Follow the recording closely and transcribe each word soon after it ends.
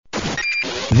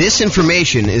This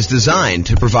information is designed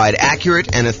to provide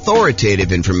accurate and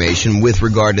authoritative information with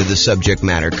regard to the subject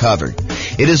matter covered.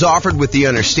 It is offered with the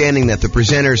understanding that the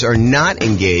presenters are not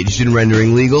engaged in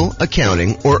rendering legal,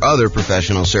 accounting, or other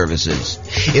professional services.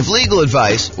 If legal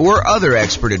advice or other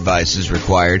expert advice is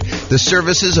required, the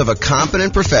services of a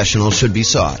competent professional should be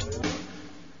sought.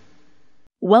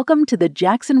 Welcome to the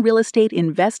Jackson Real Estate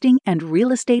Investing and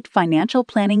Real Estate Financial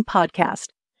Planning Podcast.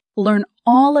 Learn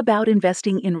all about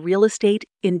investing in real estate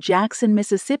in Jackson,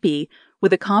 Mississippi,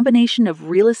 with a combination of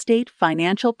real estate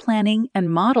financial planning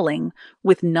and modeling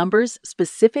with numbers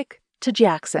specific to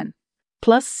Jackson,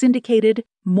 plus syndicated,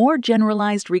 more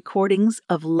generalized recordings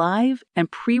of live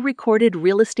and pre-recorded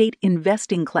real estate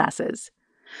investing classes.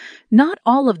 Not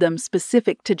all of them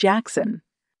specific to Jackson.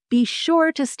 Be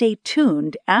sure to stay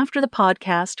tuned after the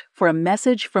podcast for a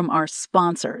message from our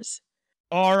sponsors.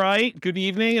 All right. Good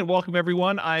evening and welcome,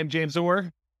 everyone. I'm James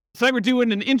Orr. Tonight we're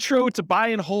doing an intro to buy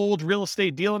and hold real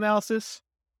estate deal analysis.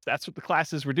 That's what the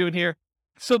class is we're doing here.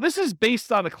 So this is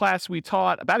based on a class we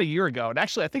taught about a year ago. And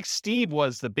actually, I think Steve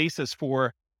was the basis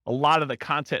for a lot of the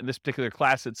content in this particular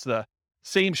class. It's the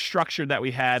same structure that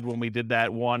we had when we did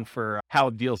that one for how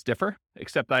deals differ,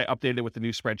 except I updated it with the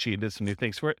new spreadsheet and did some new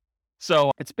things for it.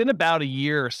 So it's been about a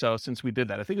year or so since we did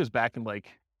that. I think it was back in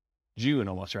like June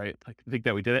almost, right? I think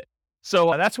that we did it.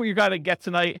 So that's what you're going to get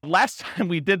tonight. Last time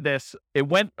we did this, it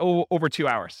went over 2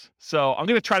 hours. So I'm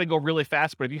going to try to go really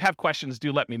fast, but if you have questions,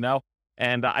 do let me know.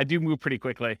 And I do move pretty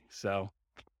quickly. So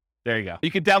there you go. You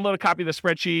can download a copy of the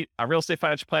spreadsheet on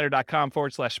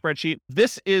realestatefinancialplanner.com/spreadsheet.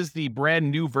 This is the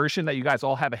brand new version that you guys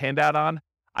all have a handout on.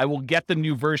 I will get the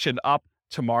new version up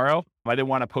tomorrow. I didn't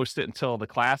want to post it until the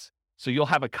class. So you'll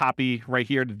have a copy right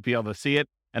here to be able to see it.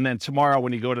 And then tomorrow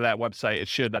when you go to that website, it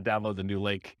should download the new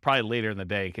link, probably later in the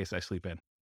day in case I sleep in.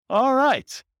 All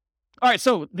right.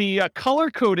 So the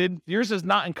color-coded, yours is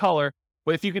not in color,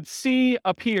 but if you could see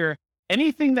up here,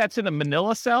 anything that's in a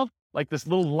manila cell, like this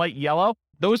little light yellow,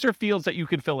 those are fields that you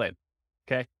can fill in,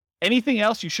 okay? Anything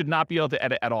else you should not be able to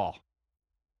edit at all.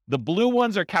 The blue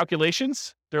ones are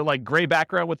calculations. They're like gray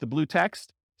background with the blue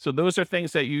text. So those are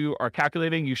things that you are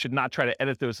calculating. You should not try to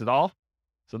edit those at all.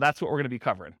 So that's what we're going to be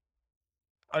covering.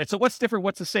 All right, so what's different?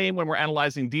 What's the same when we're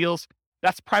analyzing deals?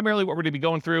 That's primarily what we're going to be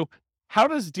going through. How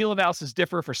does deal analysis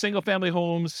differ for single-family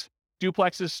homes,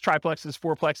 duplexes, triplexes,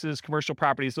 fourplexes, commercial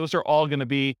properties? Those are all going to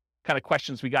be kind of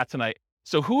questions we got tonight.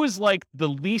 So who is like the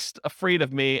least afraid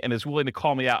of me and is willing to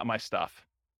call me out on my stuff?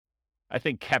 I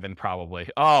think Kevin probably.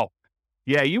 Oh,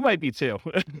 yeah, you might be too.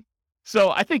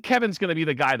 So I think Kevin's going to be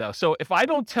the guy though. So if I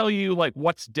don't tell you like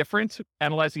what's different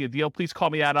analyzing a deal, please call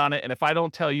me out on it. And if I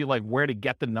don't tell you like where to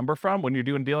get the number from when you're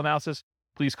doing deal analysis,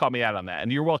 please call me out on that.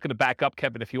 And you're welcome to back up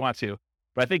Kevin if you want to,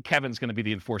 but I think Kevin's going to be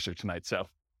the enforcer tonight. So,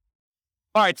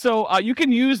 all right. So you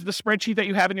can use the spreadsheet that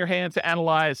you have in your hand to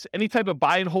analyze any type of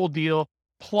buy and hold deal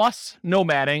plus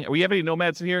nomading. We have any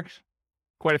nomads in here?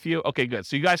 Quite a few. Okay, good.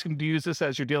 So you guys can use this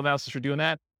as your deal analysis for doing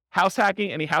that. House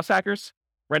hacking, any house hackers?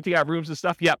 Renting out rooms and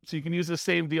stuff. Yep. So you can use the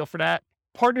same deal for that.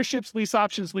 Partnerships, lease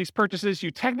options, lease purchases.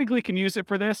 You technically can use it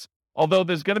for this, although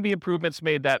there's going to be improvements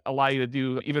made that allow you to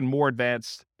do even more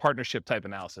advanced partnership type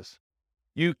analysis.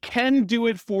 You can do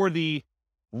it for the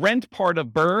rent part of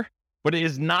BRRRR, but it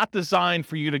is not designed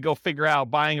for you to go figure out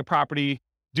buying a property,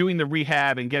 doing the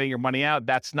rehab and getting your money out.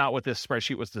 That's not what this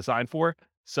spreadsheet was designed for.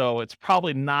 So it's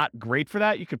probably not great for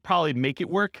that. You could probably make it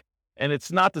work, and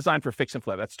it's not designed for fix and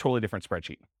flip. That's a totally different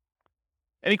spreadsheet.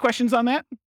 Any questions on that?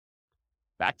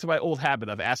 Back to my old habit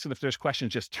of asking if there's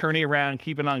questions, just turning around,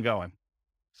 keeping on going.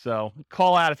 So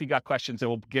call out if you got questions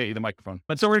and we'll get you the microphone.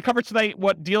 And so we're going to cover tonight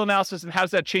what deal analysis and how does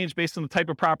that change based on the type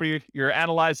of property you're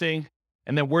analyzing,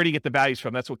 and then where do you get the values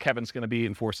from? That's what Kevin's going to be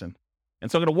enforcing. And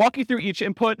so I'm going to walk you through each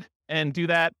input and do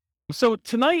that. So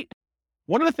tonight,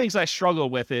 one of the things I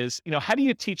struggle with is, how do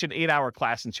you teach an 8-hour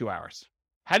class in 2 hours?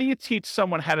 How do you teach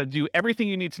someone how to do everything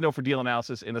you need to know for deal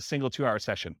analysis in a single 2-hour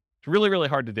session? It's really, really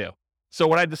hard to do. So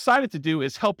what I decided to do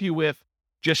is help you with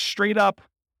just straight up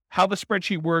how the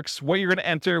spreadsheet works, what you're going to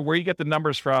enter, where you get the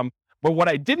numbers from. But what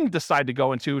I didn't decide to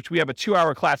go into, which we have a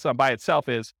 2-hour class on by itself,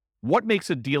 is what makes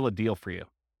a deal for you.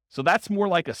 So that's more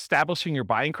like establishing your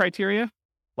buying criteria.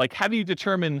 Like, how do you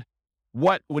determine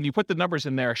when you put the numbers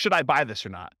in there, should I buy this or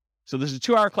not? So there's a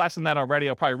 2-hour class on that already.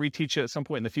 I'll probably reteach it at some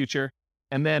point in the future.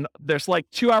 And then there's like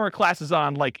 2-hour classes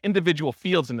on like individual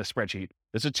fields in the spreadsheet.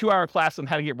 There's a 2-hour class on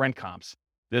how to get rent comps.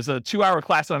 There's a 2-hour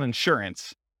class on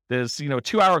insurance. There's, a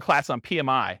 2-hour class on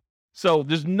PMI. So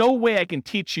there's no way I can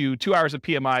teach you 2 hours of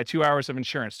PMI, 2 hours of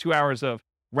insurance, 2 hours of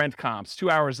rent comps, 2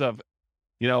 hours of,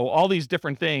 all these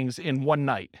different things in one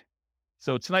night.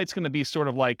 So tonight's going to be sort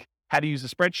of like how to use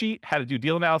a spreadsheet, how to do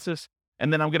deal analysis,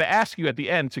 And then I'm going to ask you at the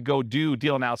end to go do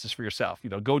deal analysis for yourself.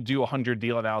 Go do 100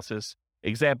 deal analysis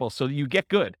examples so that you get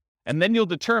good. And then you'll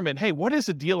determine, hey, what is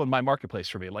a deal in my marketplace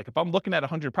for me? Like if I'm looking at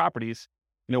 100 properties,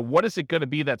 what is it going to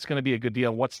be that's going to be a good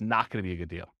deal? And what's not going to be a good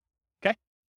deal?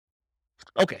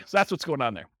 Okay, so that's what's going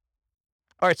on there.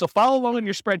 All right, so follow along on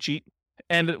your spreadsheet.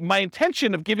 And my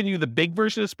intention of giving you the big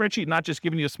version of the spreadsheet, not just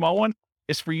giving you a small one,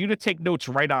 is for you to take notes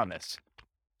right on this.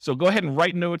 So go ahead and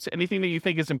write notes. Anything that you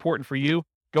think is important for you,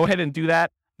 go ahead and do that.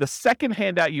 The second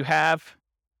handout you have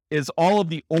is all of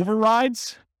the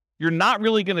overrides. You're not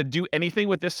really going to do anything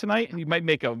with this tonight. You might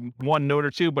make one note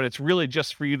or two, but it's really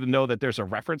just for you to know that there's a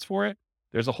reference for it.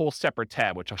 There's a whole separate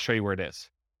tab, which I'll show you where it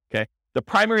is. Okay. The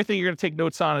primary thing you're going to take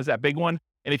notes on is that big one.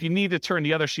 And if you need to turn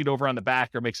the other sheet over on the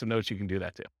back or make some notes, you can do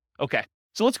that too. Okay.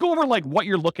 So let's go over like what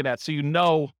you're looking at so you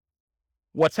know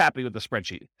what's happening with the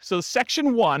spreadsheet. So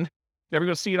section 1,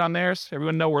 everyone see it on theirs?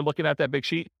 Everyone know we're looking at that big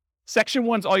sheet? Section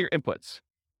 1's all your inputs.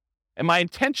 And my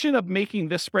intention of making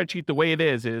this spreadsheet the way it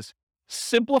is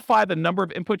simplify the number of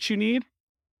inputs you need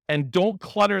and don't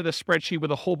clutter the spreadsheet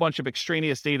with a whole bunch of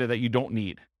extraneous data that you don't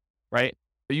need, right?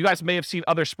 You guys may have seen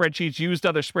other spreadsheets, used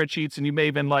other spreadsheets, and you may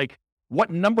have been like, what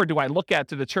number do I look at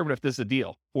to determine if this is a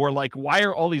deal? Or like, why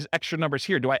are all these extra numbers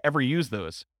here? Do I ever use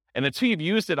those? And until you've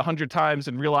used it 100 times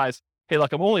and realize, hey,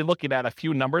 look, I'm only looking at a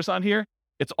few numbers on here,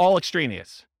 it's all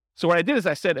extraneous. So what I did is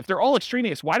I said, if they're all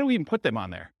extraneous, why do we even put them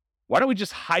on there? Why don't we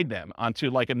just hide them onto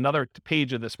like another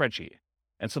page of the spreadsheet?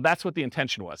 And so that's what the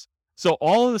intention was. So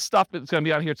all of the stuff that's going to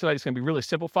be on here tonight is going to be really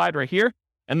simplified right here.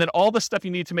 And then all the stuff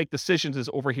you need to make decisions is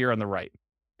over here on the right.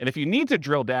 And if you need to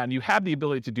drill down, you have the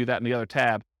ability to do that in the other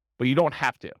tab, but you don't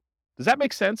have to. Does that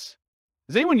make sense?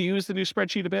 Does anyone use the new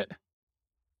spreadsheet a bit?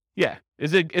 Yeah.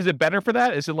 Is it better for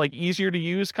that? Is it like easier to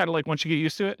use kind of like once you get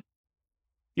used to it?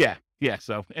 Yeah.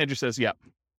 So Andrew says, yep.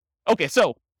 Okay.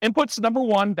 So inputs, number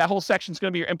 1, that whole section is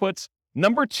going to be your inputs.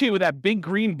 Number 2, that big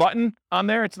green button on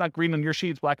there. It's not green on your sheet,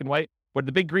 it's black and white, but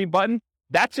the big green button,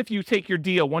 that's if you take your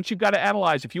deal. Once you've got to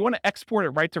analyze, if you want to export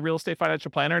it right to Real Estate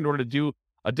Financial Planner in order to do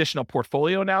additional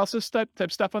portfolio analysis type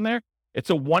stuff on there, it's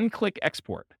a one-click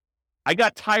export. I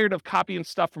got tired of copying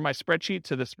stuff from my spreadsheet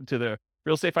to the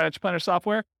Real Estate Financial Planner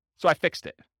software, so I fixed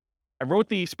it. I wrote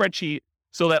the spreadsheet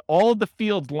so that all of the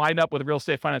fields line up with a Real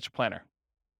Estate Financial Planner.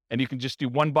 And you can just do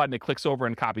one button, it clicks over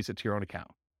and copies it to your own account.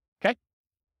 Okay?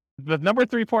 The number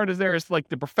 3 part is like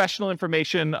the professional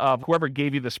information of whoever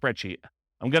gave you the spreadsheet.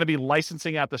 I'm going to be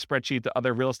licensing out the spreadsheet to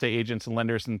other real estate agents and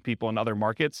lenders and people in other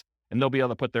markets, and they'll be able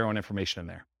to put their own information in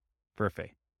there for a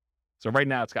fee. So right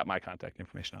now it's got my contact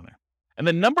information on there. And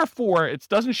then number 4, it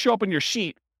doesn't show up in your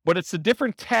sheet, but it's the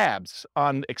different tabs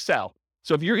on Excel.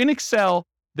 So if you're in Excel,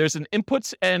 there's an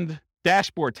inputs and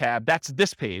dashboard tab. That's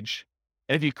this page.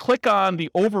 And if you click on the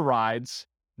overrides,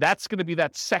 that's going to be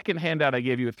that second handout I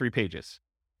gave you with 3 pages.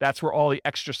 That's where all the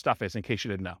extra stuff is in case you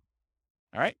didn't know.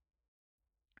 All right.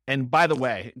 And by the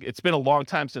way, it's been a long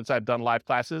time since I've done live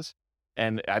classes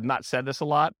and I've not said this a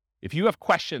lot. If you have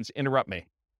questions, interrupt me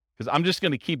because I'm just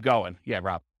going to keep going. Yeah,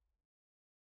 Rob.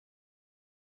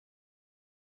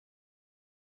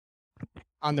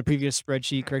 On the previous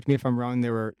spreadsheet, correct me if I'm wrong,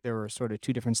 there were sort of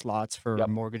 2 different slots for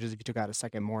mortgages if you took out a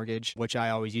second mortgage, which I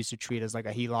always used to treat as like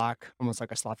a HELOC, almost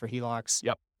like a slot for HELOCs.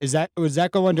 Yep. Does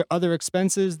that go under other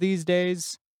expenses these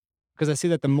days? Because I see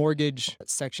that the mortgage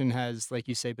section has, like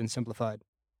you say, been simplified.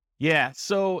 Yeah,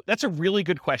 so that's a really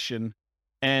good question.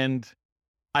 And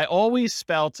I always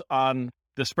felt on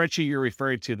the spreadsheet you're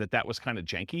referring to that was kind of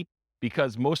janky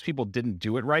because most people didn't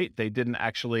do it right. They didn't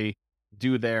actually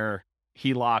do their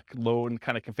HELOC loan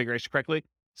kind of configuration correctly.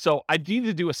 So I need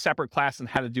to do a separate class on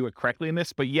how to do it correctly in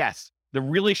this. But yes, the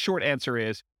really short answer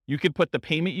is you could put the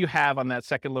payment you have on that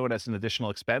second loan as an additional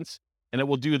expense, and it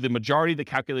will do the majority of the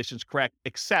calculations correct,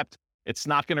 except it's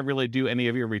not going to really do any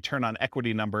of your return on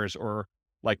equity numbers or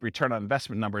like return on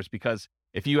investment numbers, because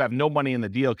if you have no money in the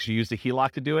deal because you used a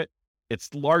HELOC to do it,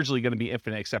 it's largely going to be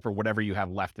infinite except for whatever you have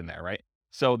left in there, right?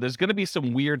 So there's going to be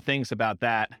some weird things about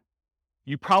that.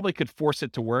 You probably could force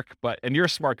it to work, and you're a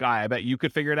smart guy. I bet you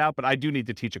could figure it out, but I do need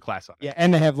to teach a class on it. Yeah,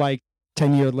 and they have like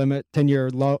 10-year limit,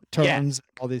 10-year low terms,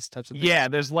 all these types of things. Yeah,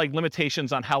 there's like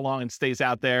limitations on how long it stays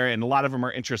out there, and a lot of them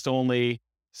are interest only.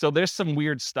 So there's some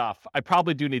weird stuff. I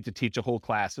probably do need to teach a whole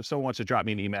class. If someone wants to drop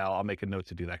me an email, I'll make a note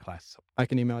to do that class. I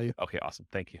can email you. Okay, awesome.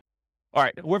 Thank you. All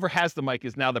right, whoever has the mic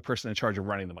is now the person in charge of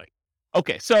running the mic.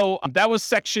 Okay, so that was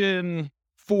section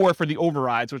 4 for the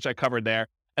overrides, which I covered there.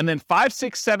 And then 5,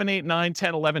 6, 7, 8, 9,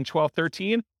 10, 11, 12,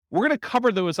 13, we're going to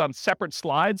cover those on separate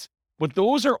slides, but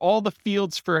those are all the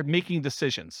fields for making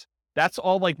decisions. That's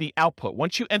all like the output.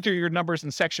 Once you enter your numbers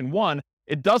in section 1,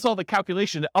 it does all the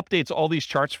calculation. It updates all these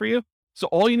charts for you. So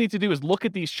all you need to do is look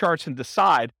at these charts and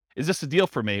decide, is this a deal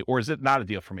for me or is it not a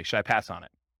deal for me? Should I pass on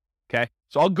it? Okay.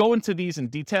 So I'll go into these in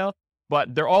detail,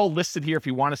 but they're all listed here if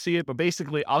you want to see it. But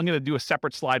basically, I'm going to do a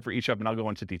separate slide for each of them and I'll go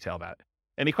into detail about it.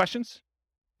 Any questions?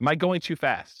 Am I going too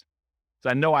fast?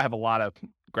 Because I know I have a lot of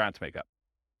ground to make up.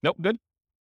 Nope. Good.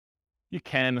 You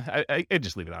can. I'd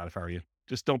just leave it on if I were you.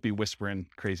 Just don't be whispering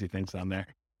crazy things on there,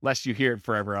 lest you hear it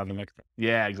forever on the microphone.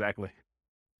 Yeah, exactly.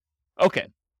 Okay.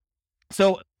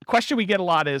 So the question we get a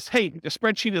lot is, hey, the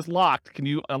spreadsheet is locked. Can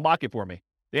you unlock it for me?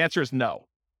 The answer is no.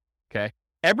 Okay.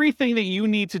 Everything that you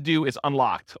need to do is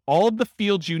unlocked. All of the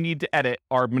fields you need to edit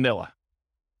are Manila.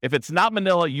 If it's not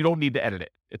Manila, you don't need to edit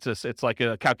it. It's like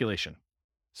a calculation.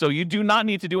 So you do not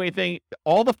need to do anything.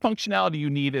 All the functionality you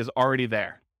need is already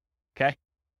there. Okay.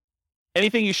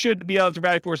 Anything you should be able to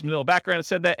value for is Manila background. I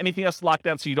said that. Anything else locked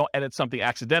down so you don't edit something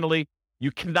accidentally.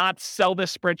 You cannot sell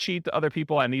this spreadsheet to other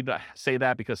people. I need to say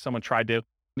that because someone tried to.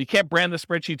 You can't brand the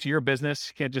spreadsheet to your business.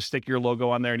 You can't just stick your logo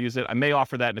on there and use it. I may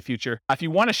offer that in the future. If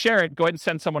you want to share it, go ahead and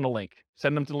send someone a link.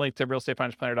 Send them to the link to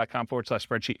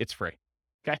realestatefinancialplanner.com/spreadsheet. It's free.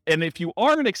 Okay. And if you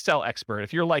are an Excel expert,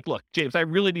 if you're like, look, James, I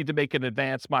really need to make an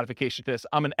advanced modification to this.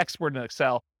 I'm an expert in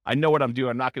Excel. I know what I'm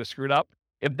doing. I'm not going to screw it up.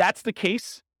 If that's the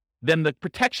case, then the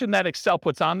protection that Excel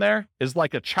puts on there is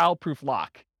like a childproof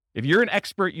lock. If you're an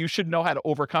expert, you should know how to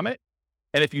overcome it.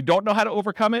 And if you don't know how to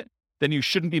overcome it, then you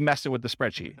shouldn't be messing with the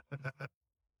spreadsheet.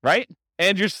 Right?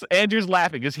 Andrew's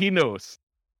laughing because he knows.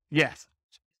 Yes.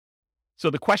 So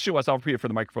the question was, I'll repeat it for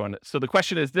the microphone. So the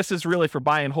question is, this is really for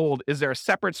buy and hold. Is there a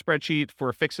separate spreadsheet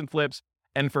for fix and flips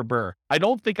and for BRRRR? I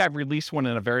don't think I've released one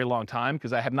in a very long time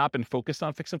because I have not been focused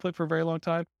on fix and flip for a very long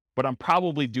time, but I'm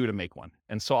probably due to make one.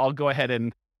 And so I'll go ahead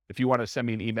and, if you want to send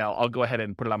me an email, I'll go ahead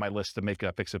and put it on my list to make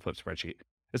a fix and flip spreadsheet.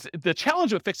 The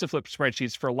challenge with fix and flip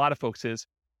spreadsheets for a lot of folks is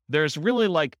there's really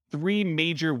like 3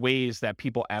 major ways that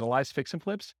people analyze fix and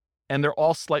flips, and they're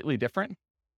all slightly different.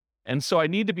 And so I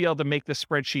need to be able to make the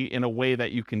spreadsheet in a way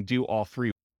that you can do all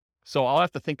 3. So I'll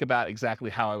have to think about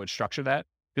exactly how I would structure that.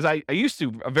 Because I used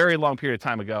to, a very long period of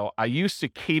time ago, I used to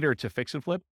cater to fix and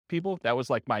flip people. That was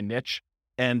like my niche.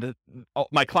 And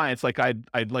my clients, like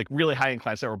I'd like really high-end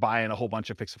clients that were buying a whole bunch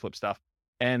of fix and flip stuff.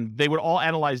 And they would all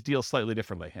analyze deals slightly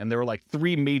differently. And there were like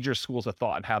 3 major schools of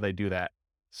thought on how they do that.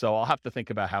 So I'll have to think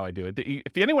about how I do it.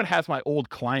 If anyone has my old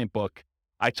client book,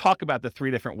 I talk about the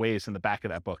 3 different ways in the back of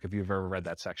that book, if you've ever read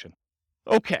that section.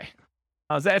 Okay.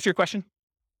 Does that answer your question?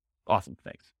 Awesome.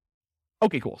 Thanks.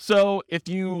 Okay, cool. So if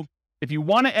you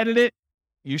want to edit it,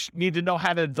 you need to know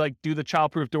how to like do the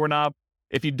childproof doorknob.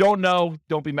 If you don't know,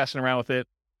 don't be messing around with it.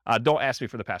 Don't ask me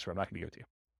for the password. I'm not going to give it to you.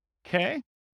 Okay.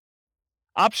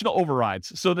 Optional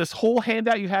overrides. So this whole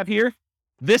handout you have here,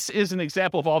 this is an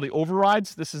example of all the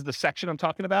overrides. This is the section I'm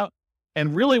talking about.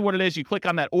 And really what it is, you click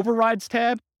on that overrides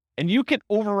tab and you can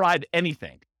override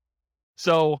anything.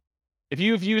 So if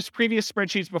you've used previous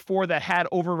spreadsheets before that had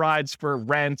overrides for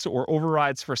rent or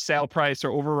overrides for sale price or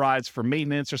overrides for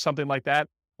maintenance or something like that,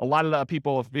 a lot of the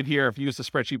people have been here, have used a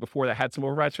spreadsheet before that had some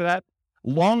overrides for that.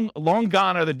 Long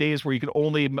gone are the days where you could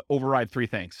only override 3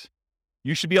 things.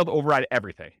 You should be able to override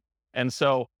everything. And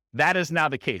so that is now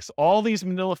the case. All these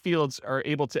Manila fields are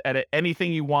able to edit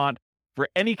anything you want for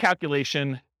any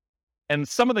calculation, and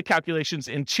some of the calculations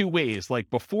in 2 ways, like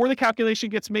before the calculation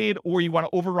gets made, or you want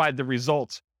to override the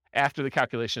results after the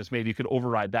calculation is made, you could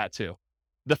override that too.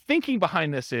 The thinking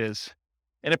behind this is,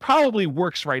 and it probably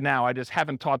works right now, I just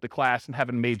haven't taught the class and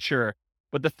haven't made sure,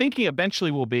 but the thinking eventually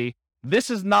will be,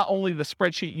 this is not only the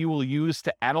spreadsheet you will use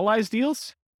to analyze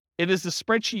deals, it is the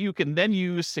spreadsheet you can then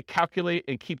use to calculate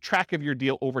and keep track of your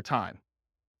deal over time.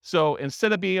 So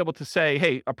instead of being able to say,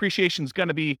 hey, appreciation is going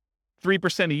to be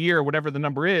 3% a year, or whatever the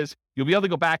number is, you'll be able to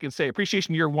go back and say,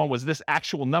 appreciation year 1 was this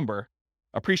actual number.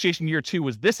 Appreciation year 2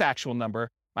 was this actual number.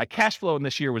 My cash flow in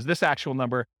this year was this actual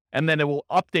number. And then it will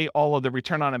update all of the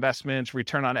return on investments,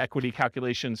 return on equity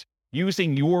calculations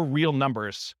using your real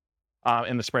numbers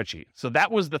in the spreadsheet. So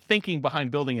that was the thinking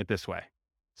behind building it this way.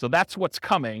 So that's what's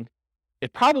coming.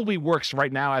 It probably works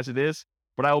right now as it is,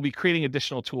 but I will be creating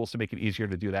additional tools to make it easier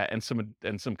to do that and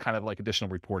some kind of like additional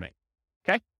reporting.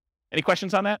 Okay. Any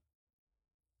questions on that?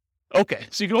 Okay.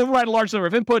 So you can override a large number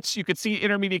of inputs. You could see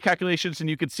intermediate calculations and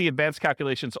you could see advanced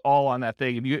calculations all on that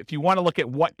thing. If you want to look at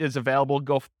what is available,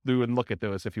 go through and look at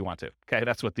those if you want to. Okay.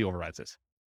 That's what the overrides is.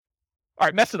 All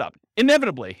right. Mess it up.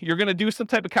 Inevitably, you're going to do some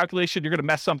type of calculation. You're going to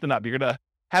mess something up. You're going to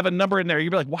have a number in there.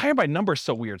 You'll be like, why are my numbers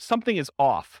so weird? Something is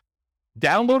off.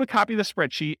 Download a copy of the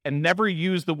spreadsheet and never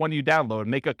use the one you download.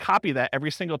 Make a copy of that every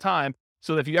single time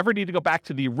so that if you ever need to go back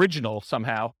to the original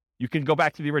somehow, you can go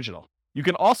back to the original. You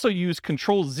can also use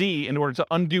Control-Z in order to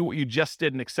undo what you just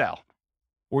did in Excel,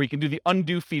 or you can do the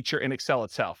undo feature in Excel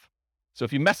itself. So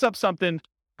if you mess up something,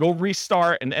 Go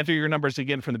restart and enter your numbers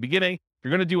again from the beginning. If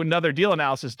you're going to do another deal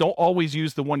analysis, don't always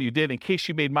use the one you did in case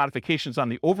you made modifications on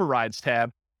the overrides tab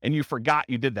and you forgot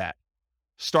you did that.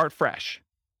 Start fresh.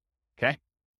 Okay?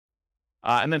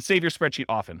 And then save your spreadsheet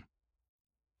often.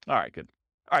 All right, good.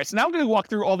 All right, so now I'm going to walk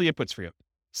through all the inputs for you.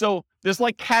 So there's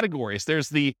like categories. There's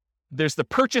the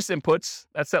purchase inputs.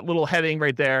 That's that little heading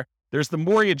right there. There's the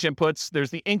mortgage inputs.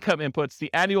 There's the income inputs,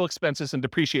 the annual expenses, and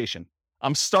depreciation.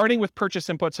 I'm starting with purchase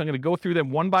inputs. I'm going to go through them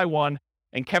one by one,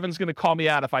 and Kevin's going to call me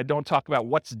out if I don't talk about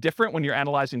what's different when you're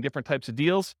analyzing different types of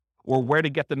deals or where to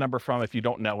get the number from if you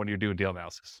don't know when you're doing deal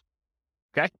analysis.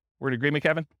 Okay? We're in agreement,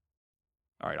 Kevin?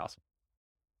 All right, awesome.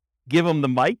 Give him the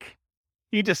mic.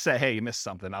 You just say, hey, you missed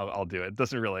something. I'll do it.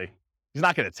 He's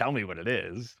not going to tell me what it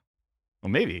is.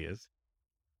 Well, maybe he is.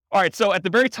 All right, so at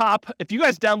the very top, if you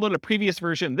guys downloaded a previous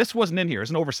version, this wasn't in here. It's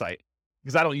an oversight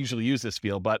because I don't usually use this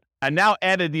field, but I now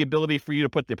added the ability for you to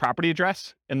put the property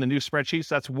address in the new spreadsheet.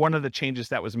 So that's one of the changes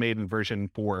that was made in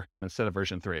version 4 instead of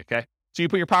version 3, okay? So you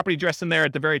put your property address in there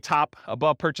at the very top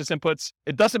above purchase inputs.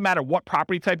 It doesn't matter what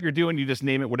property type you're doing. You just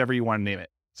name it whatever you want to name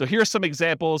it. So here's some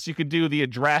examples. You could do the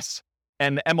address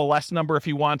and the MLS number if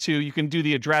you want to. You can do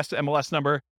the address, MLS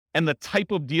number, and the type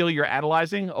of deal you're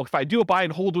analyzing. Oh, if I do a buy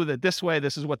and hold with it this way,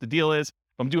 this is what the deal is.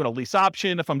 If I'm doing a lease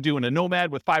option, if I'm doing a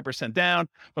Nomad with 5% down,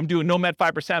 if I'm doing Nomad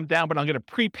 5% down, but I'm going to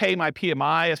prepay my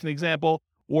PMI as an example,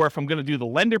 or if I'm going to do the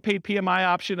lender paid PMI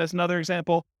option as another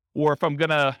example, or if I'm going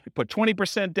to put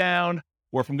 20% down,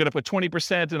 or if I'm going to put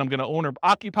 20% and I'm going to own or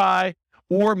occupy,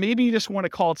 or maybe you just want to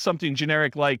call it something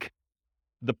generic like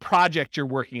the project you're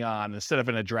working on instead of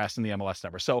an address and the MLS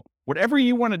number. So whatever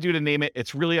you want to do to name it,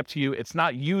 it's really up to you. It's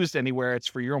not used anywhere. It's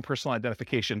for your own personal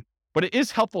identification, but it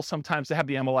is helpful sometimes to have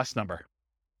the MLS number.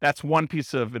 That's one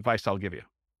piece of advice I'll give you.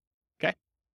 Okay.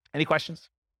 Any questions?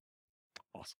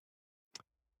 Awesome.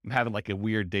 I'm having like a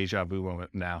weird deja vu moment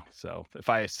now. So if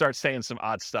I start saying some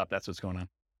odd stuff, that's what's going on.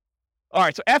 All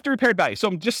right. So after repaired value. So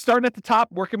I'm just starting at the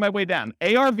top, working my way down.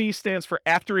 ARV stands for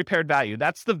after repaired value.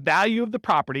 That's the value of the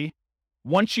property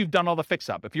once you've done all the fix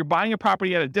up. If you're buying a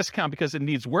property at a discount because it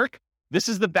needs work, this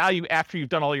is the value after you've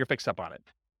done all your fix up on it.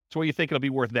 It's what you think it'll be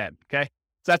worth then. Okay.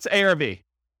 So that's ARV.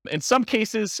 In some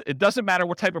cases, it doesn't matter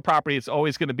what type of property, it's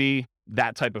always going to be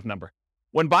that type of number.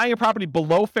 When buying a property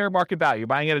below fair market value,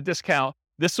 buying at a discount,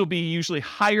 this will be usually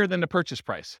higher than the purchase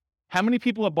price. How many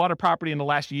people have bought a property in the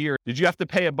last year? Did you have to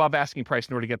pay above asking price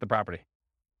in order to get the property?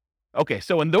 Okay.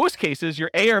 So in those cases,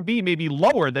 your ARV may be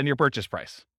lower than your purchase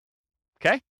price.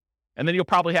 Okay. And then you'll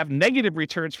probably have negative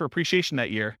returns for appreciation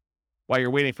that year while you're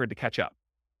waiting for it to catch up.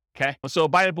 Okay. So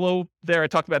buy it below there. I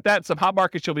talked about that. Some hot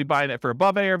markets, you'll be buying it for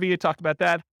above ARV. I talked about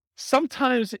that.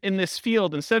 Sometimes in this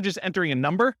field, instead of just entering a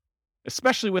number,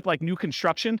 especially with like new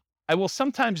construction, I will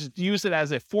sometimes use it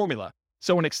as a formula.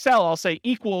 So in Excel, I'll say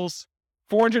equals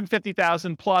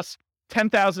 450,000 plus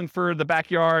 10,000 for the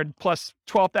backyard, plus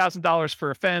 $12,000 for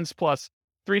a fence, plus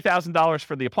 $3,000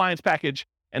 for the appliance package.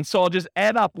 And so I'll just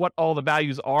add up what all the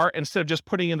values are instead of just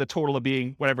putting in the total of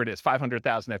being whatever it is,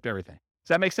 500,000 after everything. Does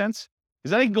that make sense?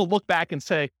 Because then I can go look back and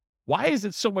say, why is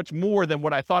it so much more than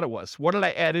what I thought it was? What did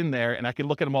I add in there? And I can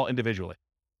look at them all individually.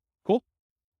 Cool?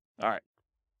 All right.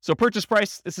 So purchase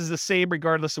price, this is the same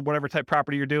regardless of whatever type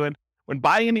property you're doing. When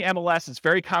buying in the MLS, it's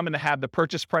very common to have the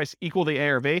purchase price equal the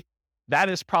ARV. That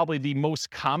is probably the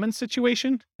most common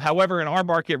situation. However, in our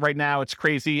market right now, it's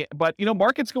crazy. But,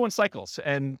 markets go in cycles.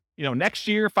 And, next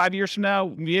year, 5 years from now,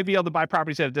 we may be able to buy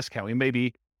properties at a discount. We may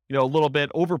be, a little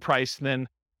bit overpriced, and then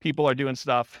people are doing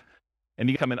stuff and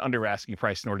you come in under asking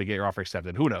price in order to get your offer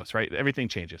accepted. Who knows, right? Everything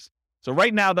changes. So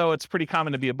right now, though, it's pretty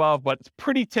common to be above, but it's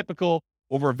pretty typical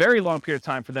over a very long period of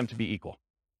time for them to be equal.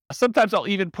 Sometimes I'll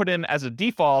even put in as a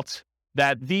default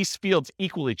that these fields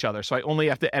equal each other. So I only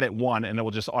have to edit one and it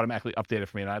will just automatically update it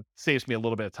for me. And that saves me a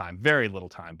little bit of time, very little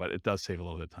time, but it does save a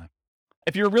little bit of time.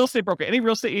 If you're a real estate broker, any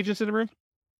real estate agents in the room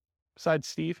besides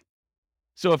Steve?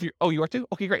 So if you are too?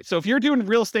 Okay, great. So if you're doing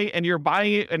real estate and you're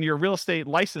buying it and your real estate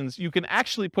license, you can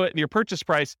actually put in your purchase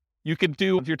price, you can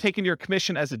do, if you're taking your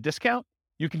commission as a discount,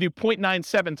 you can do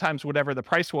 0.97 times whatever the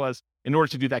price was in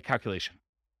order to do that calculation.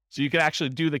 So you can actually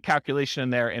do the calculation in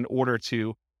there in order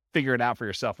to figure it out for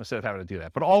yourself instead of having to do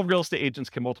that. But all real estate agents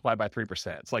can multiply by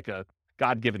 3%. It's like a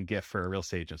God-given gift for a real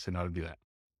estate agent to know how to do that.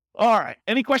 All right.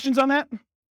 Any questions on that?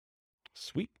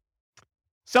 Sweet.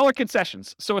 Seller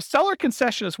concessions. So a seller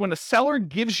concession is when a seller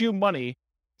gives you money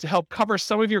to help cover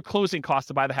some of your closing costs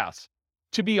to buy the house.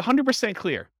 To be 100%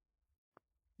 clear,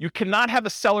 you cannot have a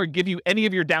seller give you any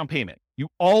of your down payment. You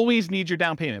always need your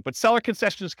down payment, but seller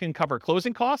concessions can cover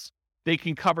closing costs. They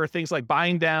can cover things like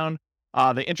buying down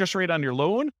the interest rate on your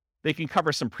loan. They can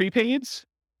cover some prepaids.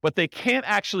 but they can't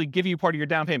actually give you part of your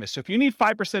down payment. So if you need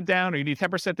 5% down or you need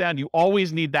 10% down, you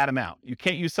always need that amount. You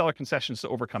can't use seller concessions to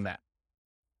overcome that.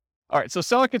 All right, so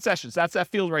seller concessions, that's that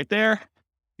field right there.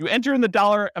 You enter in the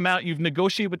dollar amount you've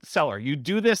negotiated with the seller. You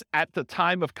do this at the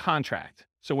time of contract.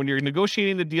 So when you're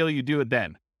negotiating the deal, you do it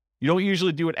then. You don't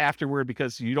usually do it afterward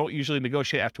because you don't usually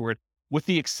negotiate afterward, with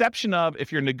the exception of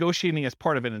if you're negotiating as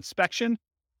part of an inspection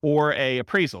or a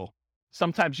appraisal.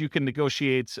 Sometimes you can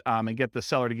negotiate and get the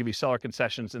seller to give you seller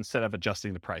concessions instead of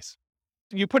adjusting the price.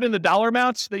 You put in the dollar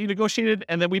amounts that you negotiated,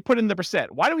 and then we put in the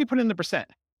percent. Why do we put in the percent?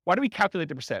 Why do we calculate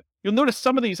the percent? You'll notice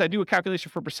some of these, I do a calculation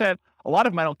for percent. A lot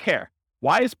of them I don't care.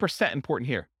 Why is percent important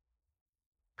here?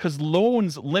 Because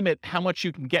loans limit how much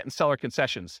you can get in seller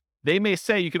concessions. They may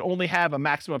say you can only have a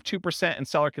maximum of 2% in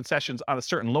seller concessions on a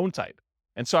certain loan type.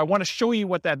 And so I want to show you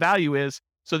what that value is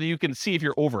so that you can see if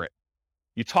you're over it.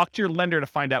 You talk to your lender to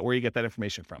find out where you get that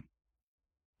information from.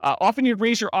 Often you'd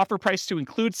raise your offer price to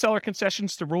include seller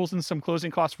concessions to rules and some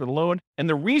closing costs for the loan. And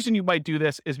the reason you might do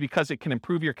this is because it can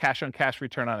improve your cash-on-cash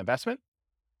return on investment.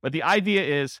 But the idea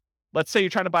is, let's say you're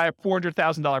trying to buy a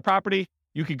 $400,000 property.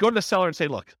 You could go to the seller and say,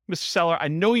 look, Mr. Seller, I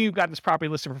know you've got this property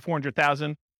listed for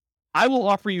 $400,000. I will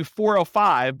offer you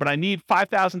 $405,000, but I need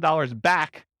 $5,000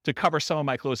 back to cover some of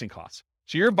my closing costs.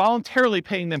 So you're voluntarily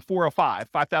paying them $405,000,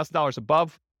 $5,000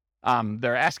 above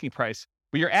their asking price,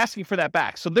 but you're asking for that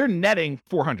back. So they're netting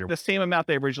 $400,000, the same amount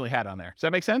they originally had on there. Does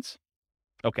that make sense?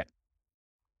 Okay.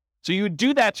 So you would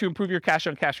do that to improve your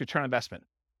cash-on-cash return on investment.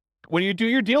 When you do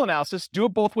your deal analysis, do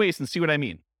it both ways and see what I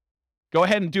mean. Go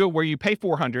ahead and do it where you pay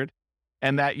 $400,000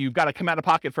 and that you've got to come out of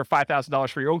pocket for $5,000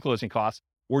 for your own closing costs,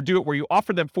 or do it where you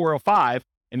offer them $405,000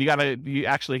 and you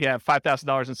actually have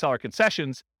 $5,000 in seller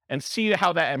concessions, and see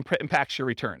how that impacts your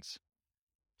returns.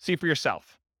 See for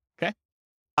yourself. Okay.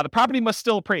 The property must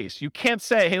still appraise. You can't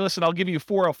say, hey, listen, I'll give you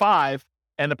 $405,000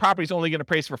 and the property's only going to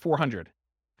appraise for $400,000,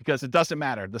 because it doesn't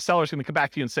matter. The seller's going to come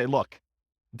back to you and say, look,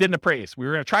 didn't appraise. We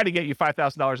were going to try to get you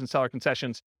 $5,000 in seller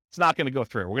concessions. It's not going to go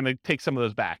through. We're going to take some of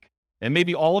those back. And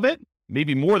maybe all of it,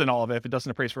 maybe more than all of it if it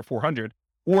doesn't appraise for $400,000,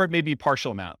 or it may be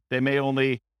partial amount. They may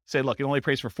only say, look, it only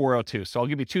appraised for $402,000. So I'll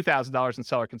give you $2,000 in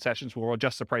seller concessions. We'll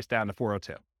adjust the price down to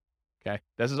 $402,000. Okay.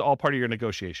 This is all part of your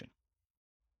negotiation.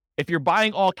 If you're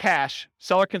buying all cash,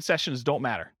 seller concessions don't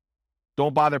matter.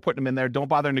 Don't bother putting them in there. Don't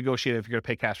bother negotiating if you're going to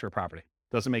pay cash for a property.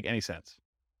 Doesn't make any sense.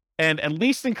 And at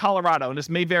least in Colorado, and this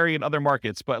may vary in other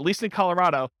markets, but at least in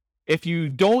Colorado, if you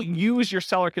don't use your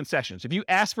seller concessions, if you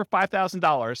ask for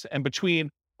 $5,000 and between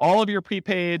all of your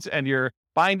prepaids and your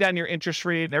buying down your interest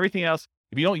rate and everything else,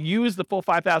 if you don't use the full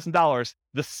 $5,000,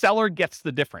 the seller gets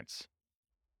the difference.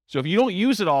 So if you don't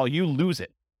use it all, you lose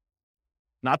it.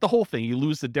 Not the whole thing, you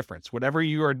lose the difference, whatever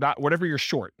you're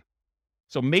short.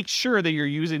 So make sure that you're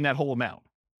using that whole amount.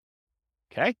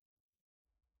 Okay?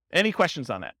 Any questions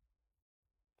on that?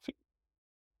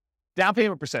 Down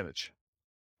payment percentage.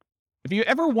 If you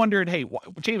ever wondered, hey,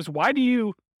 James, why do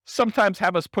you sometimes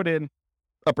have us put in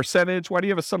a percentage? Why do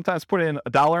you have us sometimes put in a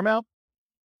dollar amount?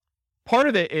 Part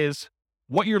of it is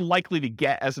what you're likely to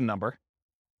get as a number.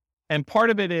 And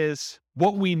part of it is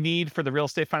what we need for the real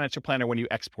estate financial planner when you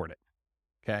export it.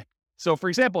 Okay. So for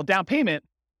example, down payment,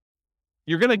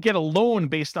 you're going to get a loan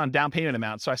based on down payment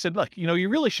amount. So I said, look, you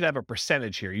really should have a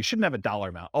percentage here. You shouldn't have a dollar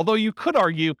amount. Although you could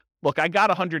argue, look, I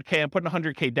got $100K, I'm putting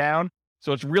 $100K down.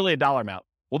 So it's really a dollar amount.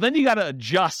 Well, then you got to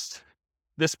adjust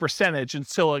this percentage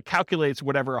until it calculates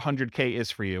whatever $100K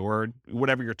is for you, or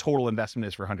whatever your total investment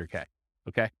is for $100K.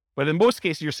 Okay. But in most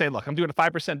cases, you're saying, look, I'm doing a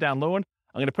 5% down loan.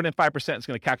 I'm going to put in 5%. It's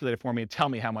going to calculate it for me and tell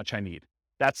me how much I need.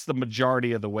 That's the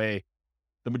majority of the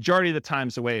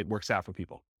times the way it works out for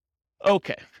people.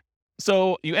 Okay.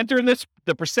 So you enter in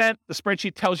the percent, the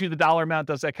spreadsheet tells you the dollar amount,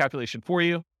 does that calculation for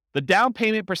you. The down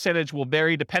payment percentage will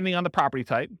vary depending on the property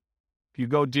type. If you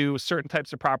go do certain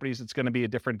types of properties, it's going to be a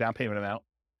different down payment amount.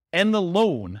 And the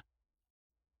loan.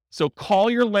 So call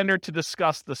your lender to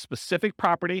discuss the specific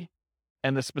property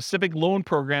and the specific loan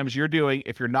programs you're doing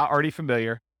if you're not already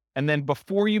familiar. And then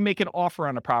before you make an offer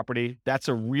on a property, that's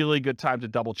a really good time to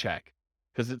double check.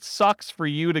 Because it sucks for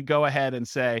you to go ahead and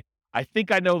say, I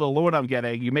think I know the loan I'm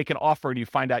getting. You make an offer and you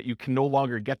find out you can no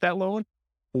longer get that loan,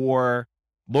 or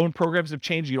loan programs have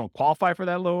changed. You don't qualify for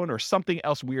that loan, or something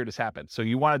else weird has happened. So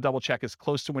you want to double check as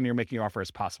close to when you're making your offer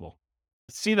as possible.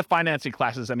 See the financing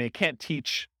classes. I mean, I can't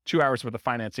teach 2 hours worth of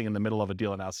financing in the middle of a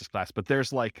deal analysis class, but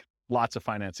there's like lots of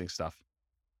financing stuff.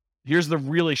 Here's the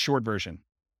really short version.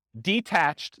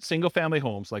 Detached single family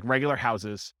homes, like regular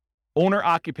houses, owner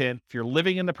occupant, if you're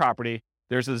living in the property,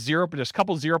 there's a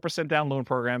couple 0% down loan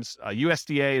programs.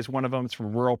 USDA is one of them. It's for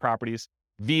rural properties.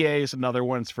 VA is another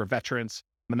one. It's for veterans.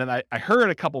 And then I heard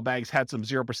a couple banks had some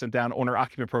 0% down owner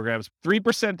occupant programs.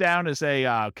 3% down is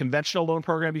a conventional loan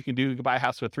program you can do. You can buy a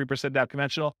house with 3% down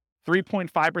conventional.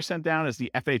 3.5% down is the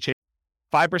FHA.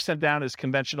 5% down is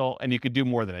conventional, and you could do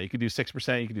more than that. You could do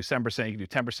 6%, you could do 7%, you could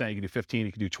do 10%, you could do 15,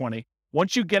 you could do 20.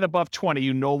 Once you get above 20,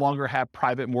 you no longer have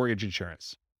private mortgage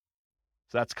insurance.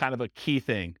 So that's kind of a key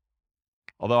thing.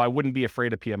 Although I wouldn't be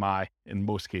afraid of PMI in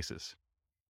most cases.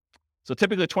 So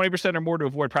typically 20% or more to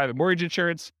avoid private mortgage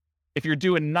insurance. If you're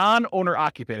doing non-owner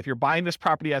occupant, if you're buying this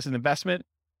property as an investment,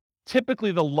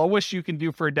 typically the lowest you can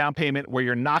do for a down payment where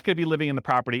you're not going to be living in the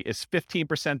property is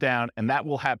 15% down, and that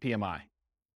will have PMI.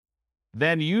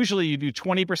 Then usually you do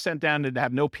 20% down to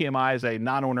have no PMI as a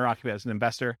non-owner occupant as an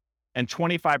investor, and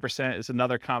 25% is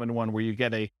another common one where you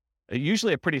get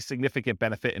usually a pretty significant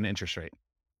benefit in interest rate.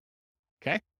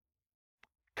 Okay?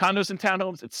 Condos and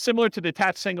townhomes, it's similar to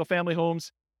detached single-family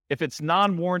homes. If it's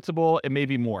non-warrantable, it may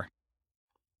be more.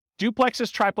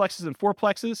 Duplexes, triplexes, and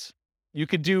fourplexes, you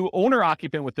could do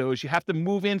owner-occupant with those. You have to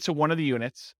move into one of the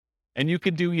units, and you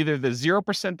could do either the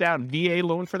 0% down VA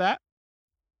loan for that.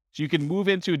 So you can move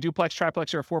into a duplex,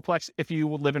 triplex, or a fourplex if you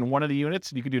live in one of the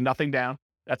units. You can do nothing down.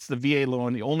 That's the VA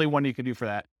loan, the only one you can do for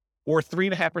that. Or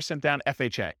 3.5% down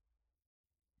FHA.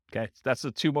 Okay, so that's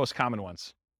the two most common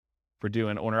ones for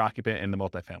doing owner-occupant in the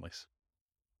multifamilies.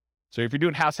 So if you're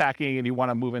doing house hacking and you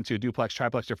want to move into a duplex,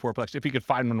 triplex, or fourplex, if you could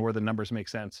find one where the numbers make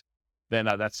sense, then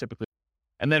that's typically.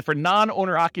 And then for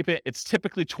non-owner occupant, it's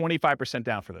typically 25%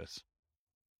 down for this.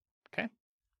 Okay.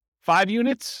 5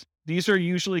 units, these are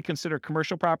usually considered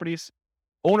commercial properties.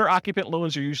 Owner occupant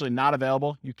loans are usually not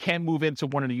available. You can move into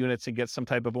one of the units and get some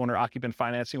type of owner occupant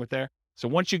financing with there. So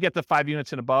once you get the 5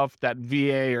 units and above, that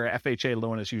VA or FHA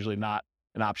loan is usually not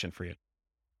an option for you.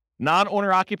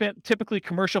 Non-owner occupant, typically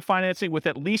commercial financing with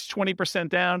at least 20%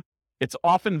 down. It's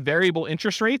often variable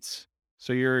interest rates.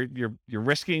 So you're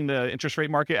risking the interest rate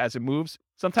market as it moves.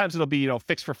 Sometimes it'll be,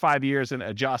 fixed for 5 years and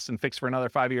adjust, and fixed for another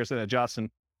 5 years and adjust,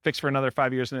 and fixed for another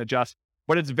 5 years and adjust.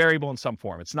 But it's variable in some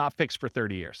form. It's not fixed for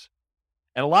 30 years.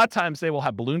 And a lot of times they will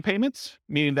have balloon payments,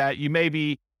 meaning that you may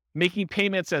be making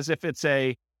payments as if it's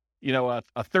a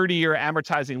 30-year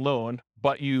amortizing loan,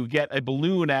 but you get a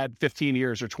balloon at 15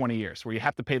 years or 20 years where you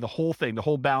have to pay the whole thing, the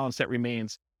whole balance that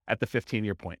remains at the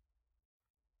 15-year point.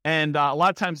 And a lot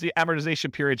of times the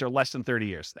amortization periods are less than 30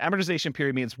 years. The amortization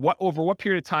period means over what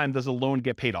period of time does a loan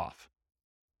get paid off?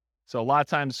 So a lot of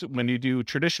times when you do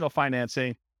traditional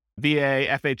financing, VA,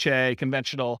 FHA,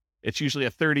 conventional, it's usually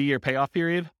a 30-year payoff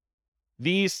period.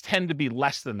 These tend to be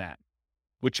less than that,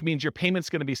 which means your payment's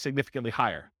going to be significantly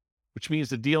higher, which means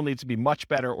the deal needs to be much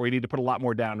better, or you need to put a lot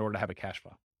more down in order to have a cash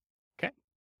flow. Okay.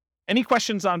 Any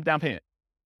questions on down payment?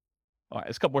 All right,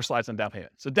 there's a couple more slides on down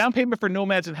payment. So down payment for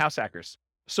nomads and house hackers.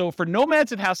 So for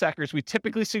nomads and house hackers, we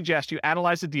typically suggest you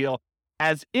analyze the deal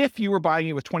as if you were buying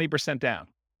it with 20% down.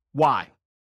 Why?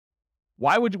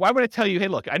 Why would I tell you, hey,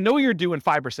 look, I know you're doing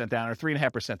 5% down or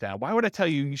 3.5% down. Why would I tell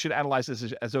you should analyze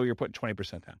this as though you're putting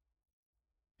 20% down?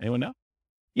 Anyone know?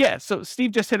 Yeah, so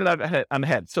Steve just hit it on the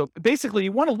head. So basically,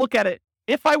 you want to look at it,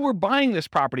 if I were buying this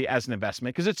property as an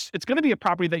investment, because it's going to be a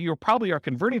property that you probably are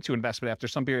converting to investment after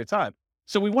some period of time.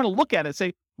 So we want to look at it and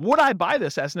say, would I buy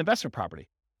this as an investment property?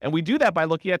 And we do that by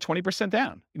looking at 20%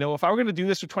 down. If I were going to do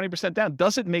this with 20% down,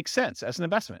 does it make sense as an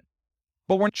investment?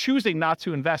 But we're choosing not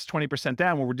to invest 20%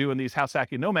 down when we're doing these house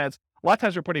hacking nomads. A lot of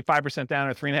times we're putting 5% down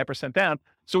or 3.5% down.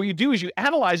 So what you do is you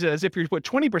analyze it as if you put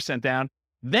 20% down.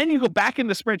 Then you go back in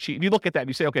the spreadsheet and you look at that and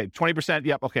you say, okay, 20%,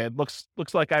 yep, okay, it looks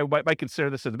like I might consider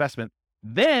this an investment.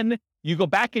 Then you go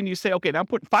back and you say, okay, now I'm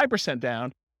putting 5%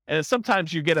 down. And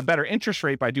sometimes you get a better interest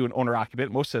rate by doing owner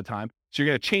occupant most of the time. So you're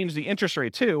going to change the interest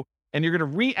rate too. And you're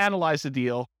going to reanalyze the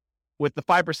deal with the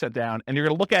 5% down. And you're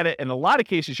going to look at it. In a lot of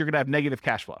cases, you're going to have negative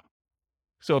cash flow.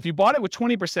 So if you bought it with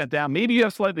 20% down, maybe you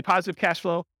have slightly positive cash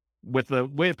flow. With the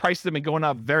way the prices have been going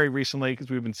up very recently, because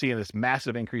we've been seeing this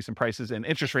massive increase in prices and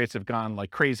interest rates have gone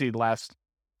like crazy the last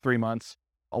 3 months.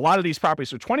 A lot of these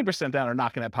properties with 20% down are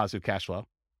not going to have positive cash flow.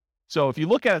 So if you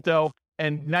look at it though,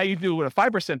 and now you do it with a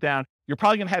 5% down, you're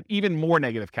probably going to have even more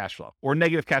negative cash flow, or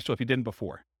negative cash flow if you didn't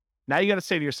before. Now you got to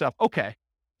say to yourself, okay,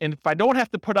 and if I don't have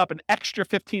to put up an extra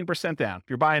 15% down, if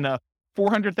you're buying a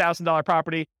 $400,000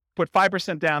 property, put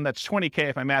 5% down, that's $20K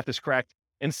if my math is correct,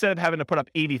 instead of having to put up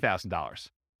 $80,000.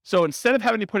 So instead of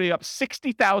having to put up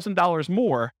 $60,000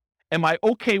 more, am I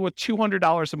okay with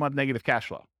 $200 a month negative cash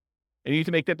flow? And you need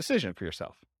to make that decision for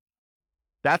yourself.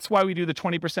 That's why we do the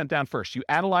 20% down first. You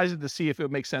analyze it to see if it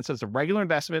makes sense as a regular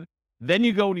investment. Then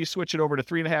you go and you switch it over to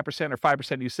 3.5% or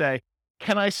 5%. You say,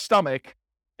 can I stomach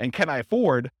and can I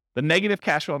afford the negative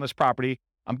cash flow on this property?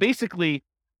 I'm basically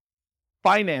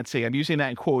financing, I'm using that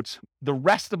in quotes, the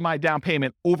rest of my down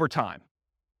payment over time.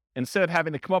 instead of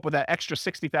having to come up with that extra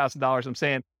 $60,000, I'm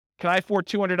saying, can I afford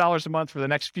 $200 a month for the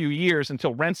next few years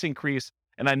until rents increase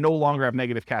and I no longer have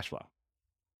negative cash flow?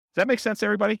 Does that make sense to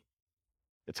everybody?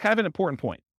 It's kind of an important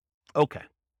point. Okay.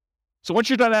 So once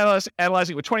you're done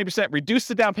analyzing with 20%, reduce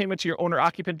the down payment to your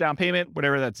owner-occupant down payment,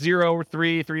 whatever that's 0,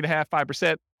 3, 3.5%,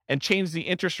 5%, and change the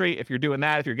interest rate if you're doing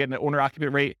that, if you're getting an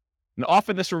owner-occupant rate. And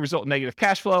often this will result in negative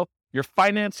cash flow. You're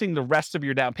financing the rest of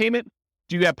your down payment.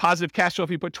 Do you have positive cash flow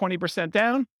if you put 20%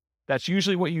 down? That's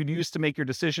usually what you'd use to make your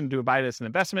decision to buy it as an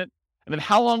investment. And then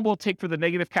how long will it take for the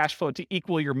negative cash flow to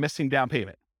equal your missing down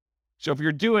payment? So if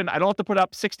you're doing, I don't have to put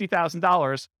up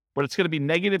 $60,000, but it's going to be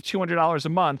negative $200 a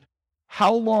month.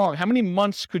 How many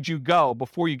months could you go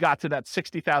before you got to that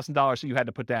 $60,000 that you had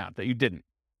to put down that you didn't?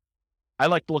 I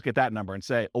like to look at that number and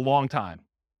say a long time.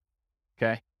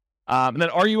 Okay. And then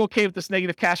are you okay with this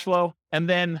negative cash flow? And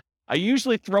then I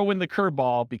usually throw in the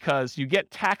curveball because you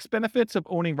get tax benefits of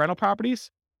owning rental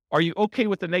properties. Are you okay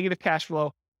with the negative cash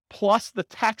flow plus the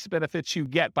tax benefits you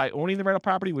get by owning the rental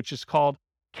property, which is called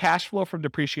cash flow from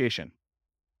depreciation?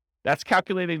 That's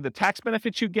calculating the tax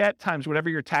benefits you get times whatever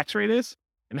your tax rate is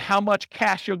and how much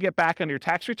cash you'll get back on your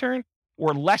tax return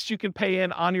or less you can pay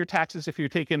in on your taxes if you're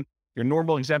taking your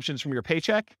normal exemptions from your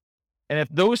paycheck. And if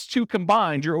those two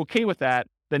combined, you're okay with that,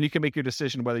 then you can make your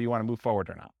decision whether you want to move forward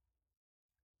or not.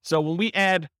 So when we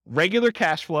add regular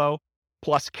cash flow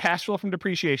plus cash flow from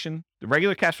depreciation, the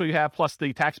regular cash flow you have plus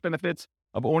the tax benefits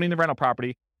of owning the rental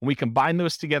property, when we combine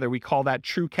those together, we call that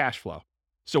true cash flow.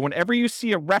 So whenever you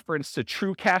see a reference to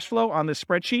true cash flow on this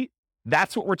spreadsheet,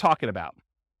 that's what we're talking about.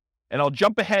 And I'll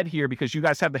jump ahead here because you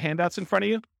guys have the handouts in front of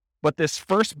you. But this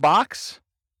first box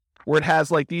where it has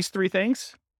like these three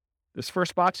things, this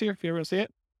first box here, if you ever see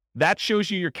it, that shows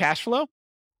you your cash flow.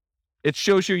 It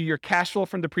shows you your cash flow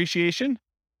from depreciation.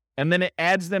 And then it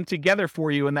adds them together for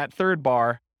you in that third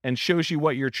bar and shows you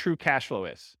what your true cash flow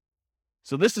is.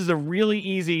 So this is a really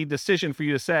easy decision for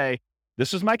you to say,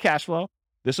 this is my cash flow.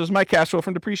 This is my cash flow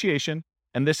from depreciation.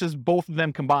 And this is both of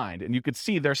them combined. And you could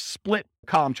see they're split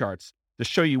column charts to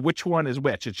show you which one is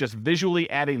which. It's just visually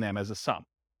adding them as a sum.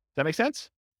 Does that make sense?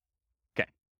 Okay.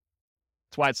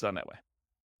 That's why it's done that way.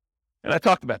 And I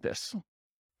talked about this.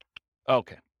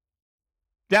 Okay.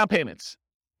 Down payments.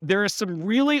 There are some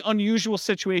really unusual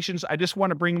situations. I just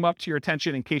want to bring them up to your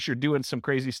attention in case you're doing some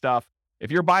crazy stuff. If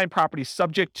you're buying property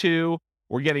subject to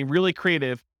or getting really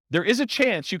creative, there is a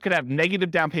chance you could have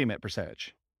negative down payment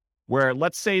percentage where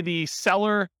let's say the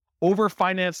seller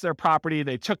overfinanced their property.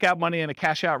 They took out money in a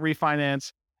cash out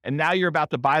refinance. And now you're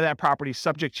about to buy that property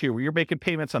subject to where you're making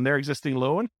payments on their existing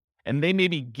loan. And they may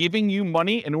be giving you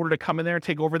money in order to come in there and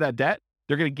take over that debt.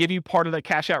 They're going to give you part of the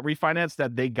cash out refinance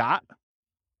that they got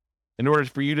in order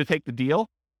for you to take the deal.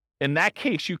 In that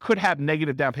case, you could have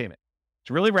negative down payment.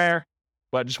 It's really rare,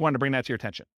 but I just wanted to bring that to your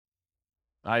attention.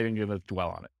 I ain't going to dwell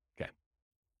on it. Okay.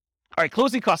 All right.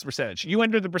 Closing cost percentage. You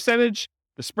enter the percentage.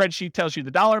 The spreadsheet tells you the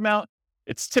dollar amount.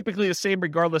 It's typically the same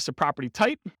regardless of property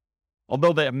type,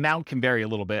 although the amount can vary a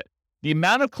little bit. The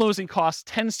amount of closing costs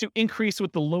tends to increase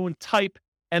with the loan type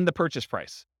and the purchase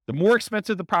price. The more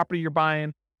expensive the property you're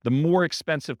buying, the more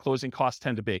expensive closing costs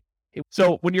tend to be.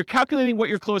 So when you're calculating what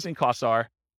your closing costs are,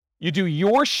 you do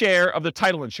your share of the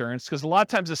title insurance because a lot of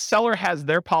times the seller has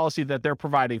their policy that they're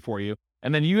providing for you.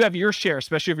 And then you have your share,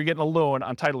 especially if you're getting a loan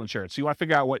on title insurance. So you want to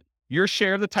figure out what your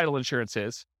share of the title insurance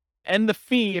is and the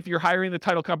fee if you're hiring the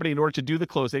title company in order to do the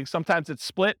closing. Sometimes it's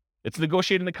split. It's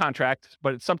negotiated in the contract,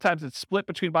 but sometimes it's split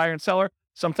between buyer and seller.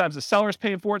 Sometimes the seller's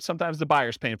paying for it. Sometimes the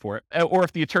buyer's paying for it. Or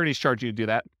if the attorneys charge you to do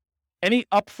that. Any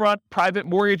upfront private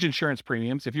mortgage insurance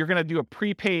premiums, if you're going to do a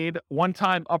prepaid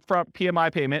one-time upfront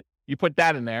PMI payment, you put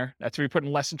that in there. That's where you're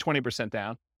putting less than 20%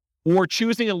 down. Or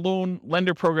choosing a loan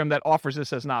lender program that offers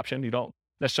this as an option. You don't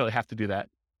necessarily have to do that.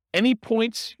 Any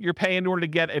points you're paying in order to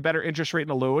get a better interest rate in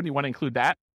a loan, you want to include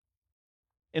that.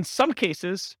 In some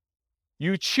cases,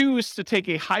 you choose to take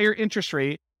a higher interest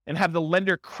rate and have the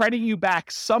lender credit you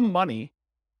back some money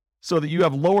so that you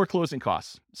have lower closing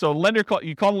costs. So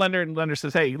you call the lender and the lender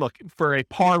says, hey, look, for a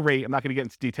par rate, I'm not going to get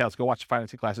into details, go watch the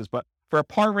financing classes, but for a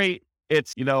par rate,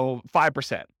 it's,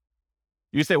 5%.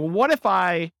 You say, well, what if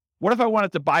I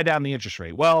wanted to buy down the interest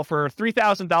rate? Well, for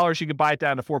 $3,000, you could buy it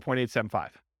down to 4.875.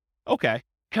 Okay.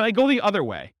 Can I go the other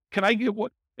way?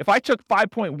 If I took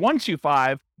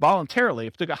 5.125 voluntarily,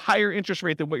 if I took a higher interest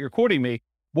rate than what you're quoting me,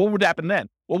 what would happen then?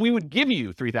 Well, we would give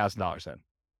you $3,000 then.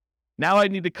 Now I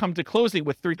need to come to closing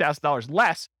with $3,000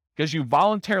 less because you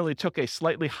voluntarily took a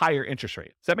slightly higher interest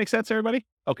rate. Does that make sense, everybody?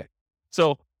 Okay.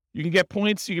 So you can get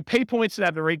points, you can pay points to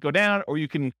have the rate go down, or you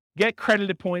can get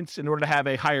credited points in order to have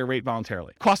a higher rate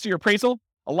voluntarily. Cost of your appraisal.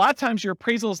 A lot of times your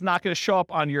appraisal is not going to show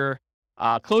up on your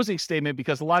closing statement,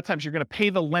 because a lot of times you're going to pay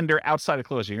the lender outside of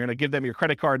closing. You're going to give them your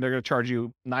credit card and they're going to charge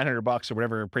you $900 or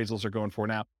whatever appraisals are going for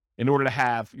now in order to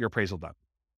have your appraisal done.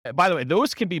 By the way,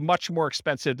 those can be much more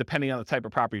expensive depending on the type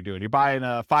of property you're doing. You're buying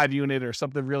a 5-unit or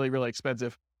something really, really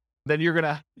expensive, then you're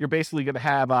basically going to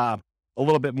have a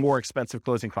little bit more expensive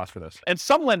closing costs for those. And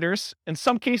some lenders, in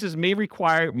some cases, may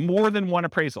require more than one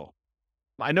appraisal.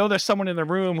 I know there's someone in the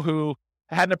room who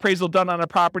had an appraisal done on a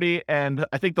property, and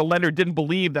I think the lender didn't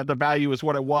believe that the value was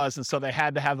what it was, and so they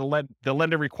had to have the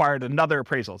lender required another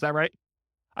appraisal. Is that right?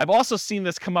 I've also seen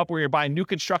this come up where you're buying new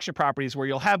construction properties where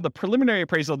you'll have the preliminary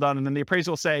appraisal done, and then the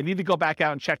appraisal will say, I need to go back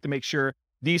out and check to make sure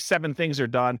these 7 things are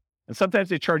done. And sometimes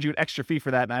they charge you an extra fee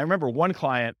for that. And I remember one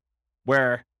client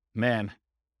where, man,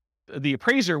 the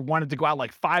appraiser wanted to go out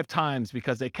like 5 times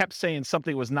because they kept saying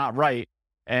something was not right.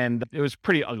 And it was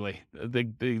pretty ugly.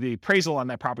 The appraisal on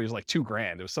that property was like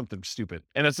 $2,000. It was something stupid.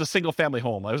 And it's a single family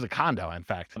home. It was a condo, in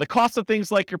fact. The cost of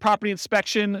things like your property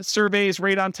inspection, surveys,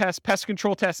 radon tests, pest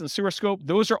control tests, and sewer scope,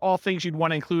 those are all things you'd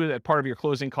want to include as part of your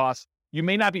closing costs. You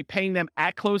may not be paying them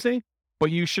at closing, but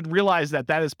you should realize that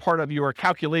that is part of your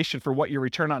calculation for what your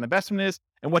return on investment is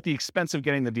and what the expense of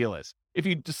getting the deal is. If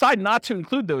you decide not to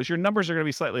include those, your numbers are going to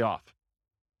be slightly off,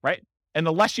 right? And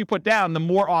the less you put down, the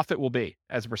more off it will be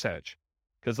as a percentage.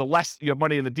 Because the less you have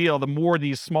money in the deal, the more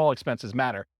these small expenses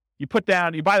matter. You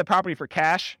buy the property for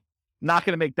cash, not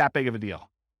going to make that big of a deal.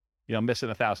 Missing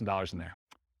 $1,000 in there.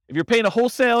 If you're paying a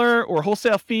wholesaler or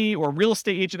wholesale fee or real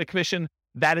estate agent a commission,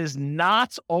 that is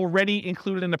not already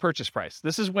included in the purchase price.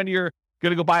 This is when you're going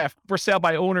to go buy a for sale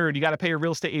by owner and you got to pay your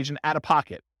real estate agent out of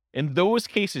pocket. In those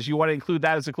cases, you want to include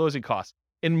that as a closing cost.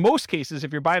 In most cases,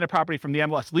 if you're buying a property from the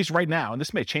MLS, at least right now, and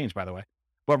this may change, by the way,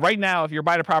 but right now, if you're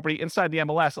buying a property inside the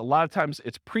MLS, a lot of times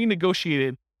it's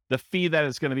pre-negotiated the fee that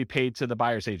is going to be paid to the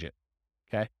buyer's agent,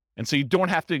 okay? And so you don't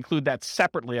have to include that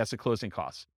separately as a closing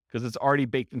cost because it's already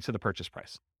baked into the purchase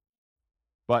price.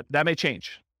 But that may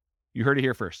change. You heard it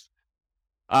here first.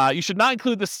 You should not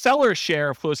include the seller's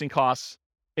share of closing costs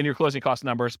in your closing cost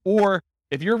numbers, or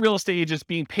if your real estate agent is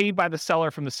being paid by the seller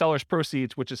from the seller's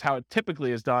proceeds, which is how it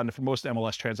typically is done for most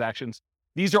MLS transactions,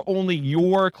 these are only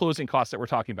your closing costs that we're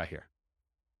talking about here.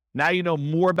 Now you know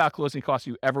more about closing costs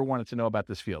you ever wanted to know about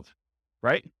this field,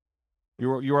 right? You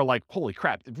were like, holy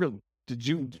crap, did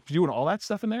you doing all that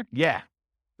stuff in there? Yeah.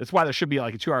 That's why there should be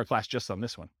like a 2-hour class just on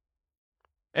this one.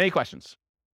 Any questions?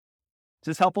 Is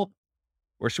this helpful?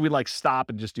 Or should we like stop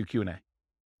and just do Q&A?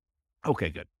 Okay,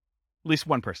 good. At least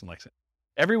one person likes it.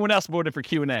 Everyone else voted for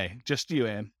Q&A. Just you,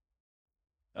 Ann.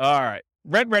 All right.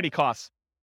 Rent-ready costs.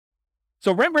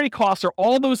 So rent-ready costs are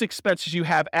all those expenses you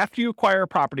have after you acquire a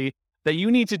property that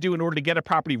you need to do in order to get a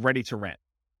property ready to rent.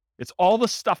 It's all the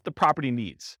stuff the property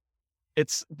needs.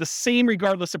 It's the same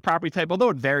regardless of property type, although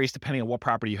it varies depending on what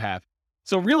property you have.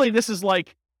 So really, this is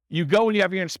like you go and you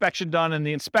have your inspection done and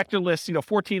the inspector lists,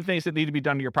 14 things that need to be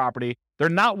done to your property. They're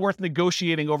not worth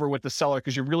negotiating over with the seller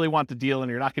because you really want the deal and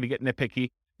you're not going to get nitpicky.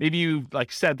 Maybe you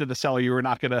said to the seller you were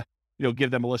not going to,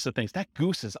 give them a list of things. That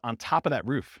goose is on top of that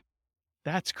roof.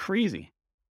 That's crazy.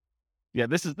 Yeah,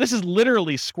 this is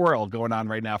literally squirrel going on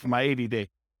right now for my ADD.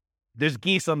 There's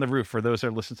geese on the roof for those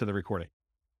that listen to the recording.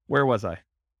 Where was I?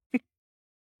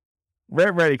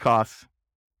 Rent-ready costs.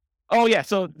 Oh yeah,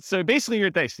 so basically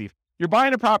thanks, Steve. You're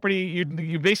buying a property,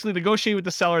 you basically negotiate with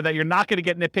the seller that you're not going to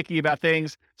get nitpicky about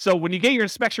things. So when you get your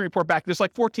inspection report back, there's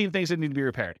like 14 things that need to be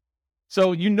repaired.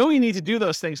 So you need to do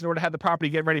those things in order to have the property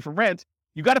get ready for rent.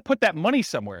 You got to put that money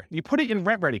somewhere. You put it in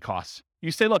rent-ready costs.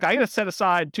 You say, look, I got to set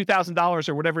aside $2,000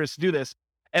 or whatever it is to do this.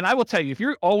 And I will tell you, if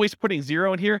you're always putting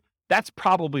zero in here, that's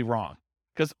probably wrong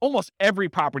because almost every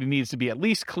property needs to be at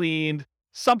least cleaned.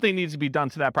 Something needs to be done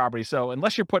to that property. So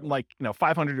unless you're putting $500 to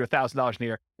 $1,000 in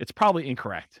here, it's probably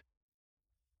incorrect.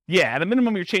 Yeah, at a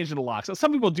minimum, you're changing the lock. So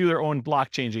some people do their own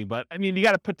block changing, but you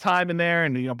got to put time in there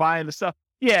and, buying the stuff.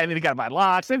 Yeah, you got to buy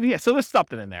locks. Yeah, so there's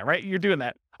something in there, right? You're doing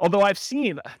that. Although I've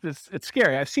seen this, it's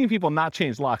scary. I've seen people not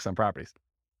change locks on properties.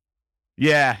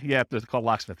 Yeah, you have to call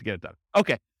locksmith to get it done.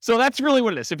 Okay, so that's really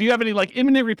what it is. If you have any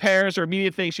imminent repairs or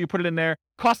immediate things, you put it in there.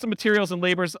 Cost of materials and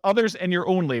labors, others, and your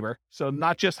own labor. So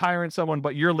not just hiring someone,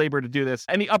 but your labor to do this.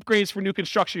 Any upgrades for new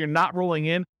construction you're not rolling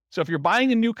in. So if you're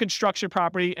buying a new construction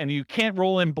property and you can't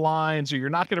roll in blinds or you're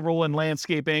not going to roll in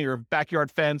landscaping or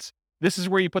backyard fence, this is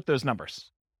where you put those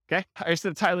numbers. Okay, I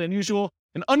said it's highly unusual.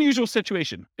 An unusual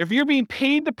situation. If you're being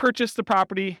paid to purchase the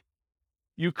property,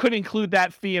 you could include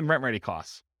that fee in rent-ready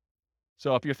costs.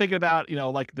 So if you're thinking about,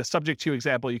 like the subject to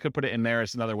example, you could put it in there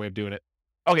as another way of doing it.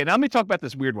 Okay, now let me talk about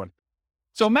this weird one.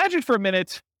 So imagine for a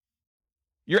minute,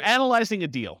 you're analyzing a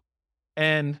deal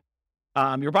and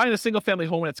you're buying a single family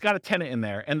home and it's got a tenant in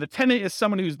there. And the tenant is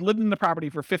someone who's lived in the property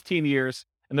for 15 years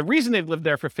And the reason they've lived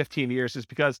there for 15 years is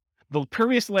because the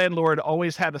previous landlord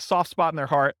always had a soft spot in their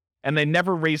heart and they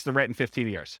never raised the rent in 15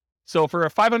 years. So for a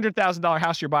 $500,000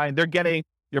 house you're buying,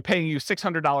 you're paying you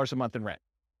 $600 a month in rent.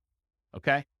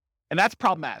 Okay. And that's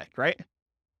problematic, right?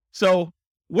 So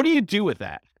what do you do with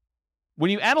that? When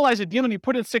you analyze a deal and you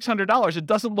put in $600, it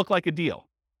doesn't look like a deal.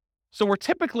 So we're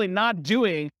typically not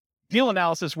doing deal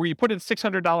analysis where you put in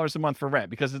 $600 a month for rent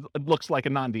because it looks like a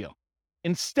non-deal.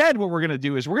 Instead, what we're going to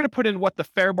do is we're going to put in what the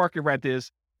fair market rent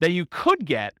is that you could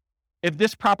get if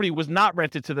this property was not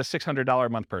rented to the $600 a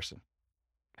month person.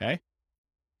 Okay.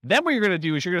 Then what you're going to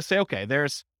do is you're going to say, okay,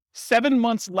 there's 7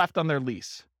 months left on their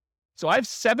lease. So I have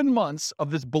 7 months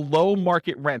of this below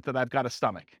market rent that I've got to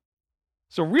stomach.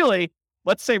 So really,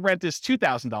 let's say rent is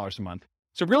 $2,000 a month.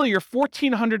 So really you're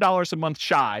 $1,400 a month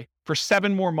shy for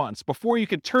 7 more months before you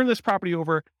can turn this property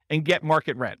over and get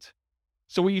market rent.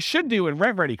 So what you should do in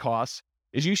rent ready costs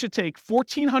is you should take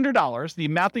 $1,400, the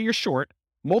amount that you're short,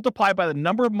 multiply by the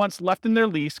number of months left in their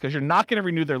lease, because you're not going to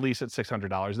renew their lease at $600.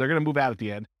 They're going to move out at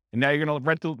the end. And now you're going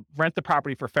to rent the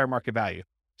property for fair market value.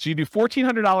 So you do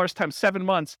 $1,400 times 7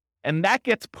 months, and that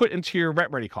gets put into your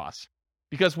rent ready costs.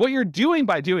 Because what you're doing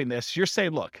by doing this, you're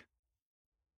saying, look,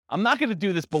 I'm not going to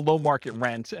do this below market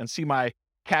rent and see my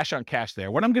cash on cash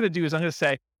there. What I'm going to do is I'm going to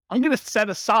say, I'm going to set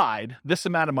aside this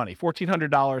amount of money,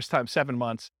 $1,400 times 7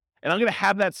 months, and I'm going to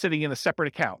have that sitting in a separate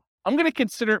account. I'm going to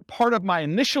consider it part of my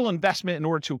initial investment in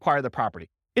order to acquire the property.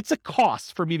 It's a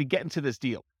cost for me to get into this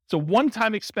deal. It's a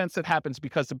one-time expense that happens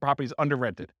because the property is under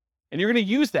rented. And you're going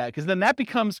to use that because then that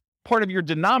becomes part of your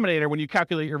denominator when you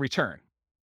calculate your return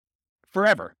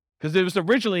forever, because it was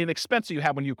originally an expense that you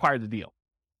had when you acquired the deal.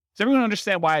 Does everyone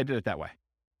understand why I did it that way?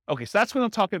 Okay, so that's what I'm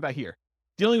talking about here.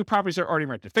 Dealing with properties that are already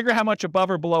rented. Figure out how much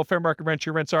above or below fair market rent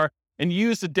your rents are and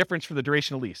use the difference for the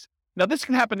duration of lease. Now, this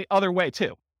can happen the other way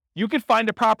too. You could find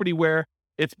a property where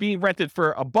it's being rented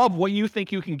for above what you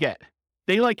think you can get.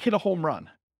 They hit a home run.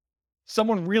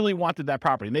 Someone really wanted that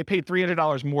property and they paid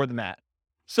 $300 more than that.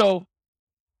 So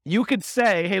you could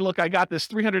say, hey, look, I got this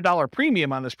 $300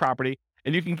 premium on this property,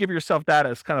 and you can give yourself that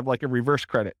as kind of like a reverse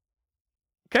credit.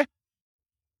 Okay?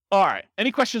 All right.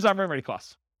 Any questions on rent ready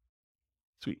costs?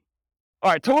 Sweet.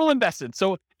 All right. Total invested.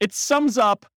 So it sums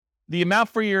up the amount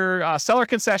for your seller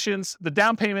concessions, the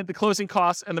down payment, the closing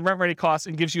costs, and the rent ready costs,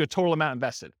 and gives you a total amount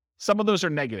invested. Some of those are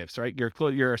negatives, right?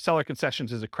 Your seller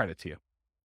concessions is a credit to you.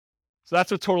 So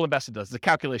that's what total invested does. It's a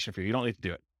calculation for you. You don't need to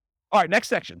do it. All right, next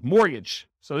section, mortgage.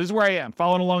 So this is where I am.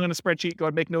 Following along on the spreadsheet. Go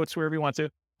ahead and make notes wherever you want to.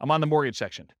 I'm on the mortgage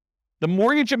section. The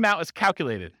mortgage amount is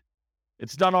calculated.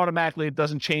 It's done automatically. It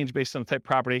doesn't change based on the type of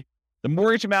property. The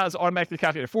mortgage amount is automatically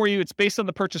calculated for you. It's based on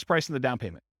the purchase price and the down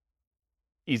payment.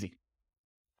 Easy.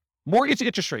 Mortgage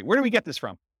interest rate. Where do we get this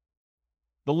from?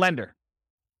 The lender.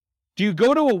 Do you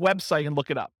go to a website and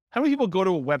look it up? How many people go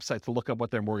to a website to look up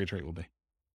what their mortgage rate will be?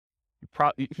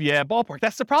 Yeah, ballpark.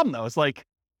 That's the problem, though. It's like,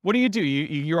 what do?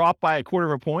 You're off by a quarter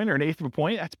of a point or an eighth of a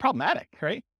point. That's problematic,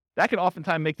 right? That can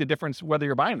oftentimes make the difference whether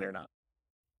you're buying it or not.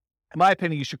 In my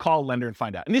opinion, you should call a lender and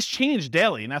find out. And this changes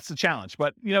daily, and that's the challenge.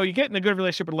 But, you get in a good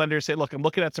relationship with a lender, say, look, I'm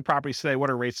looking at some properties today. What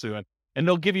are rates doing? And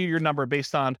they'll give you your number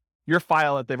based on your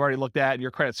file that they've already looked at,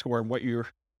 your credit score, and what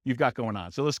you've got going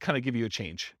on. So let's kind of give you a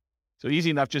change. So easy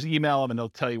enough, just email them and they'll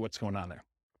tell you what's going on there.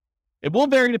 It will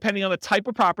vary depending on the type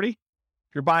of property.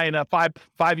 If you're buying a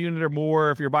five unit or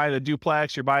more, if you're buying a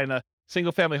duplex, you're buying a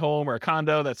single family home or a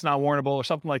condo that's not warrantable or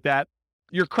something like that.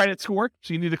 Your credit score,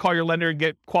 so you need to call your lender and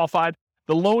get qualified.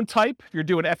 The loan type, if you're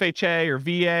doing FHA or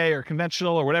VA or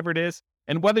conventional or whatever it is,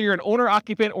 and whether you're an owner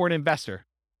occupant or an investor.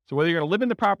 So whether you're going to live in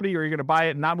the property or you're going to buy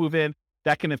it and not move in,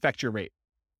 that can affect your rate.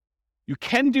 You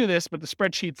can do this, but the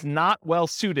spreadsheet's not well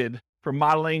suited for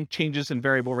modeling changes in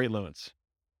variable rate loans.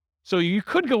 So you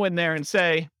could go in there and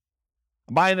say,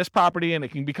 I'm buying this property and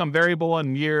it can become variable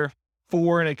in year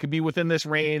 4 and it could be within this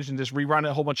range, and just rerun it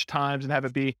a whole bunch of times and have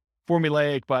it be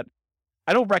formulaic, but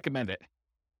I don't recommend it.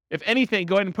 If anything,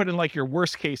 go ahead and put in your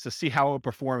worst case to see how it would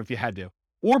perform if you had to.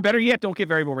 Or better yet, don't get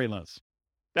variable rate loans.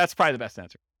 That's probably the best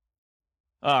answer.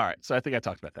 All right, so I think I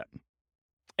talked about that.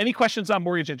 Any questions on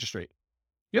mortgage interest rate?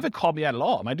 You haven't called me out at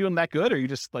all. Am I doing that good, or are you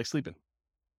just sleeping?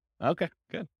 Okay,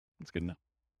 good. That's good enough.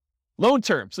 Loan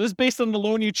term. So this is based on the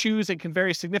loan you choose and can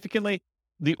vary significantly.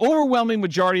 The overwhelming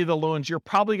majority of the loans you're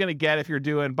probably going to get if you're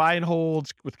doing buy and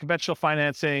holds with conventional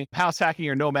financing, house hacking,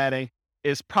 or nomading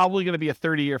is probably going to be a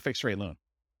 30-year fixed rate loan.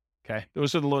 Okay,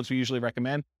 those are the loans we usually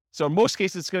recommend. So in most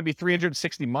cases, it's going to be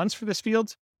 360 months for this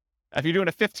field. If you're doing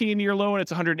a 15-year loan,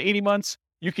 it's 180 months.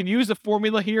 You can use the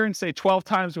formula here and say 12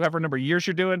 times whatever number of years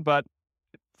you're doing, but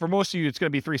for most of you, it's going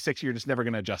to be 360. You're just never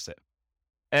going to adjust it.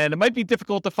 And it might be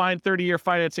difficult to find 30-year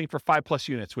financing for 5+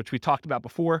 units, which we talked about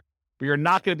before. but you're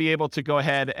not going to be able to go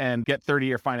ahead and get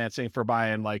 30-year financing for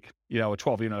buying like, a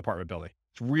 12-unit apartment building.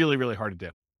 It's really, really hard to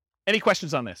do. Any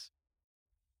questions on this?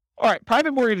 All right,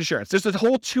 private mortgage insurance. There's a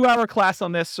whole 2-hour class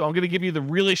on this, so I'm going to give you the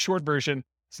really short version.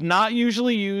 It's not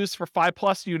usually used for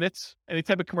 5+ units, any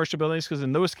type of commercial buildings, because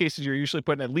in those cases, you're usually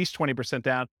putting at least 20%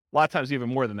 down. A lot of times even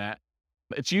more than that.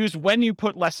 It's used when you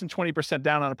put less than 20%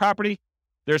 down on a property.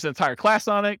 There's an entire class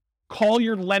on it. Call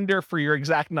your lender for your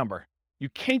exact number. You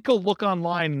can't go look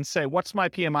online and say, what's my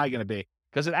PMI going to be?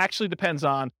 Because it actually depends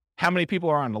on how many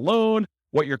people are on the loan,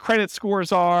 what your credit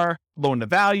scores are, loan to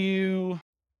value,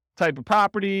 type of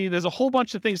property. There's a whole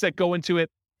bunch of things that go into it,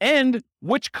 and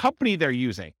which company they're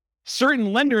using.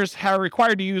 Certain lenders are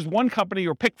required to use one company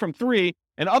or pick from 3,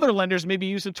 and other lenders may be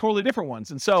using totally different ones.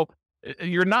 And so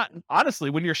you're not, honestly,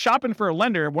 when you're shopping for a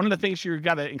lender, one of the things you've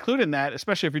got to include in that,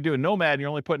 especially if you're doing Nomad and you're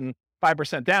only putting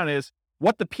 5% down, is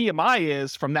what the PMI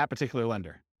is from that particular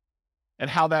lender and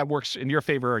how that works in your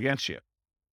favor or against you.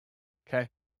 Okay.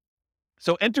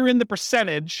 So enter in the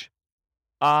percentage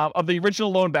of the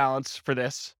original loan balance for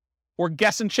this, or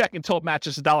guess and check until it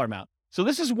matches the dollar amount. So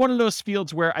this is one of those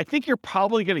fields where I think you're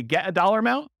probably going to get a dollar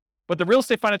amount, but the real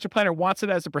estate financial planner wants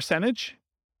it as a percentage,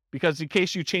 because in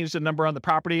case you change the number on the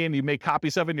property and you make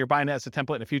copies of it and you're buying it as a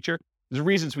template in the future, there's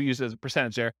reasons we use it as a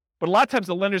percentage there. But a lot of times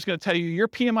the lender's going to tell you your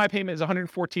PMI payment is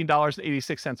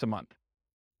 $114.86 a month.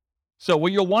 So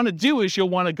what you'll want to do is you'll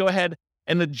want to go ahead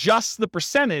and adjust the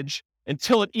percentage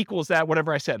until it equals that,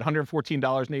 whatever I said,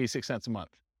 $114.86 a month.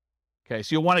 Okay,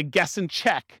 so you'll want to guess and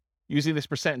check using this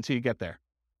percent until you get there.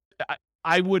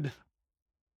 I would,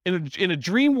 in a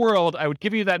dream world, I would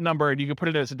give you that number and you can put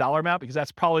it as a dollar amount, because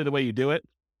that's probably the way you do it.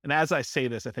 And as I say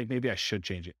this, I think maybe I should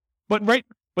change it.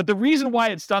 But the reason why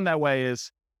it's done that way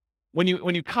is when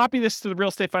you copy this to the real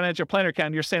estate financial planner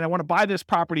account, you're saying, I want to buy this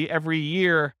property every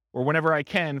year or whenever I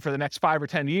can for the next 5 or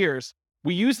 10 years.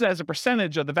 We use it as a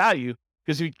percentage of the value,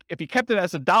 because if you kept it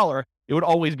as a dollar, it would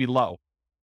always be low.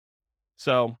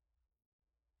 So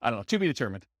I don't know, to be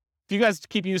determined. If you guys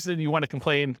keep using it and you want to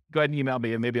complain, go ahead and email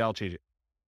me and maybe I'll change it.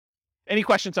 Any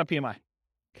questions on PMI?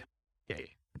 Yeah. You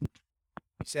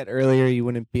said earlier you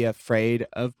wouldn't be afraid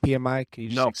of PMI. Can you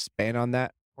just expand on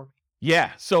that for me?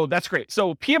 Yeah, so that's great.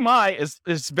 So PMI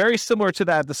is very similar to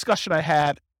that discussion I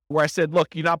had where I said,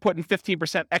 look, you're not putting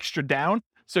 15% extra down,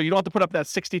 so you don't have to put up that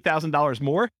 $60,000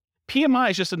 more. PMI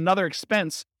is just another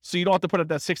expense, so you don't have to put up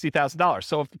that $60,000.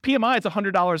 So if the PMI is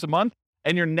 $100 a month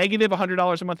and you're negative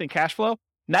 $100 a month in cash flow,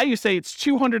 now you say it's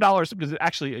 $200 because it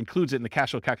actually includes it in the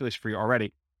cash flow calculation for you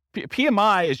already.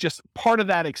 PMI is just part of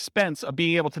that expense of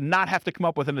being able to not have to come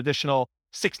up with an additional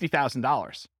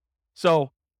 $60,000.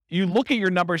 So you look at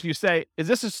your numbers and you say, is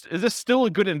this still a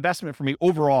good investment for me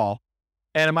overall?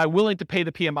 And am I willing to pay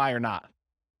the PMI or not?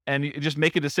 And you just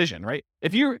make a decision, right?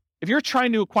 If you're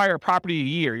trying to acquire a property a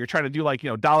year, you're trying to do like,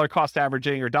 dollar cost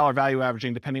averaging or dollar value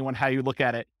averaging, depending on how you look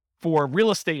at it, for real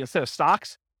estate instead of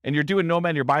stocks, and you're doing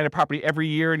Nomad, you're buying a property every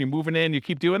year and you're moving in, you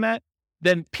keep doing that,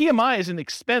 then PMI is an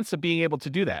expense of being able to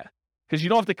do that, because you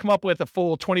don't have to come up with a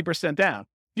full 20% down.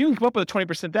 If you can come up with a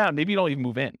 20% down, maybe you don't even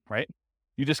move in, right?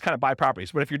 You just kind of buy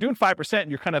properties. But if you're doing 5% and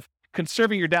you're kind of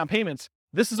conserving your down payments,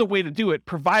 this is a way to do it,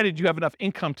 provided you have enough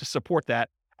income to support that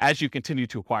as you continue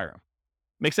to acquire them.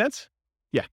 Make sense?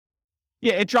 Yeah.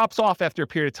 Yeah, it drops off after a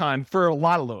period of time for a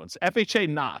lot of loans. FHA,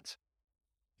 not.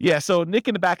 Yeah, so Nick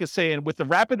in the back is saying, with the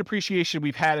rapid appreciation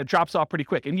we've had, it drops off pretty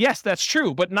quick. And yes, that's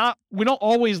true, but we don't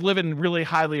always live in really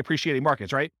highly appreciating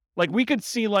markets, right? Like we could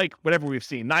see like whatever we've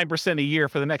seen, 9% a year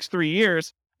for the next 3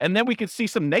 years, and then we could see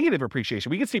some negative appreciation.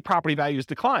 We could see property values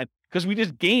decline because we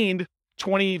just gained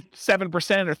 27%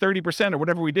 or 30% or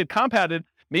whatever we did compounded.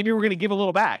 Maybe we're going to give a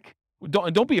little back.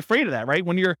 Don't be afraid of that, right?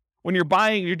 When you're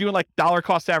buying, you're doing like dollar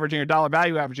cost averaging or dollar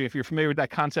value averaging. If you're familiar with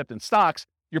that concept in stocks,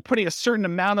 you're putting a certain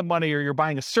amount of money or you're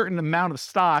buying a certain amount of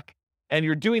stock, and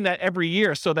you're doing that every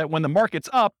year so that when the market's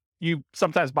up, you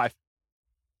sometimes buy.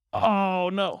 Oh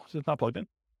no, it's not plugged in.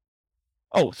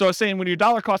 Oh, so I was saying when you're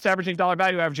dollar cost averaging, dollar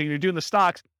value averaging, you're doing the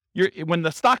stocks, when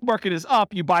the stock market is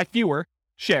up, you buy fewer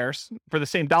shares for the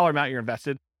same dollar amount you're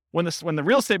invested. When the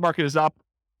real estate market is up,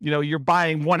 you're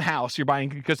buying one house, you're buying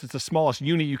because it's the smallest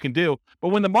unit you can do. But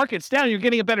when the market's down, you're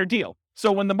getting a better deal.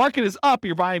 So when the market is up,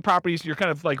 you're buying properties, you're kind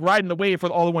of like riding the wave for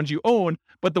all the ones you own,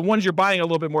 but the ones you're buying are a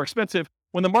little bit more expensive.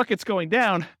 When the market's going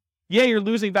down, yeah, you're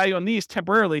losing value on these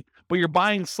temporarily, but you're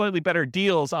buying slightly better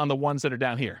deals on the ones that are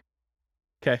down here.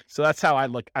 Okay, so that's how I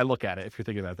look at it, if you're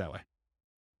thinking about it that way.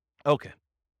 Okay.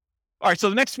 All right, so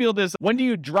the next field is, when do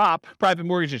you drop private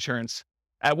mortgage insurance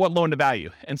at what loan to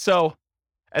value? And so,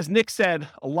 as Nick said,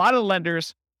 a lot of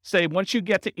lenders say once you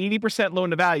get to 80% loan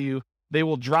to value, they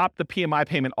will drop the PMI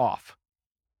payment off.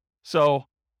 So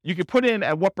you can put in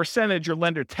at what percentage your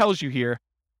lender tells you here.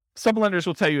 Some lenders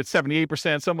will tell you it's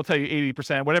 78%. Some will tell you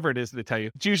 80%, whatever it is they tell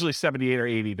you. It's usually 78 or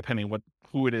 80, depending on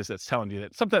who it is that's telling you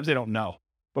that. Sometimes they don't know,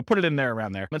 but put it in there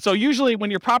around there. And so usually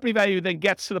when your property value then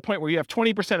gets to the point where you have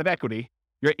 20% of equity,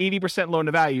 you're 80% loan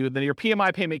to value, then your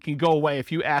PMI payment can go away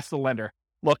if you ask the lender,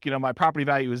 look, my property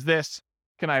value is this.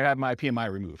 Can I have my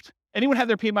PMI removed? Anyone have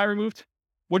their PMI removed?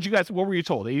 What were you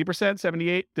told? 80%,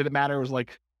 78? Did it matter? It was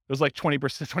like 20%,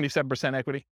 27%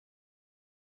 equity.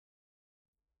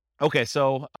 Okay,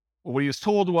 so what he was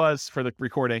told was, for the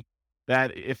recording,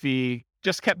 that if he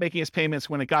just kept making his payments,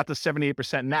 when it got to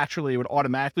 78%, naturally it would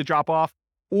automatically drop off.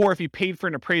 Or if he paid for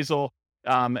an appraisal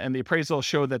and the appraisal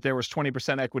showed that there was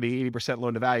 20% equity, 80%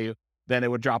 loan to value, then it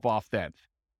would drop off then.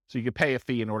 So you could pay a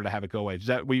fee in order to have it go away. Is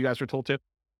that what you guys were told too?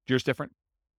 Yours different?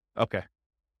 Okay.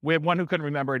 We had one who couldn't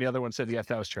remember and the other one said, yes,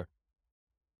 that was true.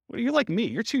 Well, you're like me.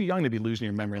 You're too young to be losing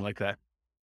your memory like that.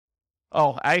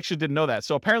 Oh, I actually didn't know that.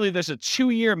 So apparently there's a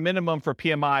 2-year minimum for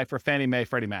PMI for Fannie Mae,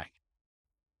 Freddie Mac.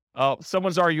 Oh,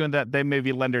 someone's arguing that they may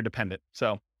be lender dependent.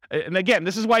 So, and again,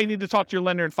 this is why you need to talk to your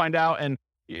lender and find out, and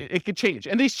it could change.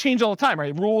 And these change all the time,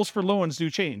 right? Rules for loans do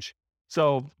change.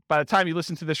 So by the time you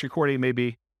listen to this recording, it may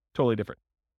be totally different.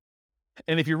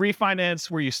 And if you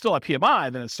refinance where you still have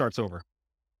PMI, then it starts over.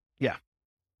 Yeah.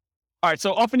 All right,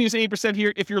 so often use 80%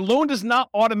 here. If your loan does not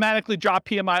automatically drop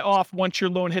PMI off once your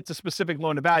loan hits a specific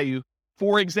loan to value,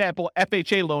 for example,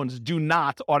 FHA loans do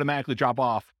not automatically drop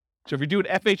off. So if you're doing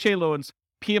FHA loans,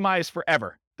 PMI is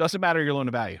forever. Doesn't matter your loan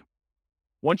to value.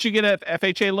 Once you get an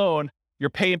FHA loan, you're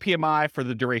paying PMI for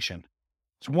the duration.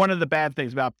 It's one of the bad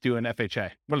things about doing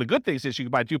FHA. One of the good things is you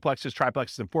can buy duplexes,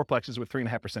 triplexes, and fourplexes with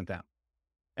 3.5% down.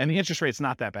 And the interest rate's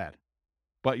not that bad.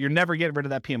 But you're never getting rid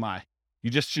of that PMI. You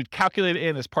just should calculate it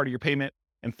in as part of your payment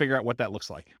and figure out what that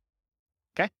looks like.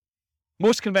 Okay?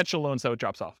 Most conventional loans, though, it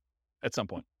drops off at some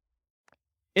point.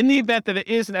 In the event that it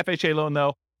is an FHA loan,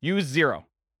 though, use 0.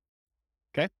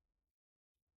 Okay?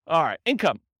 All right.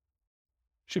 Income.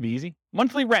 Should be easy.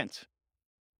 Monthly rent.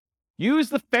 Use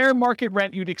the fair market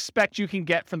rent you'd expect you can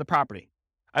get from the property.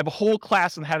 I have a whole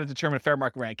class on how to determine fair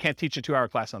market rent. I can't teach a 2-hour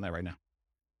class on that right now.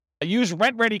 I use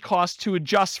rent-ready costs to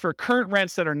adjust for current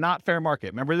rents that are not fair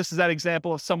market. Remember, this is that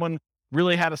example of someone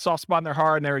really had a soft spot in their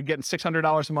heart and they were getting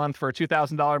 $600 a month for a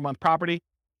 $2,000 a month property.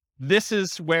 This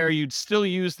is where you'd still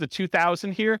use the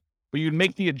 $2,000 here, but you'd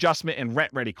make the adjustment in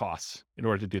rent-ready costs in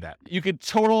order to do that. You could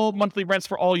total monthly rents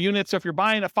for all units. So if you're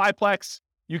buying a 5-plex,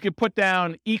 you could put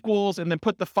down equals and then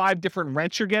put the 5 different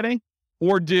rents you're getting,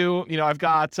 or do, I've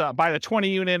got buy the 20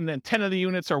 unit and then 10 of the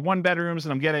units are 1-bedrooms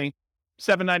and I'm getting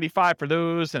 $795 for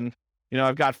those. And,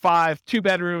 I've got 5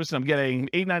 2-bedrooms and I'm getting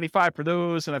 $895 for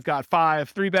those. And I've got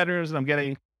 5 3-bedrooms and I'm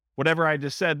getting whatever I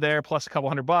just said there, plus a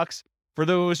couple $100 for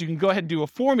those. You can go ahead and do a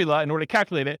formula in order to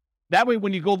calculate it. That way,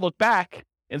 when you go look back,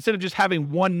 instead of just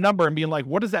having one number and being like,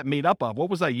 what is that made up of? What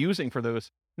was I using for those?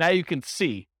 Now you can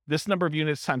see this number of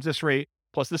units times this rate,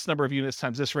 plus this number of units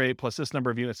times this rate, plus this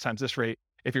number of units times this rate,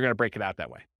 if you're going to break it out that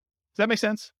way. Does that make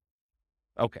sense?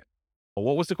 Okay. Well,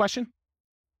 what was the question?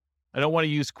 I don't want to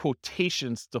use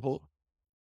quotations to hold.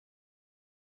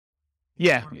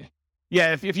 Yeah.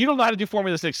 If you don't know how to do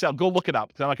formulas in Excel, go look it up,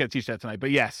 because I'm not going to teach that tonight.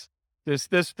 But yes,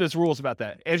 there's rules about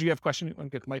that. Andrew, you have a question? You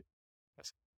want to get the mic?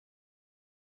 Yes.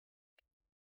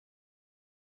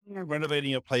 You're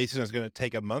renovating a place and it's going to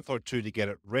take a month or 2 to get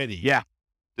it ready. Yeah.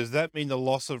 Does that mean the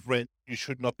loss of rent, you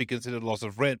should not be considered loss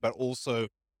of rent, but also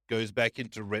goes back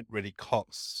into rent-ready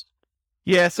costs?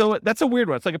 Yeah, so that's a weird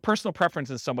one. It's like a personal preference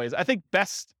in some ways. I think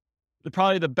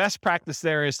probably the best practice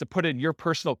there is to put in your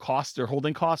personal costs or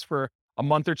holding costs for a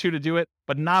month or 2 to do it,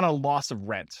 but not a loss of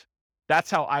rent.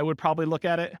 That's how I would probably look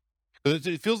at it.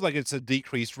 It feels like it's a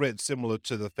decreased rent, similar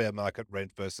to the fair market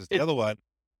rent versus the other one.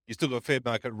 You still got fair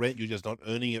market rent, you're just not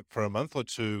earning it for a month or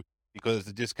 2 because it's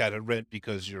a discounted rent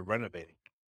because you're renovating.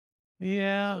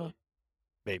 Yeah.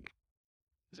 Maybe.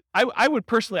 I would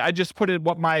personally, I just put in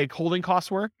what my holding costs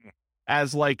were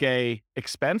as like a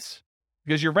expense,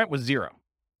 because your rent was 0.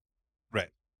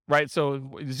 Right. So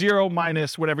 0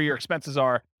 minus whatever your expenses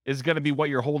are is going to be what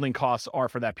your holding costs are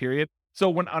for that period. So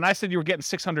when I said you were getting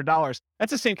 $600,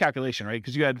 that's the same calculation, right?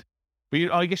 Because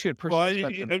I guess you had personal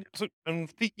expenses. So I'm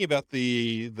thinking about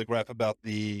the graph about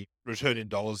the return in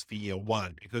dollars for year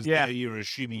 1, because there you're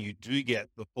assuming you do get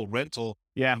the full rental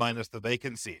minus the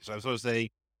vacancy. So I was sort of saying,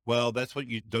 well, that's what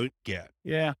you don't get.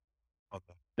 Yeah.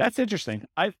 Okay. That's interesting.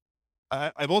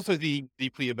 I'm also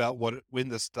deeply about when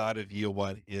the start of year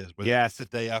 1 is, whether it's the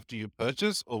day after you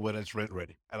purchase or when it's rent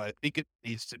ready. And I think it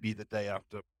needs to be the day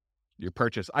after your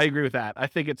purchase. I agree with that. I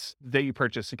think it's the day you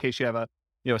purchase, in case you have a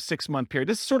 6-month period.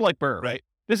 This is sort of like BRRRR, right?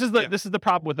 This is the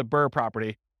problem with the BRRRR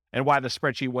property. and why the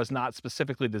spreadsheet was not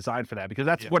specifically designed for that, because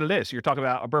that's what it is. You're talking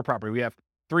about a BRRRR property. We have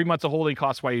 3 months of holding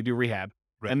costs while you do rehab,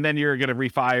 and then you're going to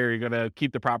refi or you're going to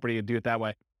keep the property and do it that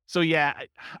way. So yeah,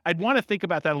 I'd want to think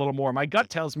about that a little more. My gut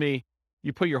tells me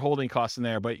you put your holding costs in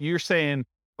there, but you're saying.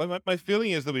 My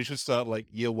feeling is that we should start like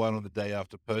year 1 on the day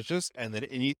after purchase, and then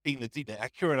anything that's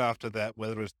inaccurate after that,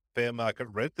 whether it's fair market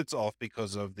rent that's off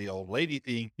because of the old lady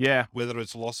thing, whether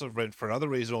it's loss of rent for another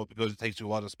reason or because it takes you a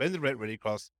while to spend the rent ready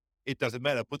costs, it doesn't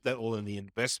matter. Put that all in the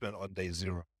investment on day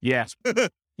 0. Yeah.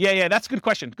 Yeah. That's a good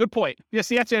question. Good point. Yeah.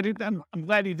 See, actually, I'm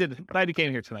glad you did. Glad you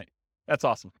came here tonight. That's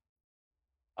awesome.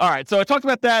 All right. So I talked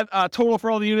about that total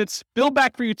for all the units, build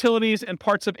back for utilities and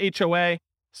parts of HOA.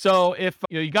 So if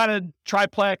you got a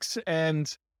triplex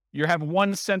and you have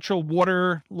one central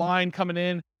water line coming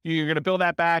in, you're going to build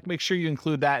that back. Make sure you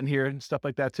include that in here and stuff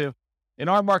like that too. In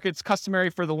our market, it's customary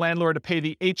for the landlord to pay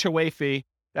the HOA fee.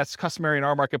 That's customary in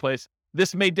our marketplace.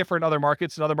 This may differ in other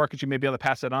markets. In other markets, you may be able to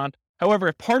pass it on. However,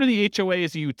 if part of the HOA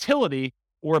is a utility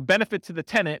or a benefit to the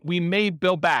tenant, we may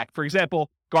bill back. For example,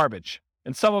 garbage.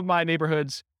 In some of my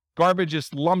neighborhoods, garbage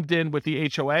is lumped in with the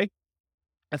HOA.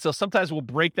 And so sometimes we'll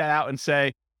break that out and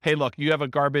say, hey, look, you have a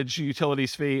garbage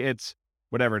utilities fee. It's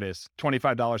whatever it is,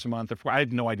 $25 a month. I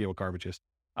have no idea what garbage is.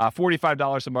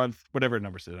 $45 a month, whatever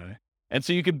numbers it is. And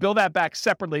so you can bill that back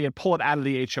separately and pull it out of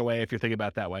the HOA if you're thinking about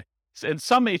it that way. In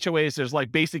some HOAs, there's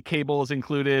like basic cables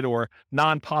included or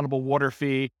non-potable water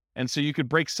fee. And so you could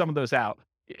break some of those out.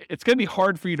 It's going to be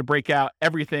hard for you to break out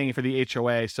everything for the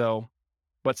HOA.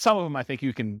 But some of them, I think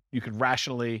you could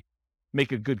rationally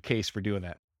make a good case for doing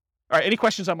that. All right. Any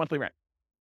questions on monthly rent?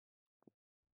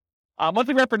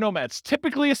 Monthly rent for nomads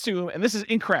typically assume, and this is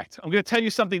incorrect. I'm going to tell you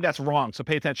something that's wrong. So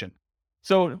pay attention.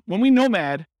 So when we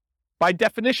nomad, by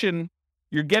definition,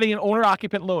 you're getting an owner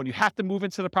occupant loan. You have to move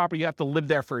into the property. You have to live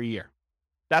there for a year.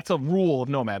 That's a rule of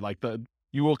nomad.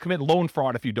 You will commit loan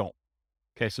fraud if you don't.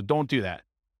 Okay. So don't do that.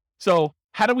 So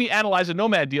how do we analyze a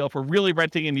nomad deal if we're really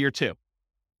renting in year 2?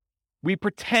 We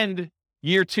pretend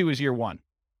year 2 is year 1.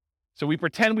 So we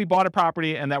pretend we bought a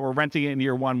property and that we're renting it in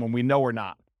year 1 when we know we're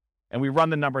not. And we run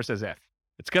the numbers as if.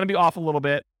 It's going to be off a little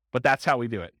bit, but that's how we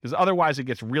do it. Because otherwise it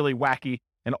gets really wacky.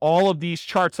 And all of these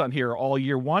charts on here are all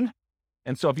year 1.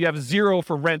 And so if you have 0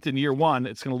 for rent in year 1,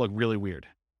 it's going to look really weird.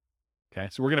 Okay.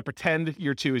 So we're going to pretend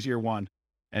year 2 is year 1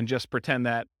 and just pretend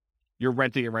that you're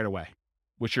renting it right away,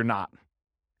 which you're not.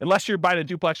 Unless you're buying a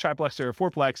duplex, triplex, or a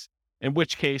fourplex, in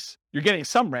which case you're getting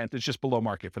some rent. It's just below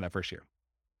market for that first year.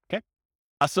 Okay.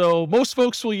 So most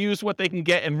folks will use what they can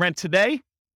get in rent today.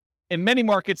 In many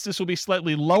markets, this will be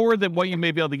slightly lower than what you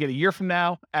may be able to get a year from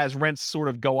now as rents sort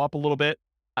of go up a little bit,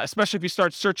 especially if you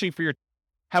start searching for your.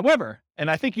 However,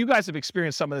 and I think you guys have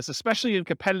experienced some of this, especially in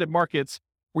competitive markets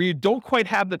where you don't quite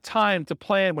have the time to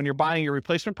plan when you're buying your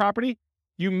replacement property,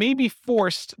 you may be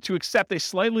forced to accept a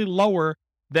slightly lower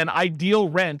than ideal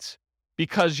rent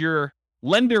because your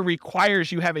lender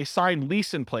requires you have a signed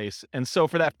lease in place. And so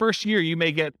for that first year, you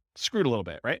may get screwed a little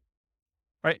bit, right?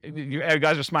 Right? You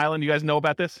guys are smiling. You guys know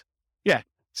about this? Yeah.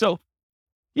 So,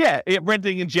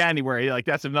 renting in January,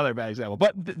 that's another bad example.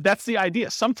 But that's the idea.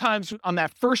 Sometimes on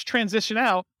that first transition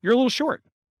out, you're a little short.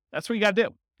 That's what you got to do.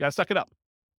 You got to suck it up.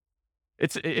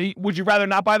 Would you rather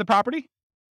not buy the property?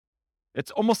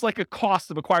 It's almost like a cost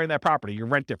of acquiring that property, your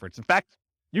rent difference. In fact,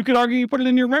 you could argue you put it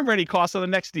in your rent ready cost on the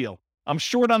next deal. I'm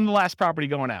short on the last property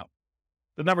going out.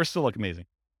 The numbers still look amazing.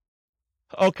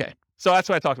 Okay. So that's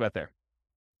what I talked about there.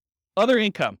 Other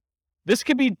income. This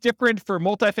could be different for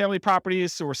multifamily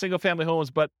properties or single family homes,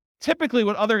 but typically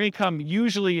what other income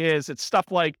usually is, it's stuff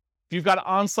like if you've got an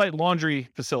on-site laundry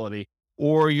facility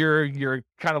or you're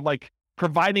kind of like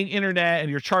providing internet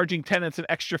and you're charging tenants an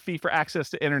extra fee for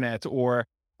access to internet, or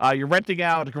you're renting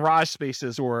out garage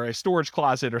spaces or a storage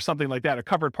closet or something like that, or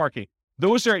covered parking.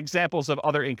 Those are examples of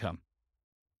other income.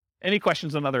 Any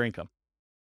questions on other income?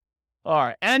 All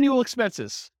right, annual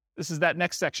expenses. This is that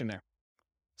next section there.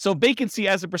 So vacancy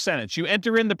as a percentage. You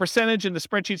enter in the percentage and the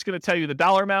spreadsheet's going to tell you the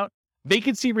dollar amount.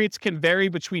 Vacancy rates can vary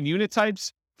between unit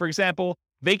types. For example,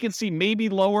 vacancy may be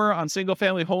lower on single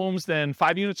family homes than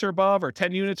 5 units or above or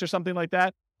 10 units or something like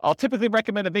that. I'll typically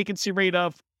recommend a vacancy rate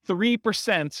of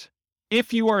 3%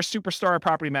 if you are a superstar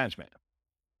property management.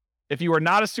 If you are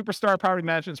not a superstar property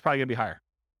management, it's probably going to be higher.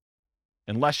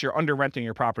 Unless you're under renting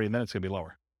your property, and then it's going to be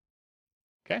lower.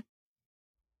 Okay?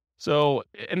 So,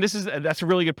 and that's a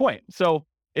really good point. So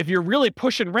if you're really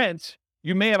pushing rent,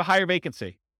 you may have a higher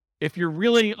vacancy. If you're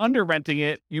really under renting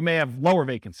it, you may have lower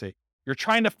vacancy. You're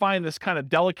trying to find this kind of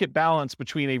delicate balance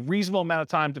between a reasonable amount of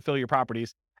time to fill your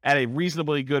properties at a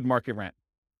reasonably good market rent.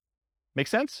 Make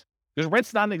sense? Because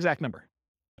rent's not an exact number.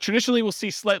 Traditionally, we'll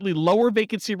see slightly lower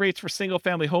vacancy rates for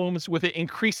single-family homes, with it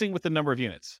increasing with the number of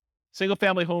units.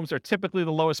 Single-family homes are typically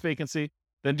the lowest vacancy,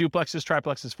 then duplexes,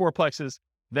 triplexes, fourplexes,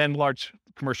 then large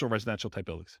commercial residential type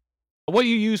buildings. What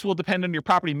you use will depend on your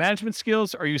property management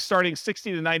skills. Are you starting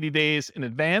 60 to 90 days in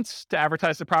advance to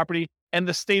advertise the property, and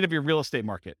the state of your real estate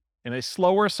market? In a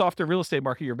slower, softer real estate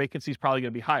market, your vacancy is probably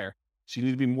going to be higher. So you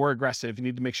need to be more aggressive. You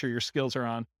need to make sure your skills are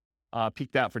on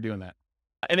peaked out for doing that.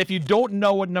 And if you don't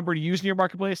know what number to use in your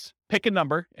marketplace, pick a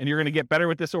number, and you're going to get better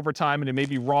with this over time, and it may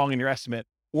be wrong in your estimate,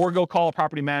 or go call a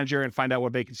property manager and find out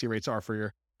what vacancy rates are for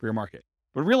your market.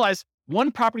 But realize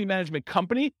one property management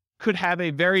company could have a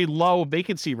very low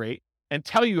vacancy rate and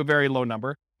tell you a very low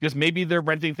number because maybe they're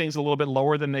renting things a little bit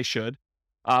lower than they should,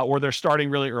 or they're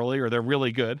starting really early, or they're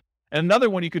really good. And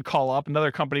another one you could call up,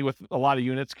 another company with a lot of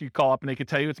units, you could call up and they could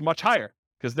tell you it's much higher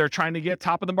because they're trying to get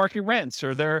top of the market rents,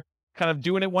 or they're kind of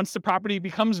doing it once the property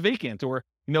becomes vacant, or,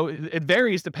 it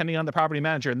varies depending on the property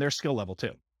manager and their skill level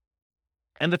too,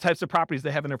 and the types of properties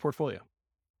they have in their portfolio.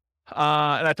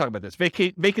 And I talk about this.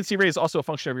 Vacancy rate is also a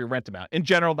function of your rent amount. In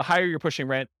general, the higher you're pushing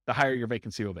rent, the higher your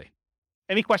vacancy will be.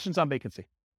 Any questions on vacancy?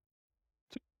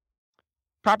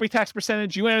 Property tax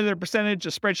percentage, you enter the percentage, a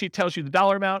spreadsheet tells you the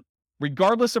dollar amount.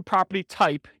 Regardless of property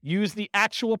type, use the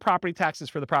actual property taxes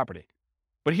for the property.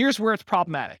 But here's where it's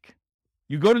problematic.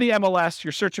 You go to the MLS,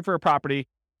 you're searching for a property,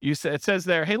 it says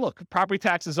there, hey, look, property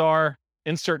taxes are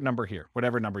insert number here,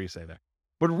 whatever number you say there.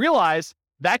 But realize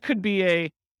that could be a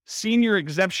senior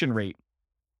exemption rate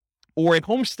or a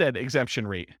homestead exemption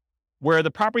rate where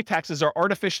the property taxes are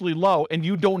artificially low and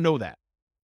you don't know that.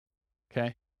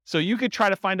 Okay. So you could try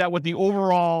to find out what the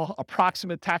overall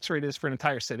approximate tax rate is for an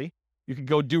entire city. You could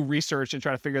go do research and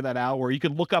try to figure that out, or you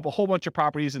could look up a whole bunch of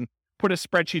properties and put a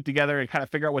spreadsheet together and kind of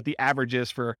figure out what the average is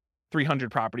for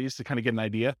 300 properties to kind of get an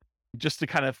idea, just to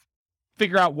kind of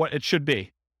figure out what it should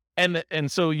be. And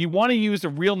so you want to use a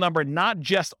real number, not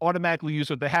just automatically use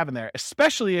what they have in there,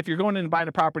 especially if you're going in and buying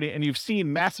a property and you've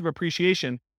seen massive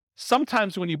appreciation.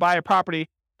 Sometimes when you buy a property,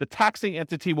 the taxing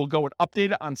entity will go and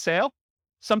update it on sale.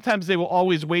 Sometimes they will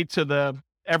always wait to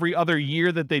every other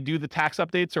year that they do the tax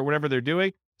updates or whatever they're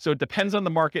doing. So it depends on the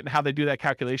market and how they do that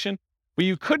calculation. But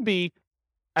you could be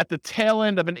at the tail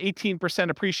end of an 18%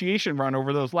 appreciation run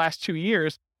over those last 2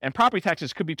 years, and property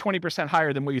taxes could be 20%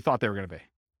 higher than what you thought they were going to be.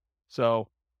 So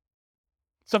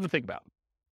something to think about.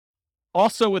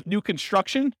 Also, with new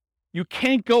construction, you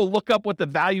can't go look up what the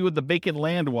value of the vacant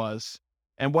land was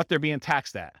and what they're being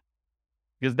taxed at,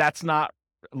 because that's not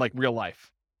like real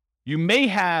life. You may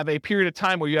have a period of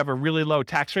time where you have a really low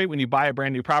tax rate when you buy a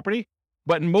brand new property,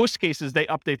 but in most cases, they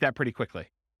update that pretty quickly.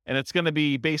 And it's going to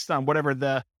be based on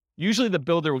whatever usually the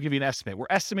builder will give you an estimate. We're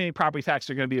estimating property taxes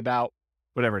are going to be about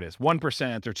whatever it is,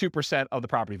 1% or 2% of the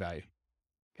property value.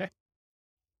 Okay.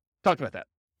 Talked about that.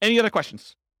 Any other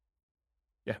questions?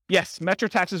 Yeah. Yes. Metro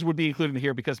taxes would be included in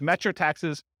here because metro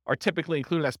taxes are typically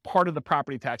included as part of the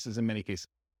property taxes in many cases.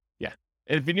 Yeah.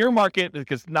 And if in your market,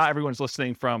 because not everyone's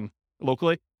listening from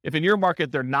locally, if in your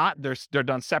market they're not, they're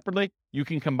done separately, you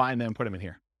can combine them and put them in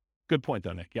here. Good point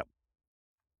though, Nick. Yep.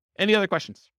 Any other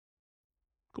questions?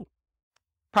 Cool.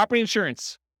 Property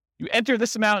insurance. You enter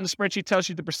this amount and the spreadsheet tells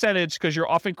you the percentage because you're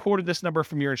often quoted this number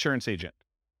from your insurance agent.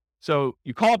 So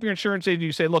you call up your insurance agent,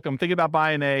 you say, look, I'm thinking about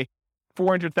buying a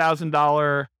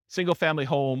 $400,000 single family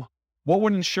home. What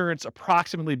would insurance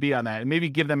approximately be on that? And maybe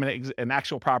give them an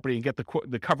actual property and get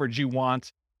the coverage you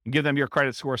want and give them your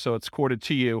credit score so it's quoted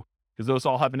to you, because those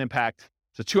all have an impact.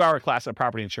 It's a 2-hour class on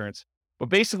property insurance. But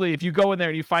basically, if you go in there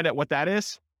and you find out what that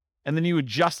is, and then you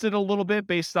adjust it a little bit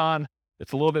based on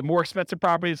it's a little bit more expensive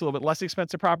property, it's a little bit less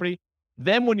expensive property,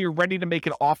 then when you're ready to make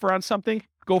an offer on something,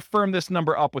 go firm this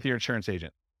number up with your insurance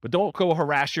agent. But don't go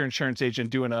harass your insurance agent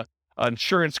doing an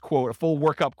insurance quote, a full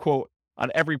workup quote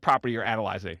on every property you're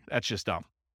analyzing. That's just dumb.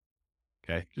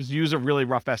 Okay. Just use a really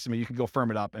rough estimate. You can go firm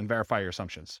it up and verify your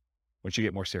assumptions once you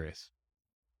get more serious.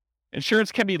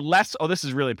 Insurance can be less. Oh, this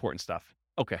is really important stuff.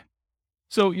 Okay.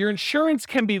 So your insurance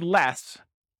can be less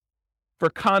for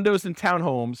condos and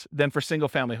townhomes than for single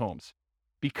family homes,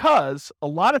 because a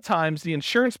lot of times the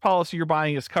insurance policy you're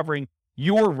buying is covering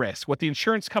your risk, what the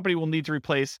insurance company will need to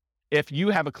replace if you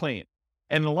have a claim.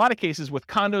 And in a lot of cases with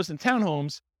condos and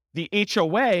townhomes, the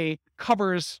HOA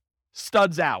covers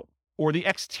studs out or the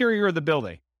exterior of the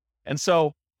building. And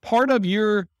so part of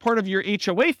your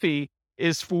HOA fee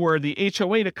is for the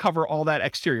HOA to cover all that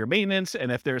exterior maintenance,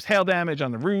 and if there's hail damage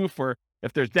on the roof or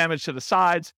if there's damage to the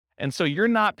sides. And so you're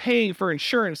not paying for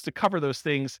insurance to cover those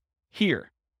things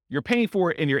here. You're paying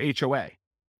for it in your HOA.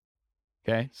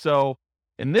 Okay. So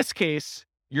in this case,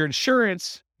 your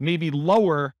insurance may be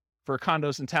lower for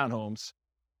condos and townhomes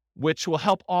which will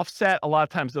help offset a lot of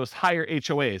times those higher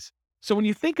HOAs. So when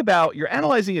you think about, you're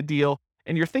analyzing a deal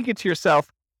and you're thinking to yourself,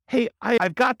 hey,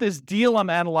 I've got this deal I'm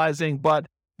analyzing, but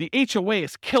the HOA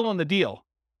is killing the deal.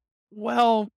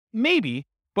 Well, maybe,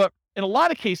 but in a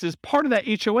lot of cases, part of that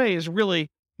HOA is really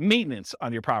maintenance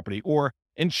on your property or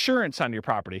insurance on your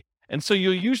property. And so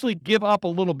you'll usually give up a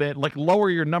little bit, like lower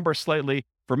your number slightly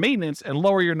for maintenance and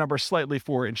lower your number slightly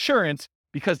for insurance,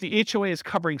 because the HOA is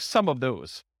covering some of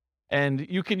those. And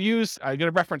you can use, I'm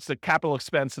going to reference the capital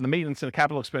expense and the maintenance and the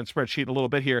capital expense spreadsheet a little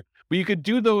bit here, but you could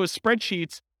do those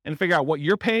spreadsheets and figure out what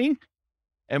you're paying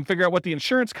and figure out what the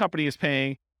insurance company is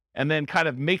paying, and then kind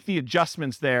of make the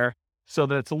adjustments there so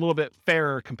that it's a little bit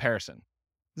fairer comparison.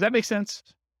 Does that make sense?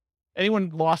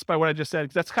 Anyone lost by what I just said?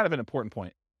 Because that's kind of an important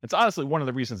point. It's honestly one of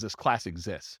the reasons this class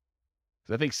exists.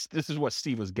 Because I think this is what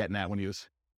Steve was getting at when he was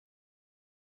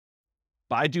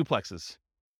buy duplexes.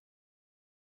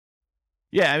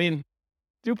 Yeah, I mean,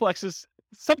 duplexes,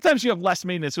 sometimes you have less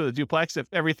maintenance with a duplex if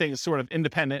everything is sort of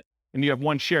independent and you have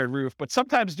one shared roof. But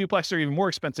sometimes duplexes are even more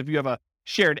expensive. You have a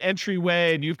shared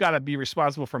entryway and you've got to be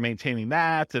responsible for maintaining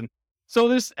that. And so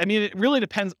it really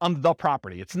depends on the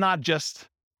property. It's not just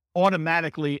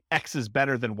automatically X is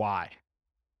better than Y.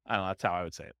 I don't know, that's how I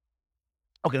would say it.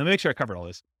 Okay, let me make sure I covered all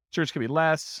this. Insurance can be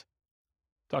less.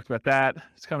 Talked about that.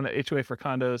 It's coming to HOA for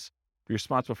condos. Be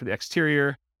responsible for the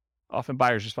exterior. Often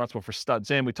buyers responsible for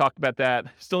studs in. We talked about that.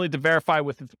 Still need to verify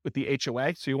with the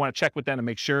HOA. So you want to check with them to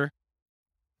make sure.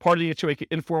 Part of the HOA can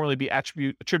informally be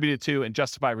attributed to and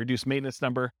justify a reduced maintenance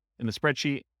number in the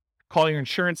spreadsheet. Call your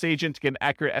insurance agent to get an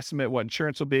accurate estimate of what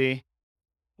insurance will be.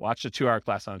 Watch the 2-hour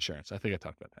class on insurance. I think I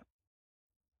talked about that.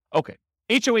 Okay,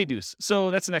 HOA dues.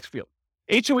 So that's the next field.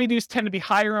 HOA dues tend to be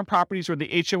higher on properties where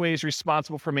the HOA is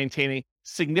responsible for maintaining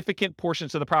significant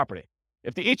portions of the property.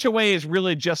 If the HOA is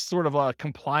really just sort of a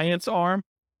compliance arm,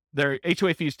 their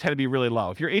HOA fees tend to be really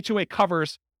low. If your HOA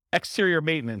covers exterior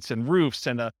maintenance and roofs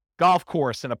and a golf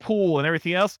course and a pool and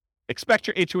everything else, expect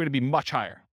your HOA to be much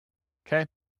higher. Okay?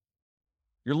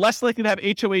 You're less likely to have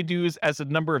HOA dues as the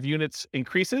number of units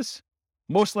increases.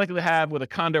 Most likely to have with a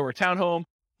condo or townhome,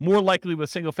 more likely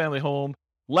with single family home,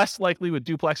 less likely with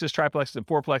duplexes, triplexes, and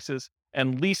fourplexes,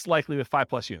 and least likely with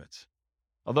 5+ units.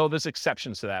 Although there's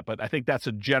exceptions to that, but I think that's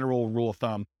a general rule of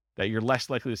thumb that you're less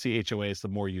likely to see HOAs the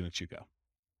more units you go.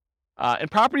 In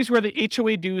properties where the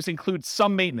HOA dues include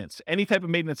some maintenance, any type of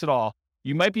maintenance at all,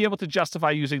 you might be able to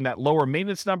justify using that lower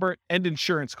maintenance number and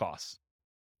insurance costs.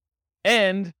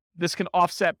 And this can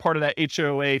offset part of that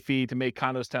HOA fee to make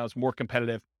condos, towns more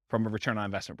competitive from a return on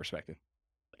investment perspective.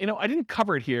 I didn't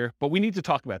cover it here, but we need to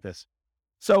talk about this.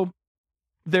 So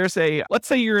let's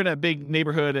say you're in a big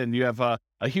neighborhood and you have a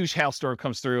huge hailstorm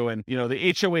comes through and,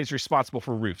 the HOA is responsible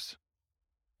for roofs.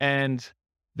 And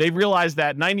they realize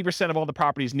that 90% of all the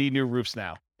properties need new roofs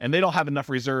now. And they don't have enough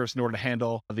reserves in order to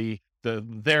handle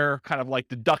their kind of like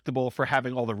deductible for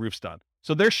having all the roofs done.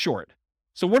 So they're short.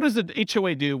 So what does the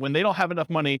HOA do when they don't have enough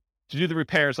money to do the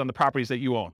repairs on the properties that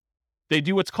you own? They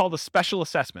do what's called a special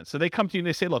assessment. So they come to you and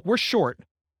they say, look, we're short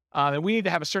and we need to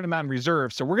have a certain amount of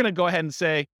reserves. So we're going to go ahead and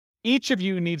say, each of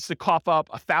you needs to cough up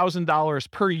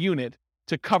 $1,000 per unit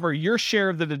to cover your share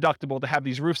of the deductible to have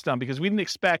these roofs done, because we didn't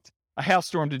expect a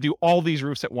hailstorm to do all these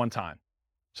roofs at one time.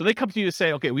 So they come to you to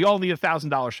say, okay, we all need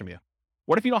 $1,000 from you.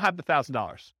 What if you don't have the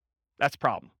 $1,000? That's a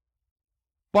problem.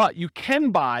 But you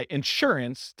can buy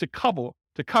insurance to cover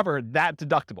that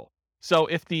deductible. So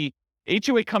if the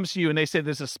HOA comes to you and they say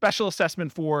there's a special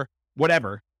assessment for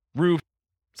whatever, roof,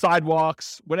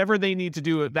 sidewalks, whatever they need to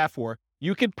do that for,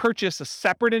 you can purchase a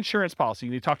separate insurance policy.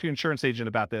 You need to talk to your insurance agent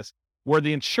about this, where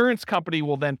the insurance company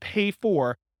will then pay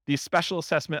for the special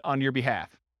assessment on your behalf.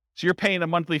 So you're paying a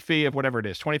monthly fee of whatever it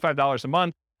is, $25 a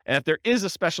month. And if there is a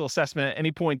special assessment at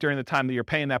any point during the time that you're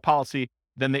paying that policy,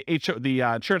 then the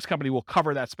insurance company will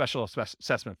cover that special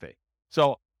assessment fee.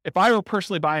 So if I were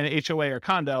personally buying an HOA or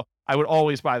condo, I would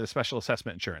always buy the special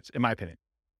assessment insurance, in my opinion.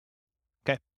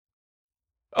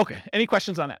 Okay. Any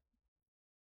questions on that?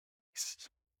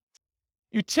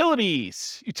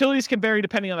 Utilities. Utilities can vary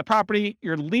depending on the property.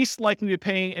 You're least likely to be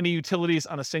paying any utilities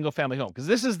on a single family home, because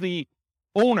this is the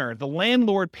owner, the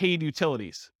landlord paid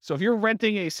utilities. So if you're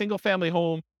renting a single family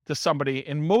home to somebody,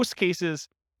 in most cases,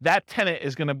 that tenant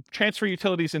is going to transfer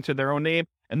utilities into their own name,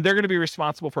 and they're going to be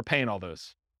responsible for paying all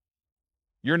those.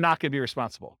 You're not going to be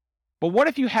responsible. But what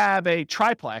if you have a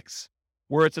triplex,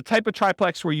 where it's a type of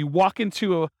triplex where you walk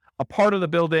into a part of the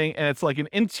building and it's like an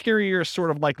interior sort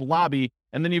of like lobby,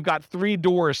 and then you've got 3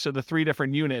 doors to the 3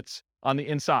 different units on the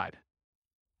inside?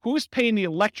 Who's paying the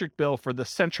electric bill for the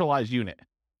centralized unit?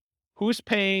 Who's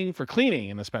paying for cleaning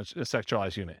in the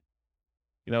centralized unit?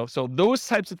 So those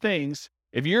types of things,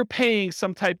 If you're paying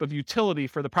some type of utility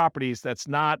for the properties that's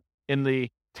not in the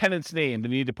tenant's name,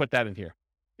 then you need to put that in here.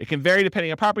 It can vary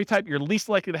depending on property type. You're least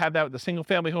likely to have that with the single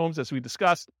family homes, as we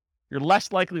discussed. You're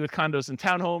less likely with condos and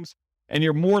townhomes, and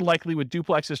you're more likely with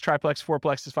duplexes, triplex,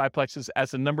 fourplexes, fiveplexes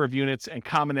as the number of units and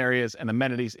common areas and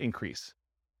amenities increase.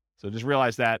 So just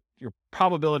realize that your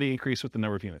probability increase with the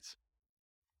number of units.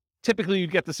 Typically,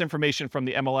 you'd get this information from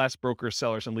the MLS, brokers,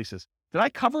 sellers, and leases. Did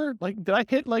I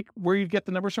hit where you get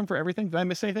the numbers from for everything? Did I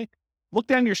miss anything? Look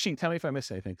down your sheet. Tell me if I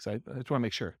missed anything, because I just want to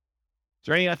make sure. Is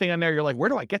there anything on there you're like, where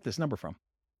do I get this number from?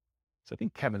 So I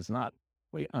think Kevin's not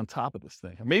way on top of this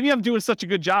thing. Maybe I'm doing such a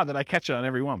good job that I catch it on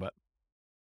every one, but.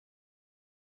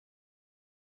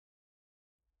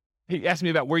 He asked me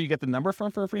about where you get the number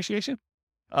from for appreciation.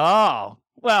 Oh,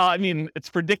 well, I mean, it's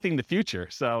predicting the future.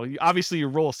 So obviously you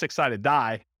roll a 6-sided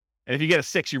die. And if you get a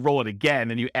 6, you roll it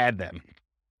again and you add them.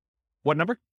 What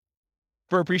number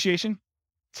for appreciation?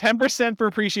 10% for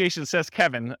appreciation, says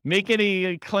Kevin. Make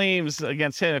any claims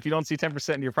against him if you don't see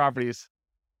 10% in your properties.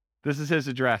 This is his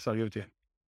address. I'll give it to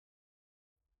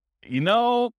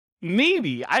you.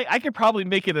 Maybe. I could probably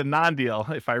make it a non-deal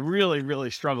if I really,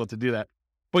 really struggle to do that.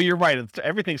 But you're right.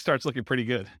 Everything starts looking pretty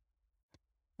good,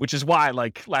 which is why,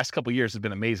 last couple of years has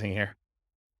been amazing here.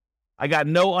 I got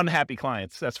no unhappy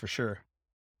clients, that's for sure.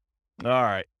 All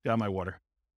right, got my water.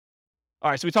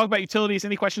 All right, so we talked about utilities.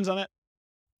 Any questions on that?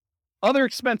 Other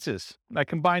expenses. I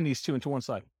combine these two into one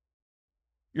slide.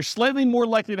 You're slightly more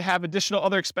likely to have additional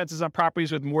other expenses on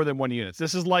properties with more than one unit.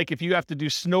 This is like if you have to do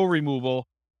snow removal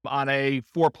on a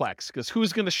fourplex, because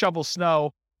who's going to shovel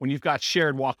snow when you've got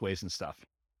shared walkways and stuff?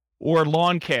 Or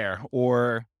lawn care,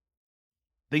 or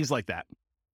things like that.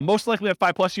 Most likely have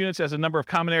 5+ units as the number of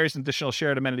common areas and additional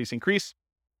shared amenities increase.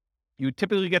 You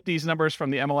typically get these numbers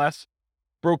from the MLS,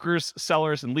 brokers,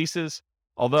 sellers, and leases,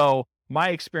 although my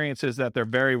experience is that they're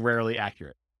very rarely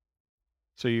accurate.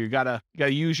 So you gotta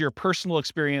use your personal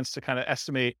experience to kind of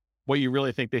estimate what you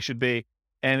really think they should be.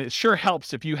 And it sure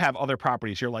helps if you have other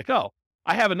properties. You're like, oh,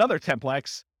 I have another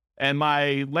 10plex and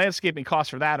my landscaping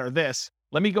costs for that are this.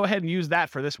 Let me go ahead and use that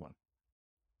for this one.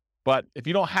 But if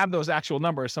you don't have those actual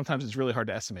numbers, sometimes it's really hard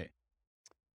to estimate.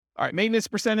 All right, maintenance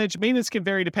percentage. Maintenance can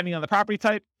vary depending on the property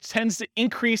type. Tends to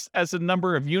increase as the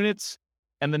number of units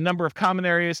and the number of common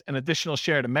areas and additional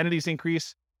shared amenities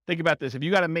increase. Think about this. If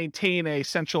you got to maintain a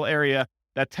central area,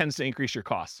 that tends to increase your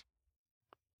costs.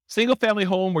 Single family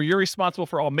home where you're responsible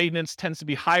for all maintenance tends to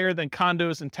be higher than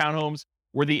condos and townhomes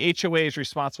where the HOA is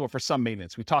responsible for some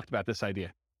maintenance. We talked about this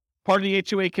idea. Part of the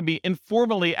HOA can be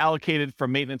informally allocated for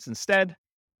maintenance instead.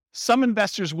 Some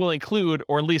investors will include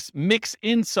or at least mix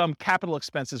in some capital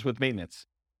expenses with maintenance.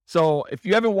 So if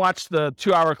you haven't watched the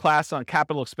 2-hour class on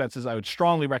capital expenses, I would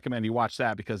strongly recommend you watch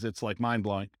that because it's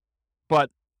mind-blowing.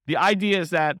 But the idea is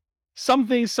that some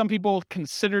things some people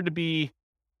consider to be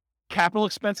capital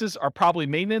expenses are probably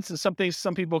maintenance, and some things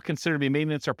some people consider to be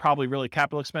maintenance are probably really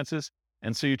capital expenses.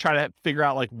 And so you try to figure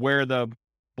out where the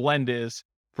blend is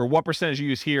for what percentage you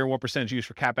use here, what percentage you use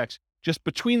for CapEx. Just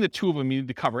between the two of them, you need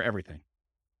to cover everything.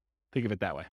 Think of it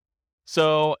that way.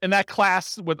 So in that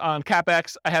class on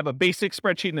CapEx, I have a basic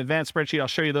spreadsheet and advanced spreadsheet. I'll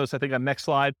show you those, I think, on the next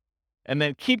slide. And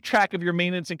then keep track of your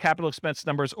maintenance and capital expense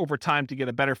numbers over time to get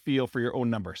a better feel for your own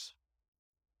numbers.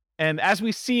 And as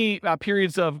we see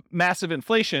periods of massive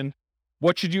inflation,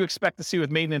 what should you expect to see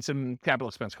with maintenance and capital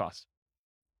expense costs?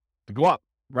 To go up,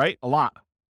 right? A lot.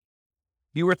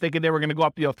 You were thinking they were going to go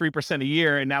up 3% a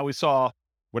year, and now we saw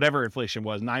whatever inflation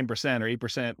was, 9% or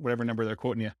 8%, whatever number they're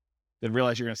quoting you. Then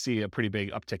realize you're going to see a pretty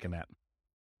big uptick in that.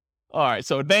 All right,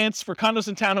 so advanced for condos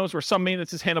and townhomes where some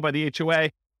maintenance is handled by the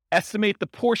HOA, estimate the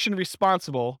portion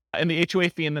responsible in the HOA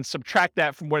fee and then subtract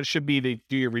that from what it should be to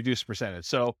do your reduced percentage.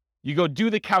 So you go do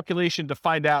the calculation to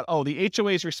find out, oh, the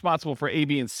HOA is responsible for A,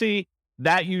 B, and C.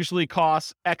 That usually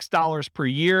costs X dollars per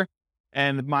year.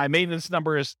 And my maintenance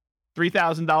number is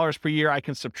 $3,000 per year. I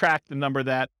can subtract the number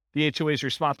that the HOA is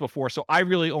responsible for. So I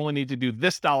really only need to do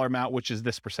this dollar amount, which is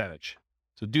this percentage.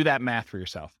 So do that math for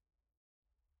yourself.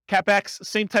 CapEx,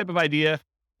 same type of idea.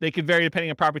 They can vary depending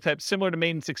on property type, similar to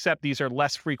maintenance, except these are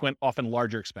less frequent, often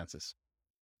larger expenses.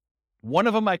 One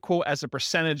of them I quote as a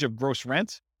percentage of gross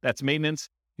rent. That's maintenance.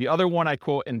 The other one I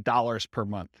quote in dollars per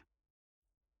month.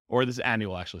 Or this is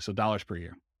annual, actually, so dollars per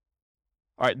year.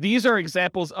 All right, these are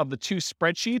examples of the two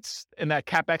spreadsheets in that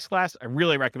CapEx class. I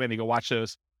really recommend you go watch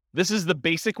those. This is the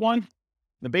basic one.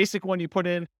 The basic one you put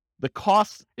in the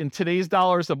cost in today's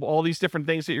dollars of all these different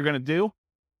things that you're going to do,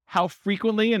 how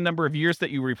frequently and number of years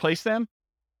that you replace them.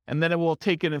 And then it will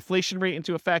take an inflation rate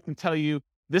into effect and tell you,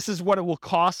 this is what it will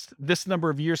cost this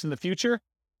number of years in the future.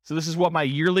 So this is what my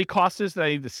yearly cost is that I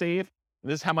need to save.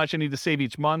 This is how much I need to save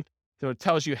each month. So it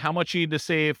tells you how much you need to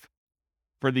save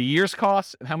for the year's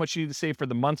costs and how much you need to save for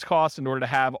the month's costs in order to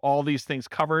have all these things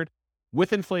covered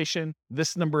with inflation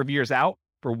this number of years out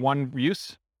for one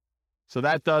use. So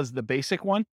that does the basic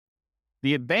one.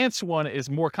 The advanced one is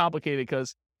more complicated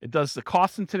because it does the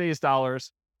cost in today's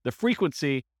dollars, the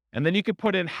frequency, and then you can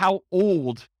put in how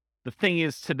old the thing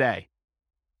is today.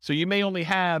 So you may only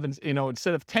have,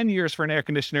 instead of 10 years for an air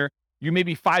conditioner, you may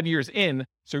be 5 years in.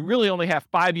 So you really only have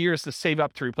 5 years to save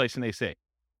up to replace an AC.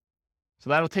 So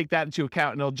that'll take that into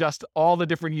account, and it'll adjust all the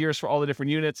different years for all the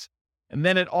different units. And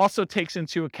then it also takes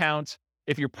into account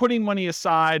if you're putting money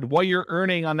aside, what you're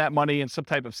earning on that money in some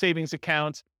type of savings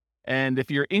account, and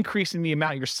if you're increasing the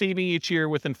amount you're saving each year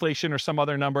with inflation or some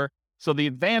other number. So the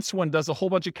advanced one does a whole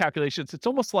bunch of calculations. It's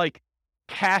almost like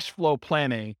cash flow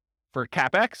planning for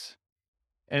CapEx,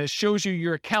 and it shows you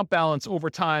your account balance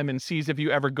over time and sees if you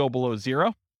ever go below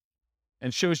zero,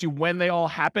 and shows you when they all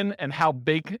happen and how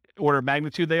big order of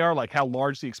magnitude they are, like how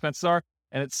large the expenses are,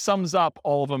 and it sums up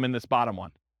all of them in this bottom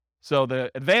one. So the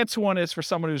advanced one is for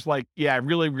someone who's like, yeah, I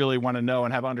really, really want to know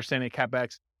and have understanding of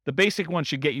CapEx. The basic one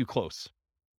should get you close.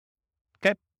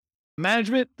 Okay.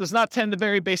 Management does not tend to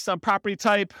vary based on property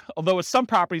type, although with some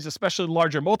properties, especially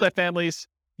larger multifamilies,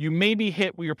 you may be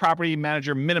hit with your property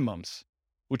manager minimums,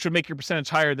 which would make your percentage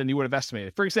higher than you would have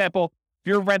estimated. For example, if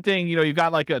you're renting, you've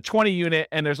got like a 20 unit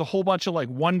and there's a whole bunch of like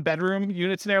 1-bedroom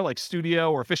units in there, like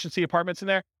studio or efficiency apartments in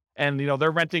there, and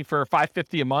they're renting for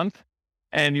 $550 a month,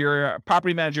 and your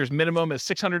property manager's minimum is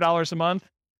 $600 a month,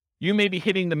 you may be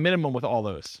hitting the minimum with all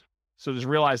those. So just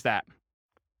realize that.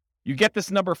 You get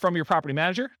this number from your property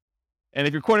manager, and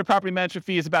if your quoted property management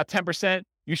fee is about 10%,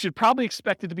 you should probably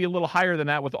expect it to be a little higher than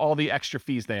that with all the extra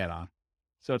fees they add on.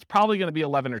 So it's probably going to be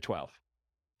 11 or 12.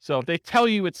 So if they tell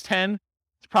you it's 10,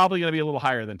 it's probably going to be a little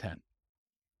higher than 10.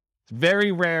 It's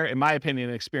very rare, in my opinion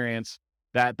and experience,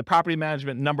 that the property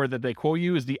management number that they quote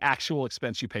you is the actual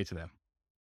expense you pay to them.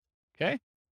 Okay.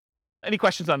 Any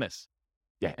questions on this?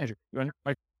 Yeah, Andrew.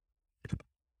 Are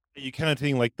you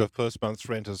counting like the first month's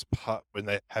rent as part when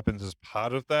that happens as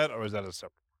part of that, or is that a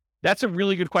separate? That's a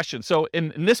really good question. So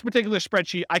in this particular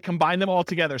spreadsheet, I combine them all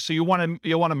together. So you want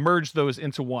to merge those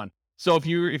into one. So if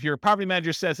your property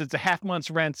manager says it's a half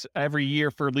month's rent every year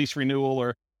for lease renewal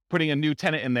or putting a new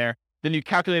tenant in there, then you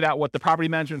calculate out what the property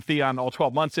management fee on all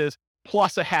 12 months is,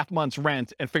 plus a half month's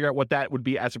rent, and figure out what that would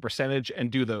be as a percentage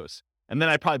and do those. And then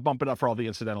I'd probably bump it up for all the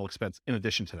incidental expense in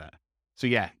addition to that. So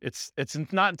yeah, it's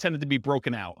not intended to be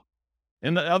broken out.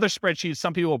 In the other spreadsheets,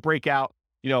 some people will break out,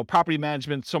 property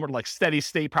management, somewhat like steady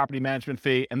state property management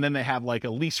fee, and then they have like a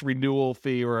lease renewal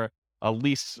fee or a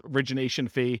lease origination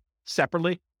fee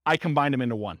separately. I combine them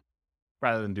into one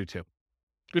rather than do two.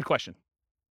 Good question.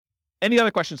 Any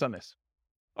other questions on this?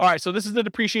 All right, so this is the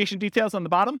depreciation details on the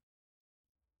bottom.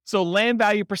 So land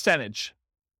value percentage.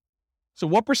 So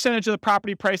what percentage of the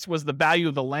property price was the value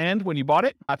of the land when you bought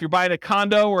it? If you're buying a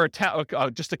condo or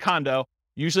just a condo,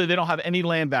 usually they don't have any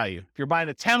land value. If you're buying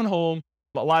a townhome,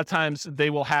 a lot of times they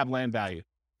will have land value.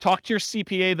 Talk to your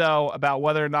CPA, though, about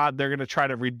whether or not they're going to try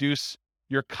to reduce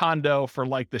your condo for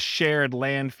like the shared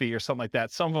land fee or something like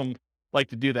that. Some of them like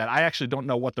to do that. I actually don't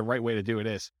know what the right way to do it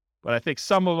is, but I think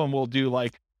some of them will do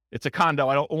like, it's a condo,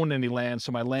 I don't own any land,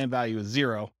 so my land value is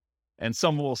zero. And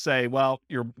some will say, well,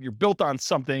 you're built on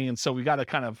something, and so we got to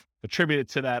kind of attribute it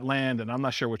to that land, and I'm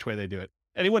not sure which way they do it.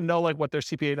 Anyone know like what their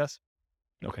CPA does?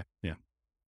 Okay, yeah.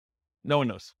 No one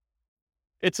knows.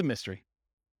 It's a mystery.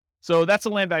 So that's a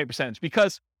land value percentage,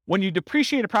 because when you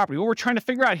depreciate a property, what we're trying to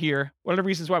figure out here, one of the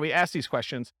reasons why we ask these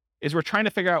questions, is we're trying to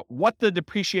figure out what the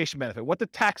depreciation benefit, what the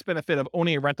tax benefit of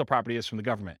owning a rental property is from the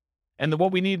government. And then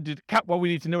what we need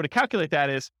to know to calculate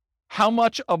that is how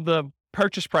much of the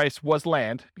purchase price was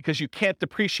land, because you can't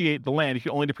depreciate the land, you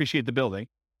can only depreciate the building.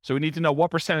 So we need to know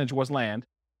what percentage was land.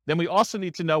 Then we also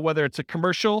need to know whether it's a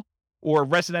commercial or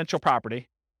residential property.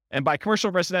 And by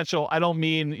commercial residential, I don't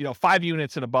mean, 5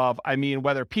 units and above. I mean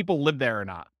whether people live there or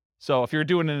not. So if you're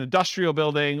doing an industrial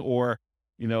building or,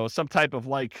 some type of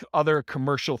like other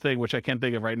commercial thing, which I can't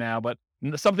think of right now, but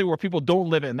something where people don't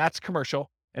live in, that's commercial.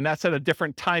 And that's at a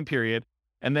different time period.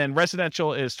 And then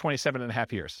residential is 27 and a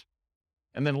half years.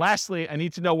 And then lastly, I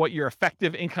need to know what your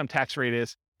effective income tax rate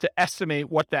is to estimate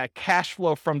what that cash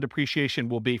flow from depreciation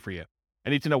will be for you.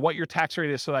 I need to know what your tax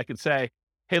rate is so that I can say,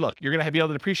 hey, look, you're going to be able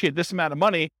to depreciate this amount of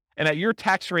money, and at your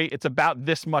tax rate, it's about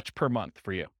this much per month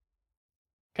for you.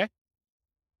 Okay?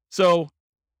 So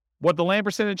what the land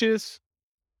percentage is,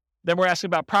 then we're asking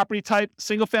about property type,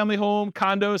 single family home,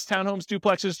 condos, townhomes,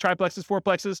 duplexes, triplexes,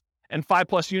 fourplexes, and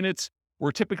 5+ units.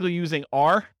 We're typically using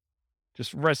R,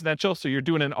 just residential. So you're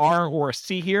doing an R or a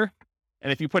C here.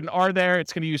 And if you put an R there,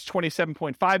 it's going to use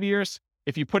 27.5 years.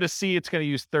 If you put a C, it's going to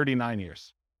use 39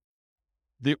 years.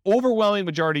 The overwhelming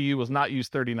majority of you will not use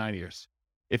 39 years.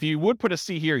 If you would put a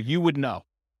C here, you would know.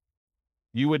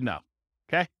 You would know.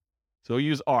 Okay? So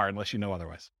use R unless you know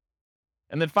otherwise.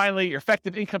 And then finally, your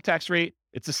effective income tax rate,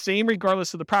 it's the same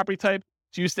regardless of the property type.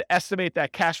 It's used to estimate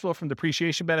that cash flow from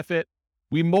depreciation benefit.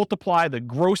 We multiply the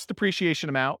gross depreciation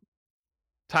amount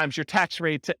times your tax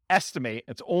rate to estimate,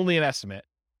 it's only an estimate,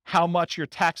 how much your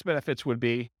tax benefits would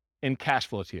be in cash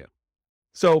flow to you.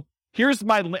 So here's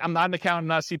I'm not an accountant, I'm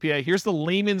not a CPA. Here's the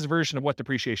layman's version of what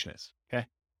depreciation is, okay?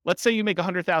 Let's say you make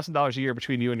 $100,000 a year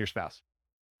between you and your spouse,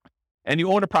 and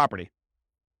you own a property.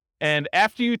 And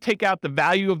after you take out the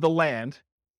value of the land,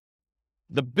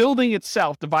 the building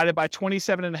itself divided by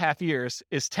 27 and a half years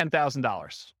is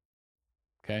 $10,000,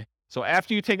 okay? So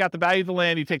after you take out the value of the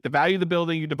land, you take the value of the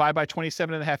building, you divide by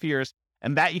 27 and a half years,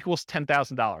 and that equals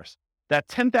 $10,000. That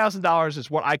 $10,000 is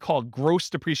what I call gross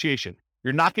depreciation.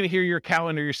 You're not going to hear your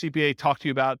accountant or your CPA talk to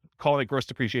you about calling it gross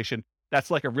depreciation. That's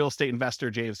like a real estate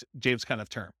investor, James kind of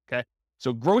term, okay?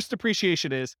 So gross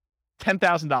depreciation is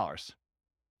 $10,000.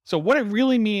 So what it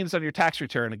really means on your tax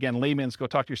return, again, layman's, go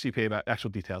talk to your CPA about actual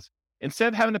details. Instead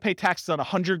of having to pay taxes on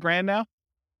 $100,000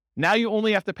 now you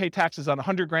only have to pay taxes on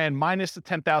 $100,000 minus the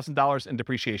 $10,000 in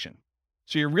depreciation.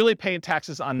 So you're really paying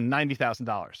taxes on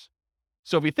 $90,000.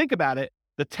 So if you think about it,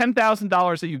 the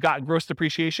 $10,000 that you got in gross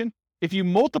depreciation, if you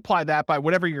multiply that by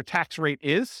whatever your tax rate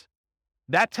is,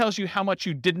 that tells you how much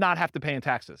you did not have to pay in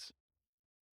taxes.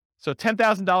 So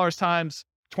 $10,000 times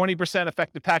 20%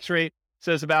 effective tax rate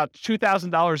says about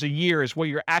 $2,000 a year is what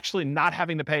you're actually not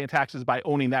having to pay in taxes by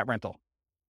owning that rental.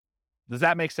 Does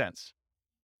that make sense?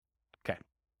 Okay.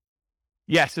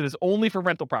 Yes, it is only for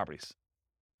rental properties.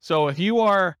 So if you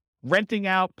are renting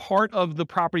out part of the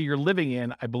property you're living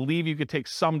in, I believe you could take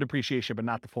some depreciation, but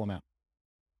not the full amount.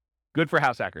 Good for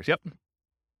house hackers. Yep.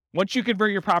 Once you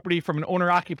convert your property from an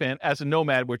owner-occupant as a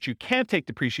nomad, which you can take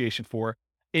depreciation for,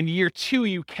 in year 2,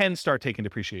 you can start taking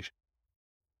depreciation.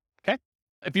 Okay?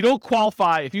 If you don't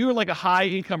qualify, if you're like a high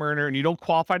income earner and you don't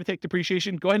qualify to take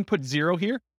depreciation, go ahead and put 0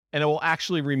 here, and it will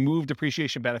actually remove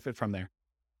depreciation benefit from there.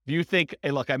 If you think,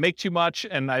 hey, look, I make too much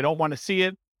and I don't want to see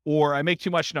it, or I make too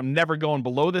much and I'm never going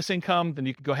below this income, then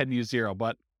you can go ahead and use 0.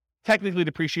 But technically,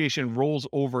 depreciation rolls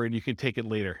over and you can take it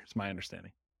later, is my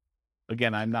understanding.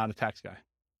 Again, I'm not a tax guy.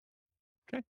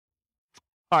 Okay.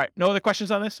 All right. No other questions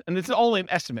on this? And this is only an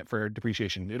estimate for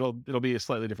depreciation. It'll be a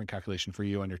slightly different calculation for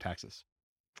you on your taxes.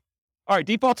 All right.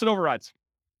 Defaults and overrides.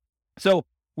 So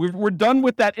we're done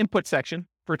with that input section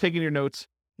for taking your notes.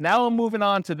 Now I'm moving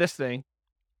on to this thing,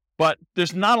 but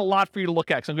there's not a lot for you to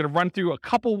look at. So I'm going to run through a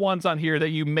couple ones on here that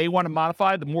you may want to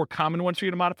modify, the more common ones for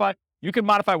you to modify. You can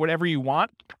modify whatever you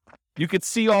want. You could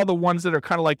see all the ones that are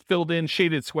kind of like filled in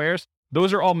shaded squares.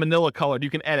 Those are all manila colored. You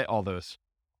can edit all those.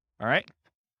 All right.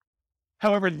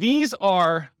 However, these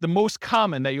are the most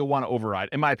common that you'll want to override,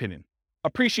 in my opinion.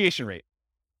 Appreciation rate.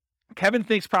 Kevin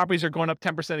thinks properties are going up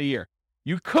 10% a year.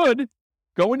 You could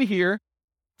go into here,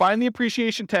 find the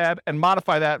appreciation tab, and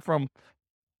modify that from,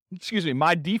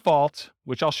 my default,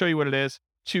 which I'll show you what it is,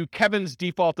 to Kevin's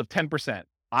default of 10%.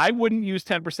 I wouldn't use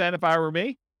 10% if I were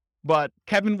me, but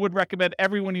Kevin would recommend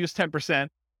everyone use 10%.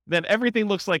 Then everything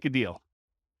looks like a deal.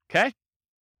 Okay?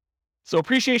 So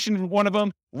appreciation is one of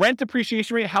them. Rent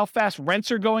appreciation rate, how fast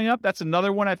rents are going up. That's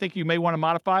another one I think you may want to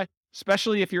modify,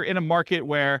 especially if you're in a market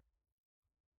where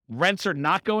rents are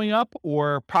not going up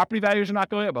or property values are not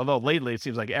going up. Although lately it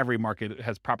seems like every market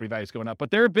has property values going up.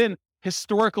 But there have been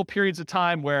historical periods of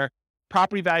time where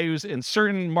property values in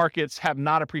certain markets have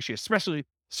not appreciated, especially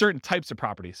certain types of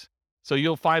properties. So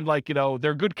you'll find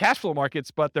they're good cash flow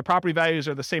markets, but their property values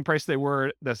are the same price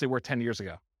as they were 10 years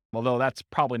ago. Although that's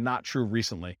probably not true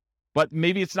recently. But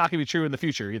maybe it's not going to be true in the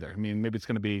future either. I mean, maybe it's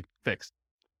going to be fixed.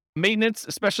 Maintenance,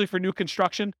 especially for new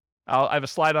construction. I have a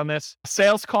slide on this.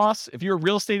 Sales costs. If you're a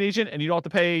real estate agent and you don't have to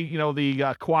pay,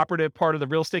 the cooperative part of the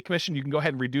real estate commission, you can go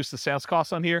ahead and reduce the sales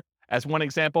costs on here as one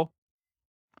example.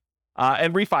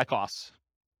 And refi costs.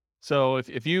 So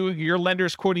if your lender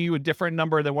is quoting you a different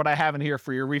number than what I have in here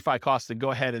for your refi costs, then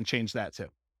go ahead and change that too.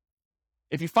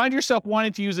 If you find yourself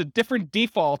wanting to use a different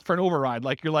default for an override,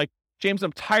 like you're like, James,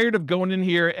 I'm tired of going in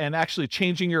here and actually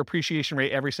changing your appreciation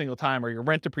rate every single time, or your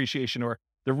rent appreciation, or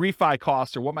the refi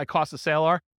cost, or what my cost of sale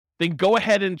are, then go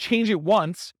ahead and change it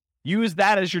once. Use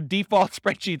that as your default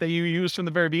spreadsheet that you used from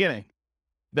the very beginning.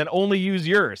 Then only use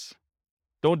yours.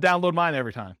 Don't download mine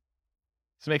every time.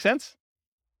 Does it make sense?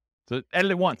 So edit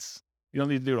it once. You don't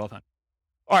need to do it all the time.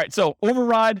 All right, so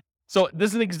override. So this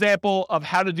is an example of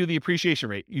how to do the appreciation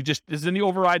rate. This is in the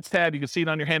overrides tab. You can see it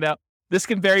on your handout. This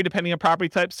can vary depending on property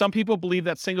type. Some people believe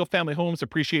that single-family homes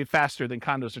appreciate faster than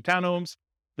condos or townhomes.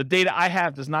 The data I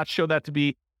have does not show that to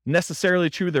be necessarily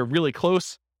true. They're really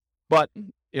close. But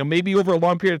maybe over a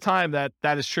long period of time that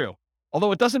is true.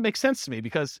 Although it doesn't make sense to me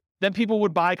because then people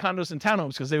would buy condos and townhomes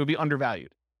because they would be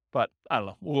undervalued. But I don't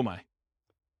know. Who am I?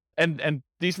 And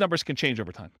these numbers can change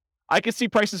over time. I can see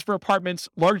prices for apartments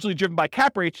largely driven by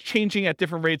cap rates changing at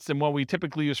different rates than what we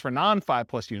typically use for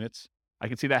non-5+ units. I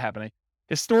can see that happening.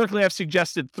 Historically, I've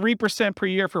suggested 3% per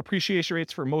year for appreciation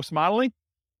rates for most modeling.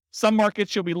 Some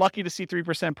markets you'll be lucky to see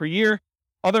 3% per year.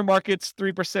 Other markets,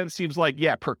 3% seems like,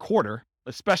 per quarter,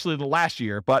 especially the last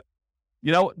year. But,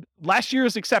 last year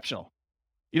is exceptional.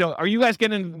 Are you guys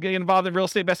getting involved in real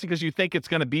estate investing because you think it's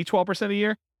going to be 12% a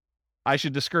year? I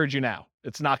should discourage you now.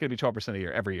 It's not going to be 12% a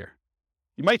year every year.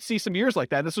 You might see some years like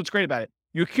that. That's what's great about it.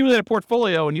 You accumulate a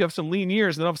portfolio and you have some lean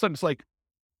years, and all of a sudden it's like,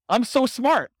 I'm so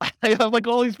smart. I have like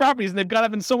all these properties and they've got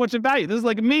up in so much in value. This is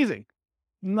like amazing.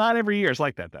 Not every year is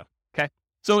like that though. Okay.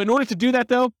 So in order to do that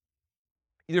though,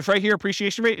 either right here,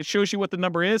 appreciation rate, it shows you what the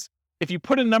number is. If you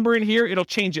put a number in here, it'll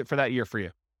change it for that year for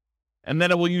you. And then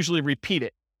it will usually repeat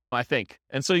it, I think.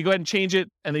 And so you go ahead and change it,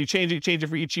 and then you change it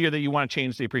for each year that you want to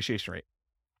change the appreciation rate.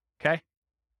 Okay.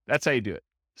 That's how you do it.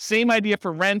 Same idea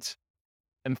for rent.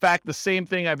 In fact, the same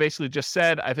thing I basically just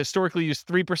said. I've historically used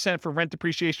 3% for rent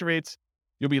depreciation rates.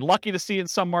 You'll be lucky to see it in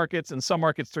some markets. In some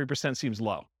markets, 3% seems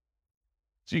low.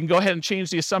 So you can go ahead and change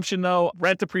the assumption though.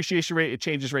 Rent depreciation rate, it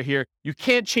changes right here. You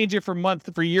can't change it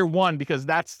for year one because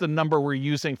that's the number we're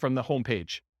using from the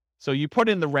homepage. So you put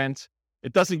in the rent,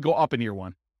 it doesn't go up in year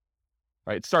one,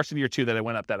 right? It starts in year two that it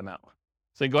went up that amount.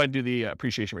 So you go ahead and do the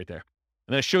appreciation rate there.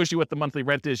 And then it shows you what the monthly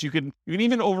rent is. You can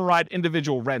even override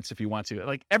individual rents if you want to.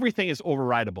 Like everything is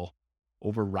overrideable.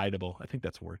 Overrideable. I think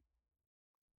that's a word.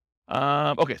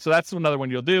 Okay, so that's another one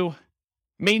you'll do.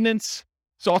 Maintenance.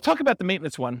 So I'll talk about the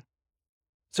maintenance one.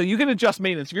 So you can adjust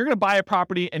maintenance. If you're going to buy a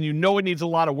property and you know it needs a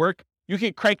lot of work, you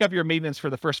can crank up your maintenance for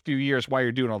the first few years while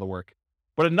you're doing all the work.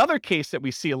 But another case that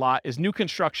we see a lot is new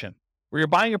construction, where you're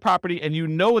buying a property and you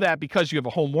know that because you have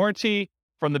a home warranty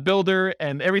from the builder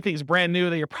and everything's brand new,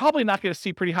 that you're probably not going to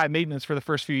see pretty high maintenance for the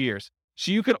first few years.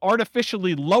 So you could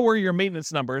artificially lower your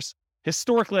maintenance numbers.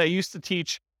 Historically, I used to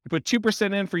teach you put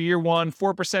 2% in for year one,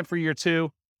 4% for year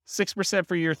two, 6%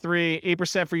 for year three,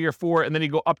 8% for year four, and then you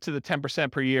go up to the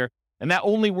 10% per year. And that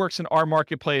only works in our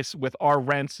marketplace with our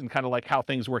rents and kind of like how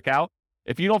things work out.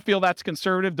 If you don't feel that's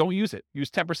conservative, don't use it. Use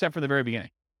 10% from the very beginning.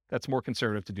 That's more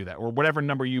conservative to do that, or whatever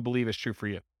number you believe is true for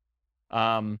you.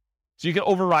 So you can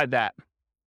override that.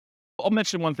 I'll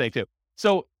mention one thing too.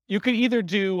 So you could either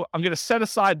do, I'm going to set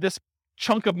aside this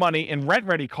chunk of money in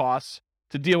rent-ready costs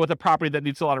to deal with a property that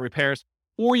needs a lot of repairs.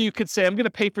 Or you could say, I'm going to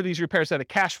pay for these repairs out of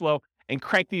cash flow and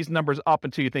crank these numbers up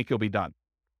until you think you'll be done,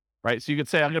 right? So you could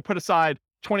say, I'm going to put aside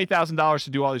 $20,000 to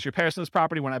do all these repairs on this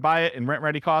property when I buy it in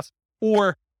rent-ready costs.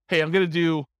 Or, hey, I'm going to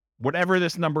do whatever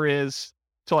this number is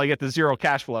till I get to zero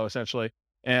cash flow, essentially,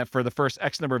 and for the first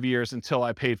X number of years until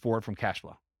I paid for it from cash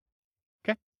flow.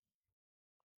 Okay.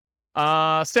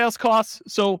 Sales costs.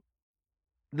 So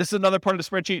this is another part of the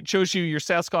spreadsheet. It shows you your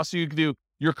sales costs. So you can do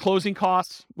your closing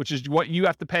costs, which is what you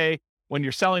have to pay when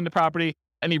you're selling the property,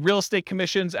 any real estate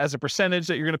commissions as a percentage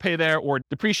that you're going to pay there, or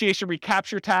depreciation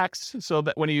recapture tax. So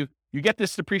that when you get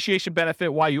this depreciation benefit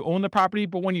while you own the property,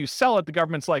 but when you sell it, the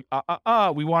government's like,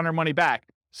 we want our money back.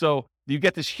 So you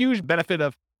get this huge benefit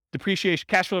of depreciation,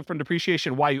 cash flow from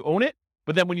depreciation while you own it.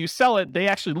 But then when you sell it, they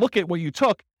actually look at what you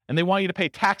took and they want you to pay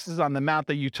taxes on the amount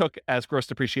that you took as gross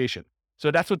depreciation.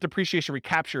 So that's what depreciation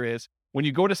recapture is. When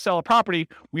you go to sell a property,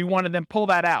 we want to then pull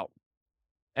that out.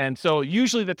 And so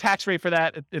usually the tax rate for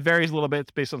that, it varies a little bit.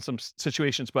 It's based on some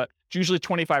situations, but it's usually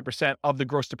 25% of the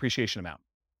gross depreciation amount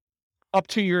up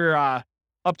to your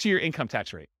income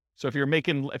tax rate. So if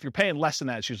you're paying less than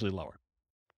that, it's usually lower.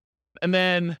 And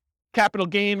then capital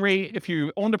gain rate, if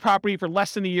you own the property for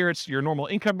less than a year, it's your normal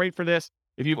income rate for this.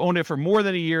 If you've owned it for more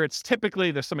than a year, it's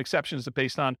typically, there's some exceptions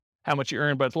based on how much you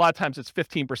earn, but a lot of times it's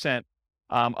 15%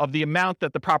 of the amount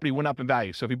that the property went up in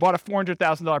value. So if you bought a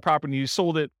 $400,000 property and you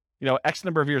sold it, X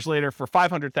number of years later for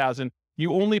 $500,000,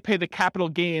 you only pay the capital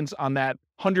gains on that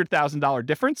 $100,000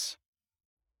 difference.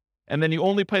 And then you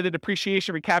only pay the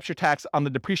depreciation recapture tax on the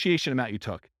depreciation amount you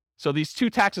took. So these two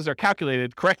taxes are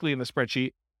calculated correctly in the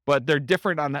spreadsheet, but they're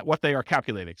different on that, what they are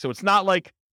calculating. So it's not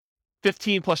like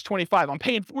 15 plus 25. I'm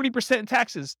paying 40% in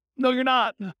taxes. No, you're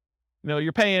not.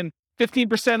 You're paying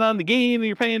 15% on the gain and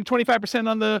you're paying 25%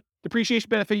 on the depreciation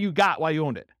benefit you got while you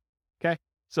owned it. Okay.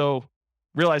 So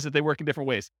realize that they work in different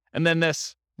ways. And then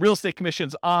this real estate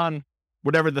commissions on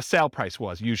whatever the sale price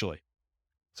was usually.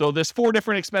 So there's 4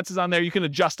 different expenses on there. You can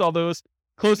adjust all those: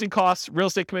 closing costs, real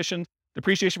estate commission,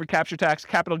 depreciation recapture tax,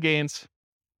 capital gains.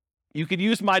 You could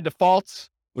use my defaults,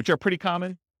 which are pretty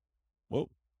common.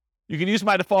 You can use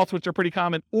my defaults, which are pretty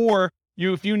common, or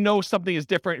if you know something is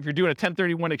different, if you're doing a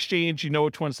 1031 exchange, you know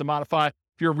which ones to modify.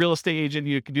 If you're a real estate agent,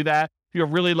 you can do that. If you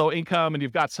have really low income and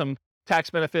you've got some tax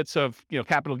benefits of,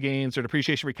 capital gains or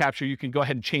depreciation recapture, you can go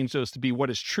ahead and change those to be what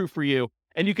is true for you.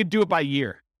 And you could do it by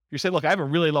year. You say, look, I have a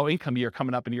really low income year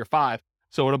coming up in year 5,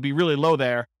 so it'll be really low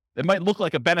there. It might look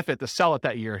like a benefit to sell it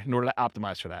that year in order to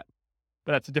optimize for that.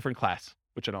 But that's a different class,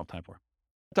 which I don't have time for.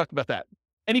 I talked about that.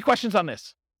 Any questions on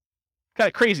this? Kind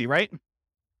of crazy, right?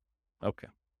 Okay.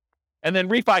 And then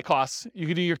refi costs. You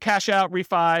can do your cash out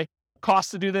refi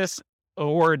costs to do this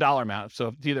or a dollar amount. So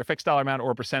it's either a fixed dollar amount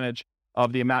or a percentage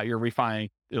of the amount you're refining.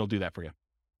 It'll do that for you.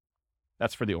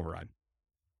 That's for the override.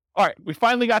 All right. We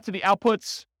finally got to the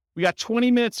outputs. We got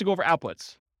 20 minutes to go over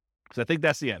outputs because I think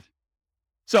that's the end.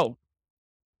 So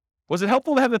was it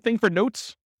helpful to have the thing for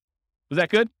notes? Was that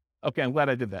good? Okay. I'm glad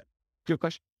I did that. Do you have a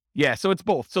question? Yeah. So it's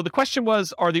both. So the question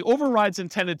was, are the overrides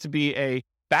intended to be a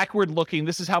backward looking,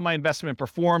 this is how my investment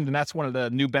performed, and that's one of the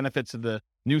new benefits of the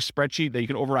new spreadsheet, that you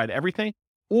can override everything?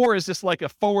 Or is this like a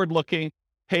forward looking,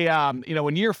 hey,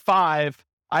 in year 5,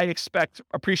 I expect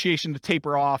appreciation to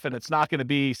taper off and it's not going to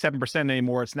be 7%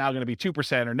 anymore. It's now going to be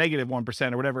 2% or negative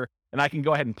 1% or whatever. And I can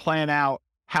go ahead and plan out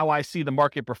how I see the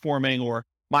market performing, or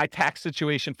my tax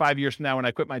situation 5 years from now when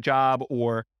I quit my job,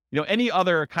 or, any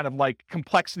other kind of like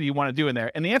complexity you want to do in there.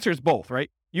 And the answer is both,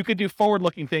 right? You could do forward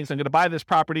looking things. I'm going to buy this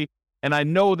property and I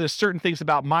know there's certain things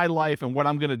about my life and what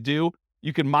I'm going to do.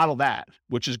 You can model that,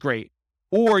 which is great.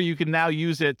 Or you can now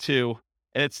use it to,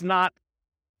 and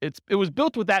it was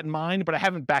built with that in mind, but I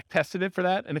haven't back tested it for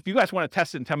that. And if you guys want to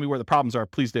test it and tell me where the problems are,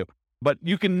 please do. But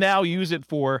you can now use it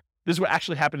for, this is what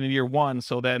actually happened in year 1.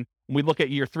 So then when we look at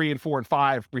year 3 and 4 and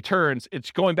 5 returns,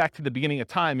 it's going back to the beginning of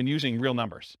time and using real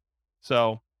numbers.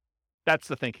 So that's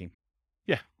the thinking.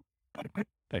 Yeah.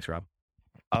 Thanks, Rob.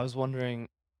 I was wondering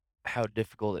how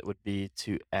difficult it would be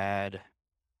to add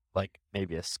like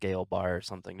maybe a scale bar or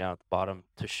something down at the bottom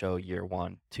to show year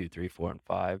 1, 2, 3, 4, and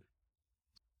 5.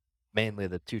 Mainly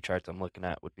the 2 charts I'm looking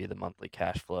at would be the monthly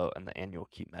cash flow and the annual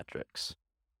key metrics.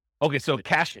 Okay,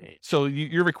 so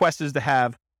your request is to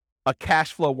have a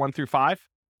cash flow 1 through 5?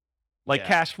 Like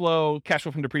cash flow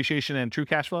from depreciation and true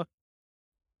cash flow?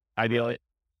 Ideally.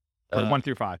 Or 1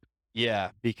 through 5? Yeah,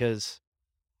 because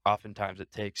oftentimes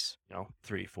it takes,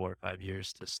 3, 4, 5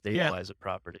 years to stabilize a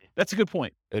property. That's a good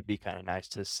point. It would be kind of nice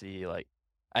to see, like,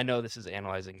 I know this is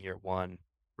analyzing year 1,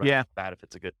 right? Bad if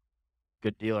it's a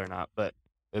good deal or not, but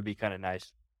it would be kind of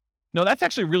nice. No, that's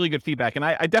actually really good feedback. And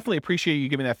I definitely appreciate you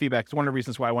giving that feedback. It's one of the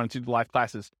reasons why I wanted to do the live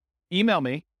classes. Email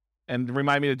me and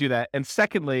remind me to do that. And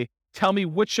secondly, tell me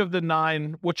which of the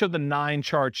 9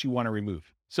 charts you want to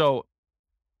remove. So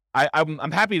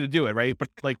I'm happy to do it, right? But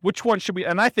like, which one should we?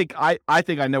 And I think I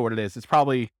know what it is. It's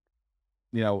probably,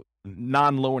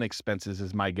 non-loan expenses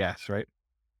is my guess, right?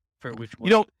 For which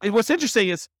one? What's interesting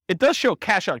is it does show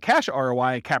cash on cash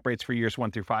ROI and cap rates for years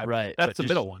 1 through 5. Right, that's the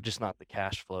middle one, just not the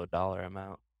cash flow dollar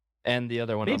amount. And the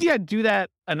other one, maybe I'd do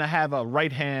that and I have a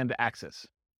right hand axis.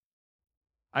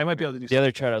 I might be able to do the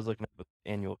other chart I was looking at with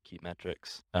annual key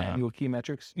metrics. Annual key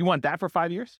metrics. You want that for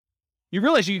 5 years? You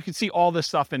realize you can see all this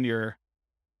stuff in your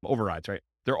overrides, right?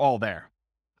 They're all there.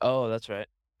 Oh, that's right.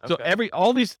 Okay.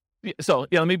 So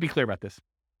let me be clear about this.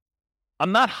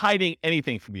 I'm not hiding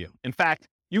anything from you. In fact,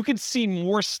 you can see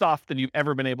more stuff than you've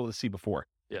ever been able to see before,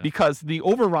 because the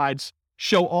overrides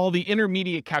show all the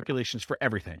intermediate calculations for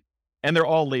everything, and they're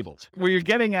all labeled. Where you're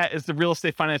getting at is the real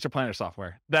estate financial planner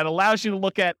software that allows you to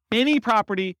look at any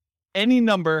property, any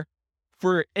number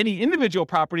for any individual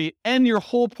property and your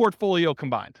whole portfolio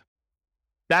combined.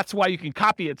 That's why you can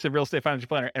copy it to Real Estate Financial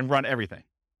Planner and run everything.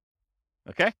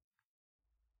 Okay?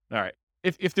 All right.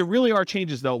 If there really are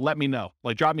changes, though, let me know.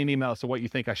 Like, drop me an email as to what you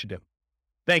think I should do.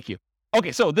 Thank you.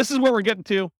 Okay, so this is where we're getting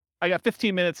to. I got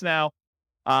 15 minutes now,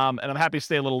 and I'm happy to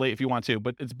stay a little late if you want to,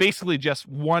 but it's basically just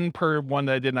one per one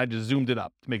that I did, and I just zoomed it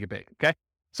up to make it big, okay?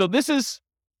 So this is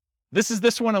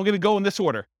this one. I'm going to go in this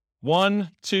order.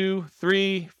 1, 2,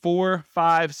 3, 4,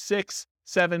 5, 6,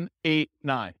 7, 8,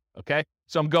 9, okay?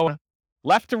 So I'm going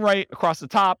left to right across the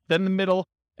top, then the middle,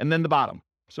 and then the bottom.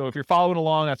 So if you're following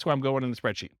along, that's where I'm going in the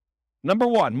spreadsheet. Number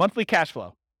 1, monthly cash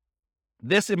flow.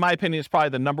 This, in my opinion, is probably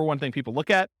the number one thing people look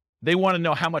at. They want to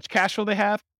know how much cash flow they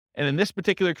have. And in this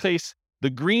particular case,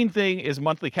 the green thing is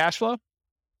monthly cash flow.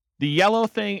 The yellow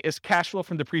thing is cash flow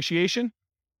from depreciation.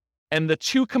 And the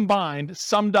 2 combined,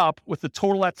 summed up with the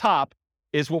total at top,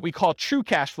 is what we call true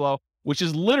cash flow, which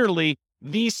is literally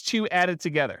these 2 added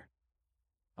together.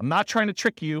 I'm not trying to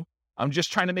trick you. I'm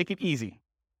just trying to make it easy,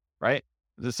 right?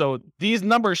 So these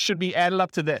numbers should be added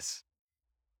up to this.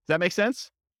 Does that make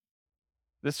sense?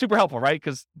 That's super helpful, right?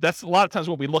 Because that's a lot of times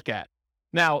what we look at.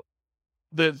 Now,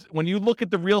 when you look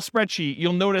at the real spreadsheet,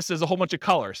 you'll notice there's a whole bunch of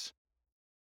colors.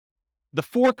 The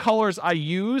 4 colors I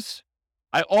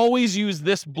always use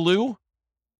this blue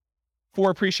for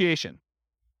appreciation.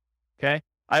 Okay.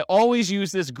 I always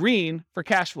use this green for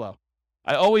cash flow.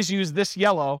 I always use this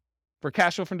yellow for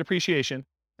cash flow from depreciation.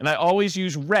 And I always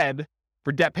use red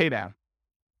for debt paydown.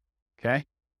 Okay.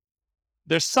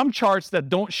 There's some charts that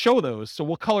don't show those. So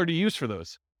what color to use for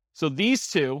those? So these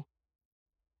two,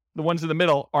 the ones in the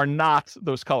middle, are not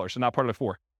those colors. They're not part of the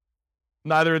 4.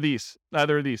 Neither of these.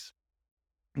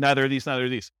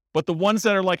 But the ones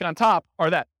that are like on top are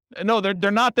that. No,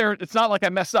 they're not there. It's not like I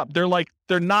messed up.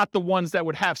 They're not the ones that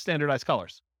would have standardized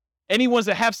colors. Any ones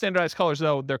that have standardized colors,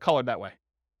 though, they're colored that way.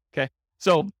 Okay.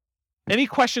 So any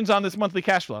questions on this monthly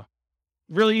cash flow?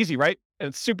 Really easy, right? And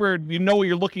it's super, you know what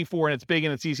you're looking for, and it's big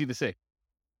and it's easy to see.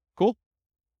 Cool?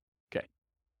 Okay.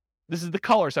 This is the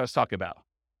colors I was talking about.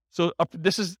 So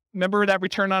remember that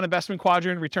return on investment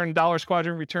quadrant, return in dollars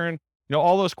quadrant, return,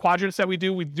 all those quadrants that we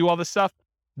do all this stuff.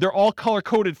 They're all color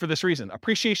coded for this reason.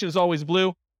 Appreciation is always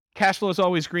blue. Cash flow is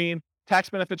always green. Tax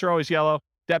benefits are always yellow.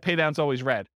 Debt pay down is always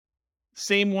red.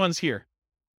 Same ones here.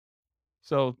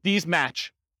 So these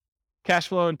match. Cash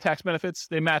flow and tax benefits,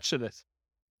 they match to this.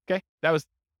 Okay? That was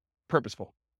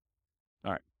purposeful.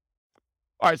 All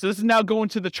right. So this is now going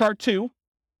to the chart 2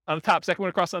 on the top, second one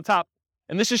across on the top.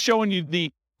 And this is showing you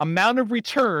the amount of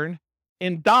return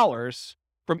in dollars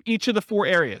from each of the 4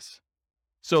 areas.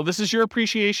 So this is your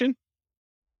appreciation.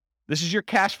 This is your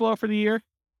cash flow for the year.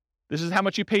 This is how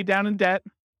much you paid down in debt.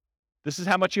 This is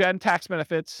how much you had in tax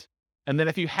benefits. And then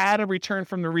if you had a return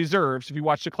from the reserves, if you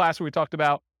watched the class where we talked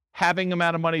about having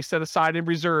amount of money set aside in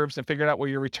reserves and figured out what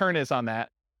your return is on that,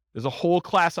 there's a whole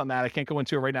class on that. I can't go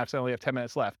into it right now because I only have 10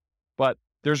 minutes left. But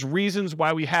there's reasons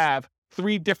why we have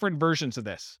 3 different versions of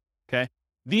this, okay?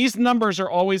 These numbers are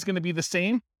always going to be the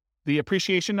same, the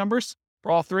appreciation numbers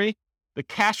for all 3. The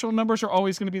cash flow numbers are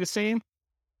always going to be the same.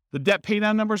 The debt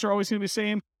paydown numbers are always going to be the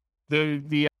same.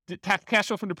 The cash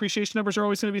flow from depreciation numbers are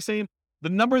always going to be the same. The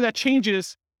number that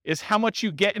changes is how much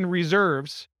you get in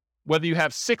reserves, whether you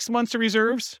have 6 months of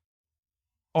reserves,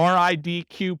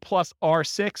 RIDQ plus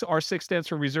R6. R6 stands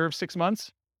for reserve 6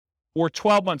 months, or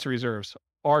 12 months of reserves,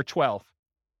 R12.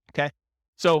 Okay.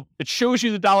 So it shows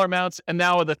you the dollar amounts, and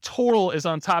now the total is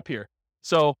on top here.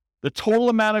 So the total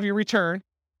amount of your return,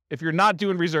 if you're not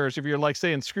doing reserves, if you're like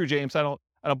saying, screw James, I don't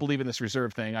believe in this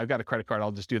reserve thing. I've got a credit card.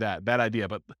 I'll just do that. Bad idea.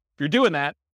 But if you're doing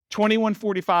that,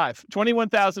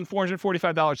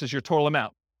 $21,445 is your total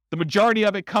amount. The majority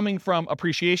of it coming from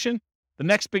appreciation. The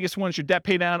next biggest one is your debt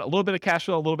pay down, a little bit of cash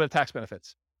flow, a little bit of tax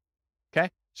benefits. Okay.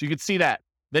 So you can see that.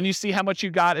 Then you see how much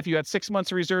you got. If you had 6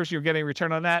 months of reserves, you're getting a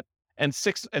return on that. And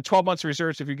 12 months of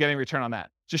reserves if you're getting a return on that.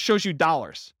 Just shows you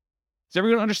dollars. Does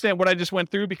everyone understand what I just went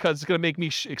through? Because it's going to make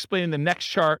me explaining the next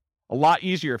chart a lot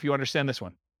easier if you understand this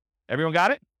one. Everyone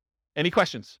got it? Any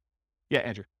questions? Yeah,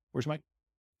 Andrew. Where's Mike?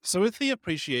 So with the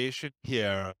appreciation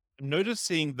here, I'm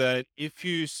noticing that if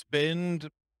you spend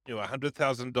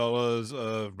 $100,000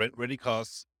 of rent-ready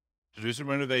costs to do some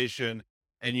renovation,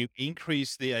 and you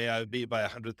increase the AIV by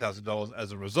 $100,000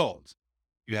 as a result,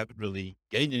 you haven't really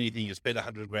gained anything. You spent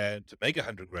 $100,000 to make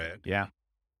 $100,000. Yeah.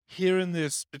 Here in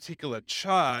this particular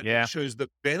chart, it shows the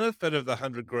benefit of the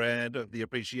 $100,000 of the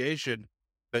appreciation,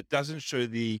 but doesn't show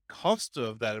the cost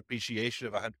of that appreciation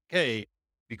of $100K,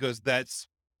 because that's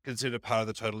considered part of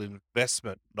the total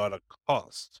investment, not a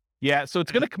cost. Yeah. So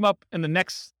it's going to come up in the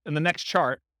next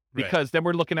chart, because then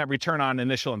we're looking at return on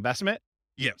initial investment.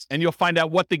 Yes. And you'll find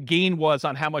out what the gain was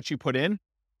on how much you put in.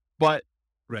 But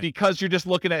because you're just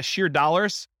looking at sheer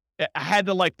dollars, I had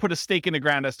to put a stake in the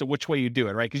ground as to which way you do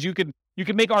it, right? Because you can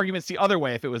make arguments the other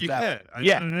way if it was that.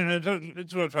 Yeah.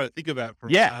 That's what I'm trying to think about.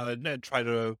 And try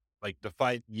to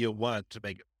define year 1 to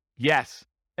make it. Yes.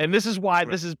 And this is why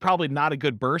this is probably not a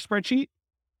good BRRRR spreadsheet,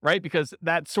 right? Because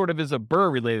that sort of is a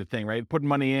BRRRR related thing, right? Putting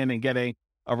money in and getting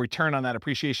a return on that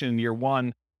appreciation in year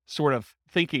 1, sort of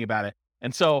thinking about it.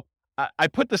 And so I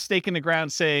put the stake in the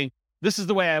ground saying, this is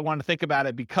the way I want to think about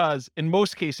it, because in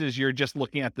most cases, you're just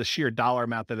looking at the sheer dollar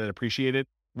amount that it appreciated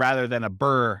rather than a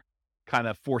BRRRR kind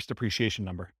of forced appreciation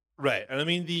number. Right. And I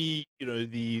mean, the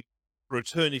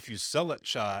return, if you sell that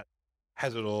chart,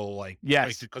 has it all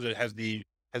because it has the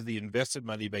invested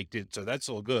money baked in. So that's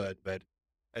all good. But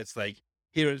it's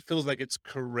here it feels like it's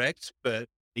correct, but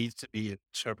needs to be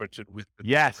interpreted with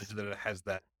the knowledge that it has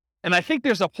that. And I think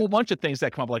there's a whole bunch of things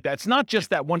that come up like that. It's not just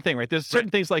that one thing, right? There's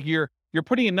certain things like you're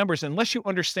putting in numbers, unless you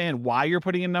understand why you're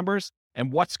putting in numbers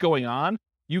and what's going on,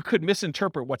 you could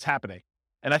misinterpret what's happening.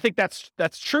 And I think that's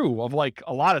true of a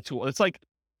lot of tools. It's like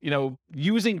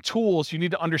using tools, you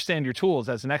need to understand your tools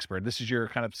as an expert. This is your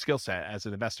kind of skill set as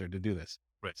an investor to do this.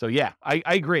 Right. So yeah, I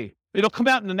agree. It'll come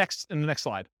out in the next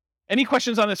slide. Any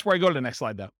questions on this before I go to the next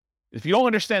slide though? If you don't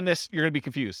understand this, you're going to be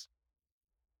confused.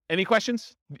 Any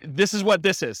questions? This is what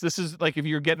this is. This is like if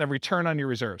you're getting a return on your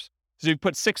reserves. So you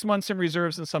put 6 months in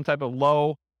reserves in some type of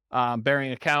low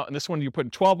bearing account. And this one, you put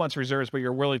in 12 months reserves, but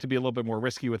you're willing to be a little bit more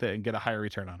risky with it and get a higher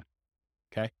return on it.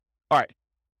 Okay. All right.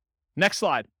 Next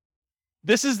slide.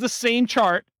 This is the same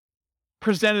chart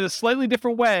presented a slightly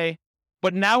different way,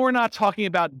 but now we're not talking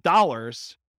about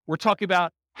dollars. We're talking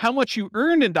about how much you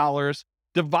earned in dollars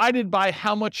divided by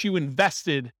how much you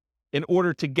invested in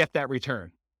order to get that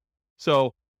return.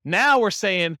 So now we're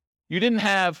saying you didn't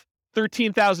have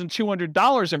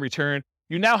 $13,200 in return.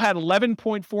 You now had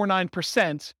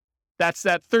 11.49%. That's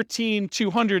that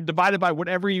 13,200 divided by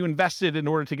whatever you invested in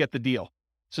order to get the deal.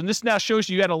 So this now shows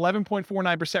you had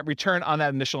 11.49% return on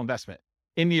that initial investment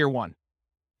in year one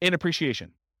in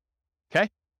appreciation. Okay.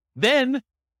 Then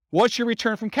what's your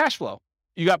return from cash flow?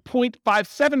 You got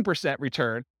 0.57%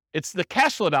 return. It's the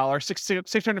cash flow dollar,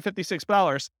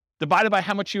 $656 divided by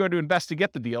how much you had to invest to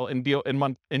get the deal in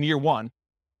year one.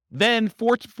 Then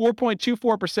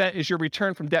 4.24% is your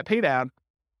return from debt paydown,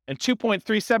 and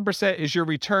 2.37% is your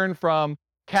return from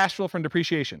cash flow from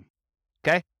depreciation.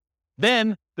 Okay.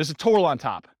 Then there's a total on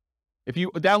top. If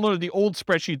you downloaded the old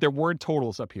spreadsheet, there weren't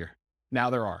totals up here. Now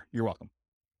there are. You're welcome.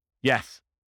 Yes.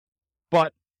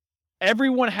 But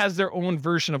everyone has their own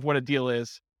version of what a deal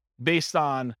is based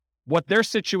on what their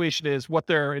situation is, what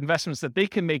their investments that they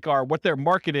can make are, what their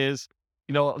market is.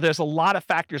 There's a lot of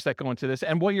factors that go into this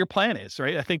and what your plan is,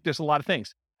 right? I think there's a lot of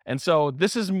things. And so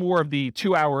this is more of the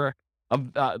 2 hour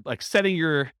of like setting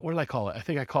your, what did I call it? I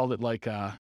think I called it like,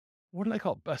 what did I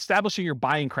call it? Establishing your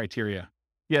buying criteria.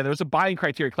 Yeah, there was a buying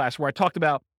criteria class where I talked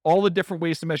about all the different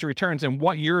ways to measure returns and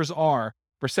what yours are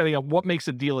for setting up what makes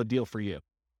a deal for you.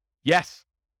 Yes,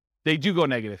 they do go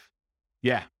negative.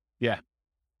 Yeah.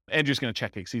 Andrew's going to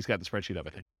check it because he's got the spreadsheet up, I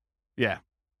think. Yeah.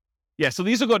 So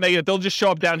these will go negative. They'll just show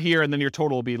up down here and then your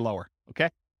total will be lower. Okay.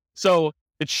 So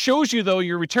it shows you though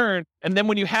your return. And then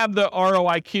when you have the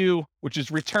ROIQ, which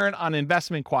is return on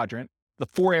investment quadrant, the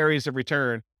 4 areas of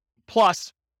return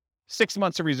plus 6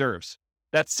 months of reserves.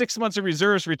 That 6 months of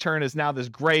reserves return is now this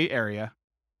gray area.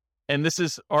 And this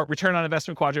is our return on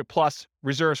investment quadrant plus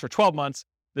reserves for 12 months.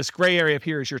 This gray area up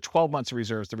here is your 12 months of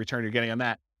reserves, the return you're getting on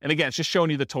that. And again, it's just showing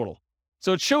you the total.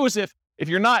 So it shows if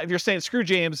you're saying, screw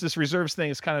James, this reserves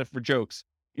thing is kind of for jokes.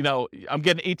 I'm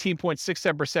getting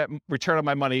 18.67% return on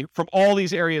my money from all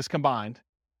these areas combined.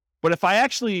 But if I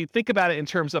actually think about it in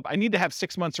terms of, I need to have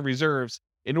 6 months of reserves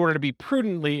in order to be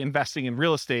prudently investing in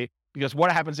real estate, because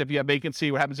what happens if you have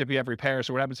vacancy? What happens if you have repairs?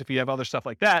 Or what happens if you have other stuff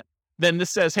like that? Then this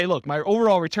says, hey, look, my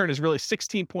overall return is really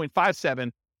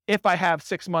 16.57 if I have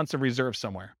 6 months of reserve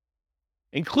somewhere,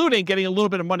 including getting a little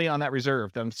bit of money on that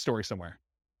reserve that I'm storing somewhere.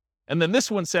 And then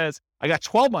this one says, I got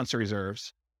 12 months of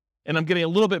reserves and I'm getting a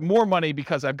little bit more money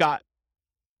because I've got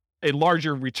a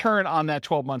larger return on that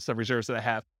 12 months of reserves that I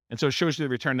have. And so it shows you the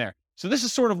return there. So this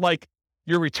is sort of like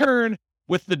your return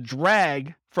with the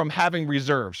drag from having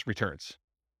reserves returns.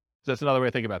 So that's another way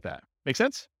to think about that. Make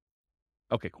sense?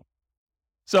 Okay, cool.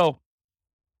 So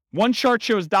one chart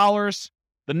shows dollars.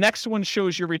 The next one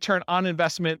shows your return on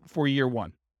investment for year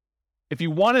one. If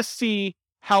you want to see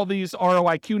how these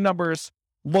ROIQ numbers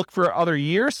look for other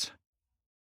years,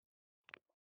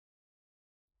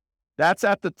 that's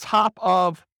at the top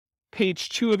of page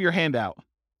 2 of your handout.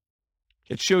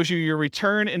 It shows you your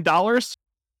return in dollars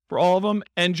for all of them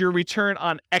and your return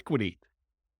on equity.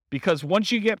 Because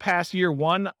once you get past year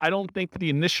one, I don't think the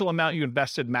initial amount you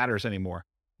invested matters anymore.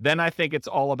 Then I think it's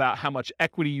all about how much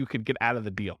equity you could get out of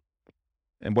the deal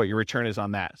and what your return is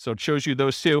on that. So it shows you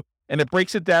those two, and it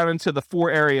breaks it down into the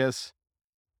 4 areas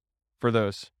for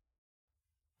those.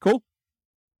 Cool?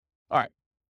 All right.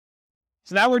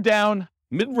 So now we're down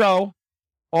mid-row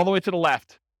all the way to the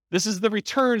left. This is the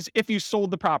returns if you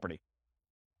sold the property.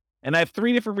 And I have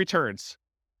 3 different returns.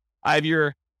 I have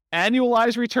your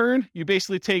annualized return. You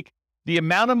basically take the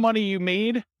amount of money you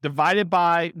made divided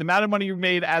by the amount of money you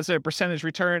made as a percentage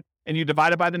return, and you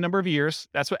divide it by the number of years.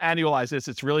 That's what annualized is.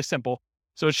 It's really simple.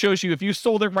 So it shows you if you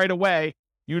sold it right away,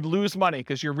 you'd lose money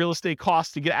because your real estate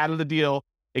costs to get out of the deal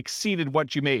exceeded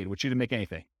what you made, which you didn't make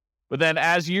anything. But then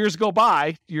as years go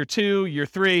by, year 2, year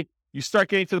 3, you start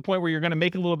getting to the point where you're going to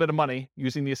make a little bit of money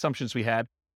using the assumptions we had.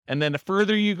 And then the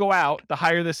further you go out, the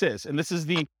higher this is. And this is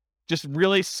the just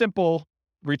really simple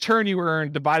return you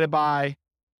earn divided by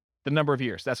the number of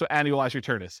years. That's what annualized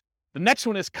return is. The next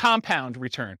one is compound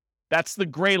return. That's the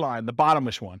gray line, the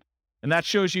bottomish one. And that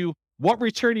shows you what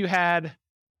return you had,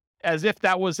 as if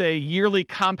that was a yearly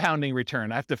compounding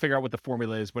return. I have to figure out what the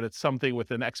formula is, but it's something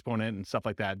with an exponent and stuff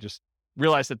like that. Just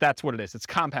realize that that's what it is. It's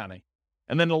compounding.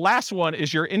 And then the last one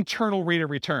is your internal rate of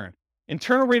return.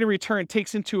 Internal rate of return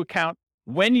takes into account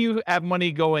when you have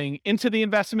money going into the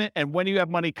investment and when you have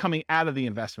money coming out of the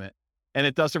investment. And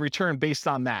it does a return based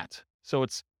on that. So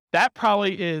that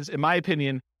probably is, in my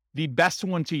opinion, the best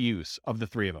one to use of the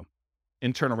three of them,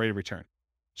 internal rate of return.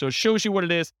 So it shows you what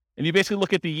it is. And you basically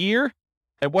look at the year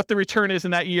and what the return is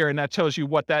in that year. And that tells you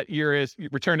what that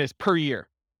return is per year.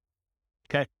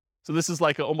 Okay. So this is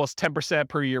like almost 10%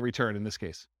 per year return in this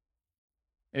case.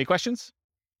 Any questions?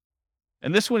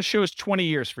 And this one shows 20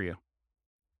 years for you.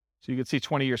 So you can see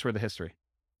 20 years worth of history.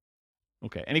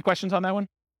 Okay. Any questions on that one?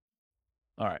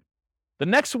 All right. The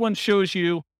next one shows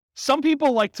you, some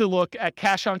people like to look at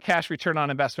cash on cash return on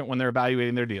investment when they're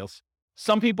evaluating their deals.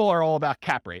 Some people are all about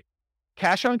cap rate.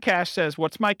 Cash on cash says,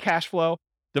 what's my cash flow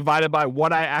divided by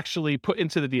what I actually put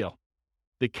into the deal?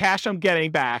 The cash I'm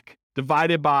getting back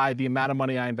divided by the amount of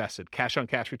money I invested. Cash on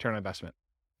cash return on investment.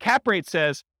 Cap rate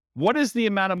says, what is the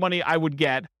amount of money I would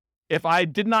get if I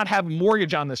did not have a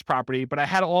mortgage on this property, but I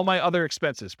had all my other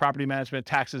expenses, property management,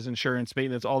 taxes, insurance,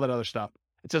 maintenance, all that other stuff.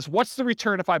 It says, what's the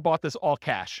return if I bought this all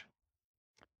cash?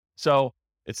 So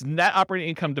it's net operating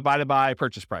income divided by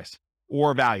purchase price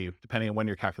or value, depending on when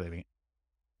you're calculating it.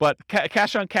 But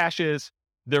cash on cash is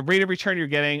the rate of return you're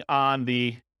getting on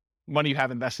the money you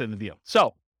have invested in the deal.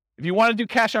 So if you want to do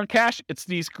cash on cash, it's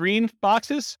these green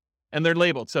boxes and they're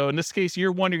labeled. So in this case,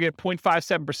 year one, you get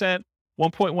 0.57%, 1.14,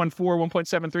 1.73,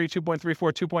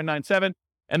 2.34, 2.97.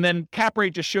 And then cap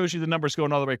rate just shows you the numbers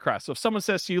going all the way across. So if someone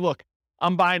says to you, look,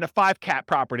 I'm buying a 5 cap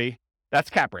property, that's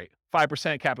cap rate,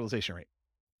 5% capitalization rate.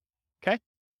 Okay.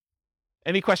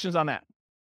 Any questions on that?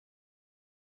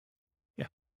 Yeah.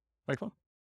 Michael?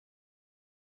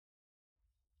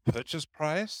 Purchase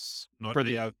price, not for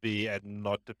the ERV, and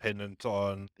not dependent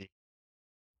on the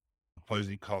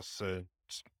closing costs and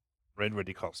rent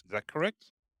ready costs. Is that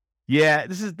correct? Yeah,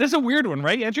 this is a weird one,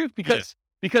 right, Andrew? Because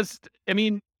I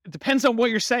mean, it depends on what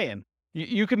you're saying.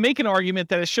 You can make an argument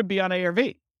that it should be on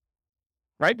ARV,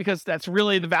 right? Because that's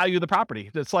really the value of the property.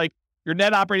 It's like your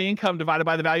net operating income divided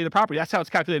by the value of the property. That's how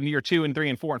it's calculated in year 2 and 3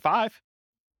 and 4 and 5.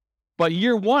 But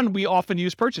year 1, we often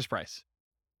use purchase price.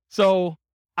 So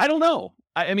I don't know.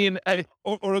 I mean,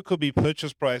 or it could be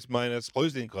purchase price minus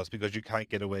closing costs because you can't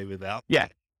get away without. Yeah.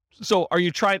 So are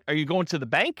you going to the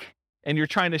bank and you're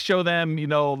trying to show them,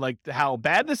 like how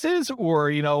bad this is, or,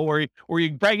 or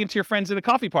you bragging to your friends at a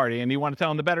coffee party and you want to tell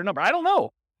them the better number? I don't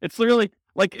know. It's literally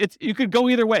like you could go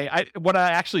either way. What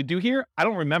I actually do here, I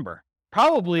don't remember.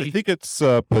 Probably. I think it's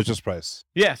purchase price.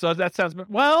 Yeah. So that sounds,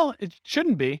 well, it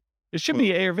shouldn't be. It should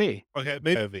be ARV. Okay,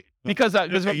 maybe ARV. Because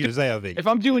if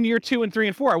I'm doing year 2 and 3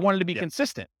 and 4, I wanted to be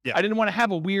consistent. Yeah. I didn't want to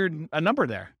have a number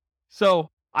there. So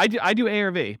I do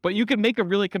ARV, but you can make a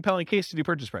really compelling case to do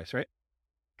purchase price, right?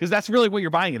 Because that's really what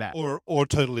you're buying it at. Or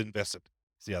total invested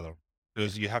is the other,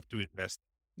 because you have to invest.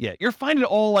 Yeah, you're finding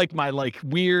all like my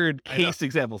weird case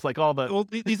examples, like all the. Well,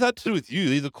 these are to do with you.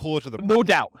 These are core to the. No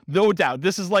doubt.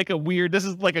 This is like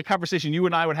a conversation you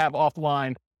and I would have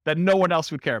offline that no one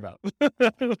else would care about.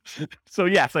 So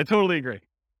yes, I totally agree.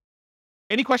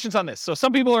 Any questions on this? So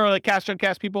some people are like cash on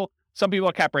cash people. Some people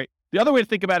are cap rate. The other way to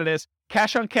think about it is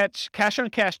cash on cash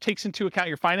takes into account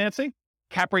your financing.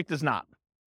 Cap rate does not.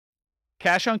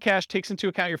 Cash on cash takes into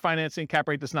account your financing. Cap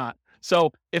rate does not.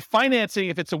 So if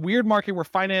it's a weird market where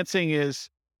financing is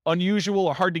unusual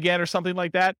or hard to get or something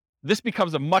like that, this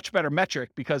becomes a much better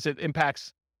metric because it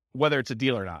impacts whether it's a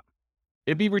deal or not.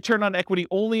 It'd be return on equity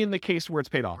only in the case where it's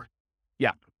paid off.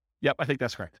 Yeah. Yep. I think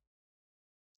that's correct.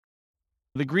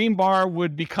 The green bar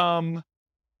would become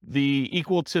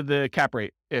equal to the cap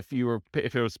rate if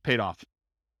it was paid off.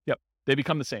 Yep. They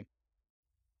become the same.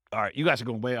 All right. You guys are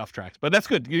going way off track, but that's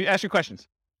good. You ask your questions.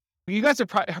 You guys have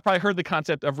probably heard the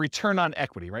concept of return on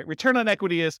equity, right? Return on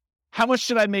equity is how much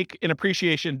should I make in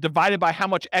appreciation divided by how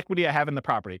much equity I have in the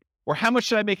property, or how much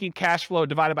should I make in cash flow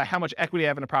divided by how much equity I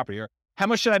have in the property, or how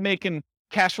much should I make in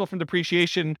cash flow from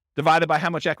depreciation divided by how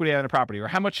much equity I have in the property, or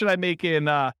how much should I make in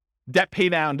debt pay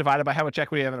down divided by how much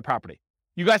equity I have in the property.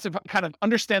 You guys have kind of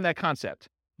understand that concept.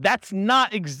 That's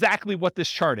not exactly what this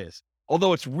chart is,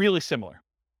 although it's really similar.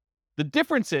 The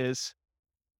difference is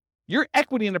your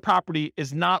equity in the property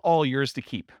is not all yours to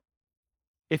keep.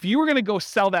 If you were going to go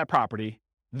sell that property,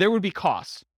 there would be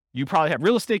costs. You probably have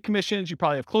real estate commissions. You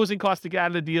probably have closing costs to get out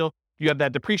of the deal. You have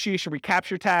that depreciation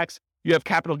recapture tax. You have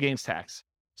capital gains tax.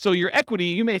 So your equity,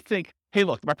 you may think, hey,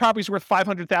 look, my property's worth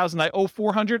 $500,000. I owe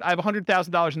 $400,000. I have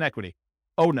 $100,000 in equity.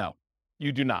 Oh no,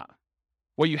 you do not.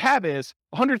 What you have is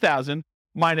 $100,000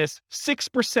 minus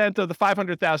 6% of the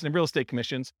 $500,000 in real estate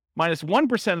commissions, minus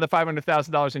 1% of the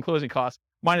 $500,000 in closing costs,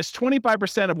 minus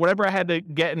 25% of whatever I had to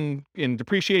get in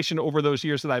depreciation over those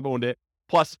years that I've owned it,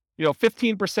 plus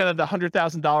 15% of the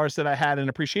 $100,000 that I had in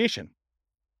appreciation.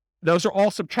 Those are all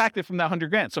subtracted from that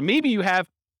 $100,000. So maybe you have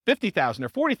 $50,000 or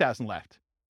 $40,000 left.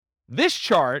 This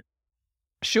chart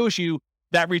shows you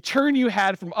that return you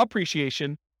had from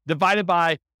appreciation divided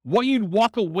by what you'd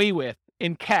walk away with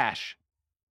in cash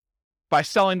by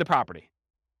selling the property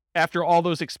after all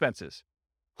those expenses,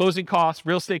 closing costs,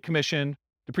 real estate commission,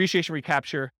 depreciation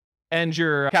recapture, and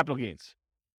your capital gains.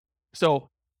 So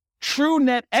true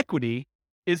net equity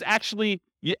is actually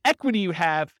the equity you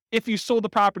have if you sold the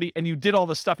property and you did all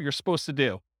the stuff you're supposed to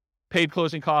do, paid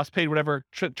closing costs, paid whatever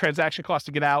transaction costs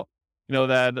to get out,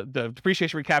 the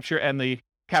depreciation recapture and the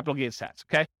capital gains tax.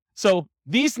 Okay. So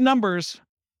these numbers,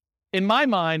 in my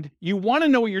mind, you want to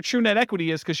know what your true net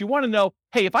equity is because you want to know,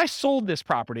 hey, if I sold this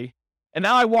property and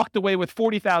now I walked away with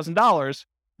 $40,000,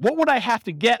 what would I have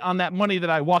to get on that money that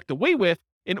I walked away with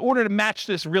in order to match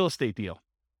this real estate deal?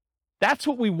 That's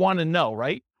what we want to know,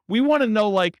 right? We want to know,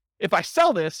 like, if I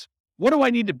sell this, what do I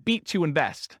need to beat to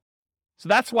invest? So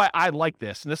that's why I like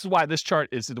this. And this is why this chart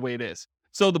is the way it is.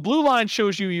 So the blue line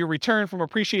shows you your return from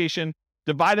appreciation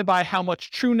divided by how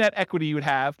much true net equity you would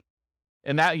have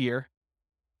in that year.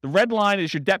 The red line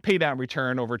is your debt paydown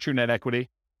return over true net equity.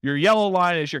 Your yellow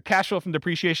line is your cash flow from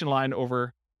depreciation line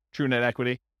over true net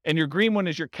equity. And your green one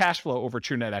is your cash flow over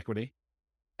true net equity.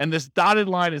 And this dotted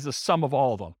line is the sum of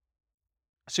all of them.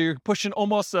 So you're pushing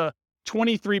almost a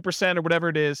 23% or whatever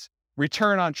it is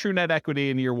return on true net equity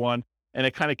in year one, and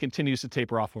it kind of continues to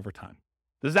taper off over time.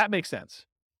 Does that make sense?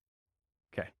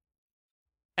 Okay.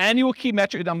 Annual key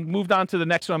metric. I'm moved on to the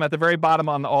next one. I'm at the very bottom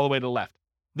all the way to the left.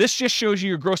 This just shows you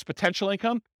your gross potential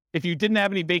income. If you didn't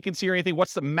have any vacancy or anything,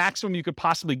 what's the maximum you could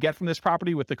possibly get from this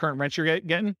property with the current rent you're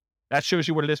getting? That shows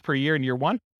you what it is per year in year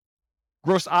one.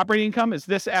 Gross operating income is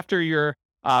this after your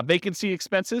vacancy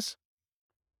expenses.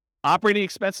 Operating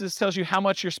expenses tells you how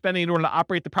much you're spending in order to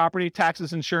operate the property,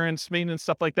 taxes, insurance, maintenance,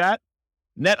 stuff like that.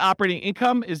 Net operating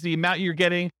income is the amount you're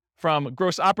getting from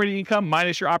gross operating income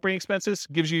minus your operating expenses,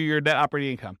 gives you your net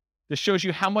operating income. This shows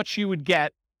you how much you would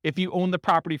get if you own the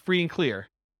property free and clear,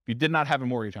 if you did not have a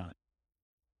mortgage on it.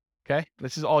 Okay,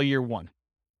 this is all year one.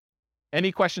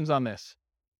 Any questions on this?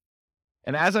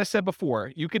 And as I said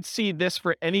before, you could see this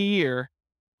for any year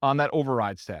on that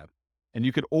overrides tab, and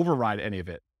you could override any of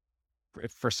it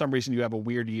if for some reason you have a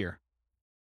weird year.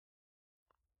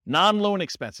 Non-loan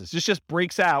expenses. This just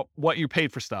breaks out what you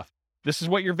paid for stuff. This is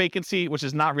what your vacancy, which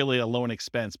is not really a loan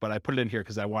expense, but I put it in here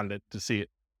because I wanted to see it.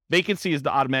 Vacancy is the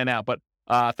odd man out, but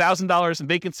 $1,000 in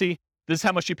vacancy. This is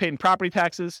how much you paid in property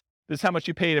taxes. This is how much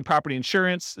you paid in property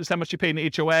insurance. This is how much you paid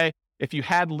in HOA. If you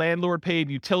had landlord paid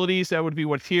utilities, that would be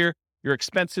what's here. Your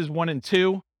expenses 1 and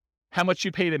 2. How much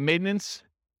you paid in maintenance.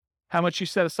 How much you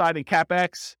set aside in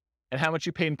CapEx. And how much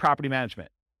you pay in property management.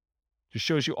 Just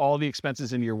shows you all the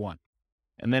expenses in year one.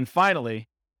 And then finally,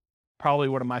 probably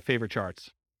one of my favorite charts.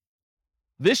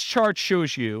 This chart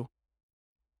shows you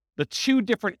the two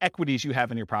different equities you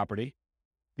have in your property.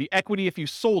 The equity if you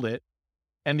sold it,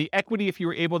 and the equity if you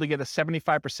were able to get a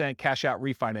 75% cash out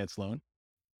refinance loan.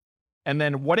 And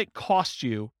then what it costs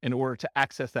you in order to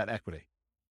access that equity.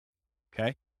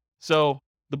 Okay. So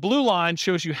the blue line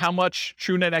shows you how much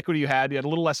true net equity you had. You had a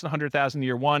little less than 100,000 in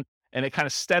year one. And it kind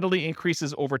of steadily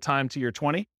increases over time to year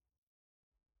 20.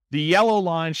 The yellow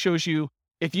line shows you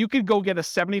if you could go get a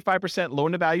 75%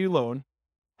 loan to value loan,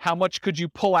 how much could you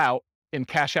pull out in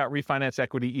cash out refinance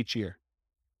equity each year?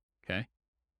 Okay.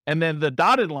 And then the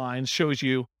dotted line shows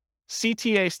you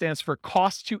CTA stands for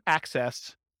cost to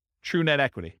access true net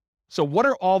equity. So what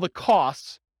are all the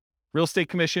costs, real estate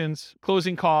commissions,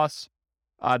 closing costs,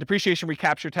 depreciation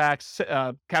recapture tax,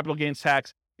 capital gains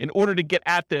tax, in order to get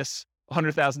at this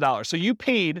 $100,000. So you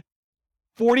paid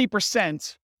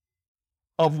 40%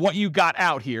 of what you got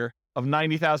out here of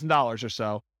 $90,000 or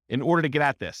so in order to get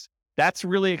at this. That's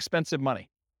really expensive money,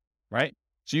 right?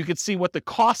 So you could see what the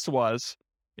cost was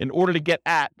in order to get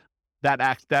at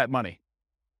that money.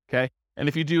 Okay. And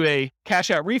if you do a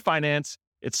cash out refinance,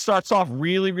 it starts off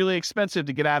really, really expensive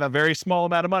to get out a very small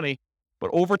amount of money. But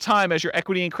over time, as your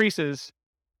equity increases,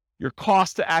 your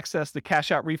cost to access the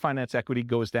cash out refinance equity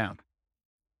goes down.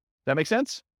 That make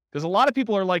sense? Because a lot of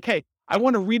people are like, hey, I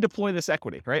want to redeploy this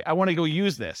equity, right? I want to go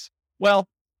use this. Well,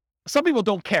 some people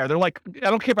don't care. They're like,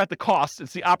 I don't care about the cost.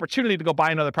 It's the opportunity to go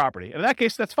buy another property. And in that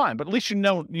case, that's fine. But at least you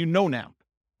know now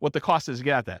what the cost is to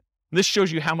get at that. And this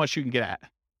shows you how much you can get at.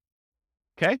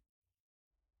 Okay?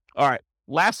 All right.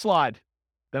 Last slide.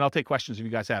 Then I'll take questions if you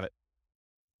guys have it.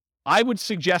 I would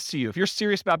suggest to you, if you're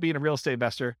serious about being a real estate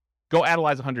investor, go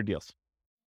analyze 100 deals.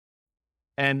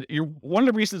 And one of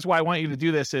the reasons why I want you to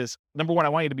do this is, number one, I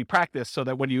want you to be practiced so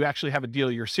that when you actually have a deal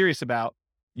you're serious about,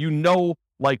 you know,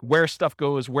 like where stuff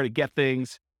goes, where to get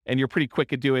things, and you're pretty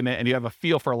quick at doing it, and you have a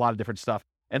feel for a lot of different stuff.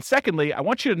 And secondly, I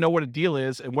want you to know what a deal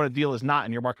is and what a deal is not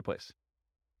in your marketplace.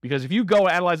 Because if you go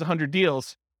analyze 100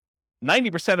 deals,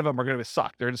 90% of them are going to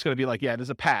suck. They're just going to be like, yeah, it is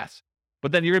a pass.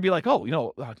 But then you're going to be like,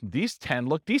 oh, these 10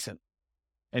 look decent.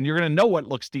 And you're going to know what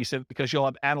looks decent because you'll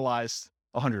have analyzed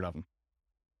 100 of them.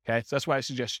 Okay, so that's why I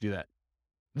suggest you do that.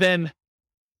 Then,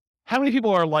 how many people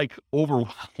are like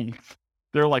overwhelmed?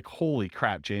 They're like, holy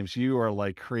crap, James, you are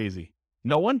like crazy.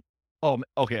 No one? Oh,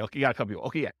 okay, you got a couple people.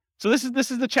 Okay, yeah. So this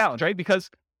is the challenge, right?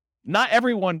 Because not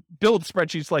everyone builds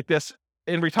spreadsheets like this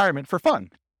in retirement for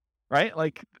fun, right?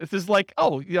 Like, this is like,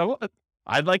 oh,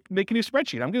 I'd like to make a new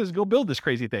spreadsheet. I'm going to go build this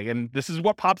crazy thing. And this is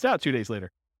what pops out 2 days later.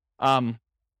 And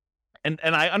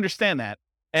I understand that.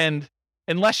 And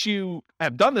unless you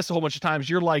have done this a whole bunch of times,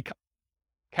 you're like,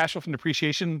 cash flow from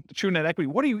depreciation, true net equity,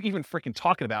 what are you even freaking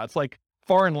talking about? It's like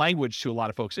foreign language to a lot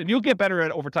of folks. And you'll get better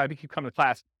at it over time if you keep coming to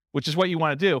class, which is what you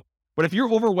want to do. But if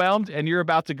you're overwhelmed and you're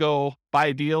about to go buy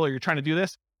a deal or you're trying to do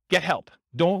this, get help.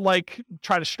 Don't like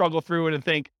try to struggle through it and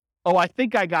think, oh, I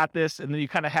think I got this. And then you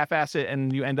kind of half-ass it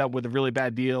and you end up with a really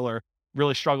bad deal or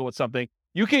really struggle with something.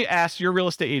 You can ask your real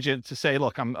estate agent to say,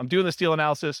 look, I'm doing this deal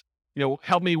analysis.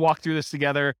 Help me walk through this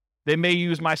together. They may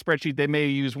use my spreadsheet. They may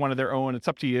use one of their own. It's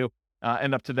up to you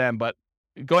and up to them. But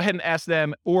go ahead and ask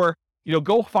them, or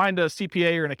go find a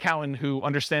CPA or an accountant who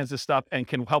understands this stuff and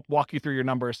can help walk you through your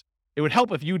numbers. It would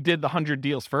help if you did the 100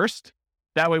 deals first.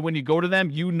 That way, when you go to them,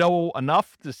 you know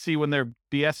enough to see when they're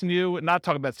BSing you. Not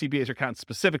talking about CPAs or accountants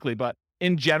specifically, but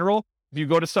in general, if you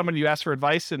go to someone, you ask for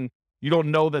advice and you don't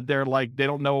know that they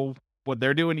don't know what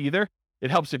they're doing either.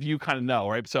 It helps if you kind of know,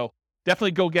 right? So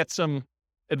definitely go get some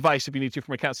advice if you need to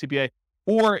from account CPA.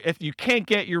 Or if you can't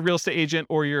get your real estate agent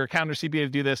or your accountant or CPA to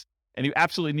do this and you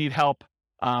absolutely need help,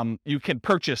 you can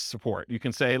purchase support. You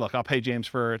can say, look, I'll pay James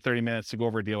for 30 minutes to go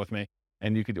over a deal with me.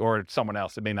 And you could, or someone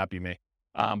else. It may not be me,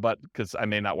 but because I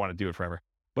may not want to do it forever.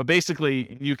 But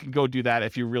basically, you can go do that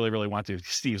if you really, really want to.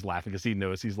 Steve's laughing because he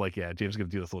knows. He's like, yeah, James is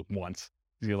going to do this once.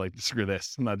 He's going to like, screw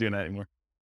this. I'm not doing that anymore.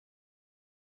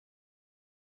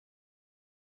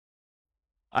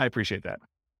 I appreciate that.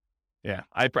 Yeah,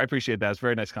 I appreciate that. It's a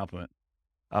very nice compliment.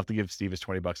 I'll have to give Steve his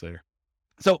 $20 later.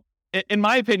 So in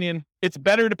my opinion, it's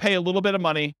better to pay a little bit of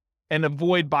money and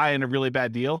avoid buying a really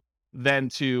bad deal than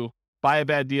to buy a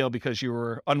bad deal because you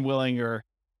were unwilling or,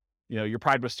 your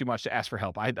pride was too much to ask for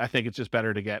help. I think it's just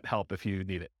better to get help if you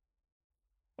need it.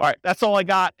 All right. That's all I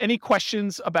got. Any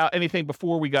questions about anything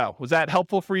before we go? Was that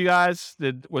helpful for you guys?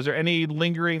 Was there any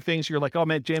lingering things you're like, oh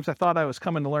man, James, I thought I was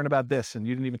coming to learn about this and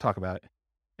you didn't even talk about it.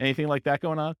 Anything like that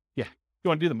going on? Yeah. You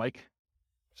want to do the mic?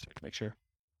 Just to make sure.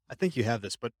 I think you have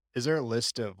this, but is there a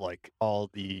list of like all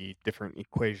the different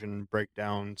equation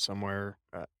breakdown somewhere?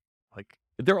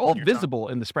 They're all visible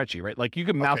in the spreadsheet, right? Like you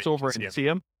can mouse over it and see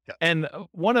them. Yeah. And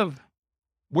one of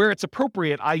where it's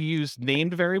appropriate, I use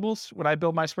named variables when I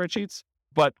build my spreadsheets.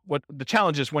 But what the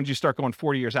challenge is when you start going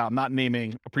 40 years out, not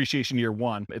naming appreciation year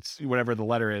one, it's whatever the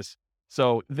letter is.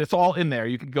 So it's all in there.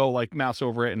 You can go like mouse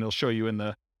over it and it'll show you in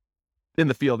the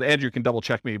field. Andrew can double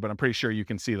check me, but I'm pretty sure you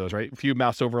can see those, right? If you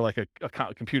mouse over like a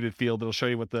computed field, it'll show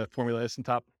you what the formula is on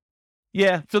top.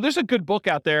 Yeah. So there's a good book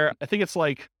out there. I think it's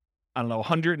like,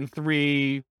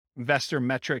 103 investor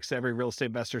metrics every real estate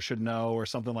investor should know or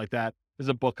something like that. There's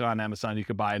a book on Amazon you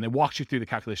could buy and it walks you through the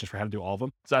calculations for how to do all of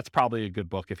them. So that's probably a good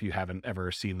book if you haven't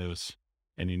ever seen those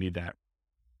and you need that.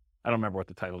 I don't remember what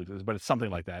the title is, but it's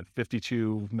something like that.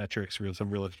 52 metrics some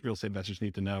real estate investors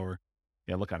need to know, or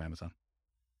look on Amazon.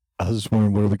 I was just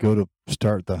wondering where we go to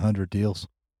start the 100 deals.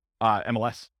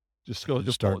 MLS. Just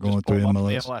start going through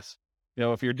MLS.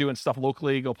 If you're doing stuff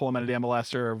locally, go pull them out of the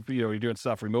MLS, or you're doing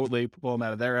stuff remotely, pull them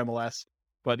out of their MLS.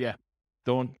 But yeah,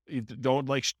 don't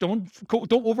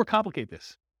overcomplicate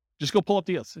this. Just go pull up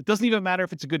deals. It doesn't even matter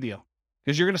if it's a good deal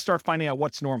because you're going to start finding out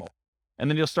what's normal, and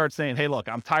then you'll start saying, "Hey, look,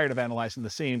 I'm tired of analyzing the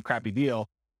same crappy deal.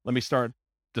 Let me start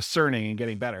discerning and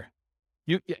getting better."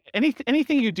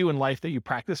 Anything you do in life that you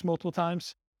practice multiple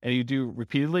times and you do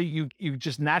repeatedly, you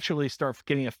just naturally start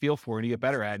getting a feel for it and you get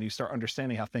better at it and you start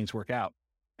understanding how things work out.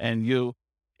 And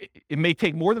it may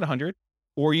take more than 100,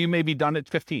 or you may be done at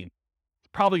 15. It's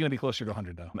probably going to be closer to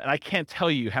 100 though. And I can't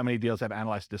tell you how many deals I've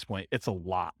analyzed at this point. It's a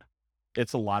lot.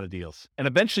 It's a lot of deals. And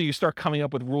eventually you start coming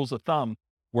up with rules of thumb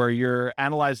where you're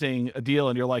analyzing a deal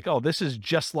and you're like, oh, this is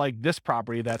just like this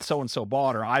property that so-and-so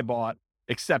bought or I bought,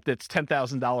 except it's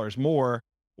 $10,000 more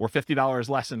or $50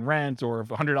 less in rent or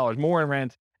 $100 more in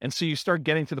rent. And so you start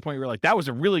getting to the point where you're like, that was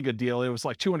a really good deal. It was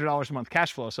like $200 a month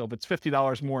cash flow. So if it's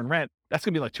 $50 more in rent, that's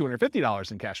going to be like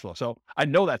 $250 in cash flow. So I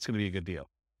know that's going to be a good deal.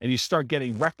 And you start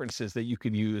getting references that you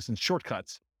can use and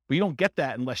shortcuts, but you don't get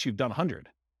that unless you've done 100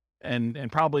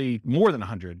 and probably more than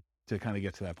 100 to kind of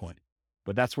get to that point.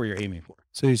 But that's where you're aiming for.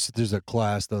 So you said there's a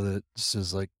class though that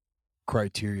says like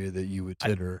criteria that you would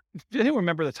consider. Do you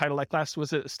remember the title of that class?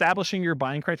 Was it Establishing Your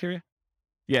Buying Criteria?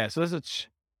 Yeah. So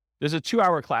there's a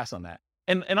 2-hour class on that.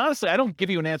 And honestly, I don't give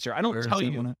you an answer. I don't tell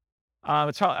you.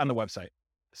 It's on the website,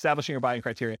 Establishing Your Buying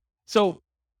Criteria. So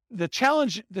the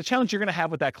challenge you're going to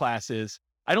have with that class is,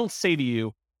 I don't say to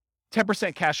you,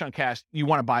 10% cash on cash, you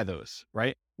want to buy those,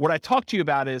 right? What I talk to you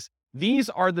about is, these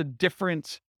are the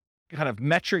different kind of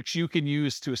metrics you can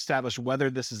use to establish whether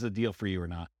this is a deal for you or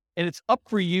not. And it's up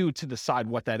for you to decide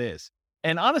what that is.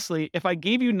 And honestly, if I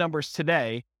gave you numbers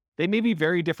today, they may be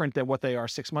very different than what they are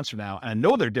 6 months from now. And I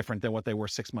know they're different than what they were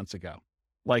 6 months ago.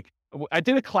 Like, I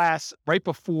did a class right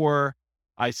before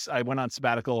I went on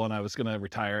sabbatical and I was going to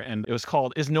retire, and it was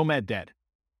called, Is Nomad Dead?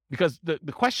 Because the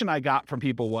question I got from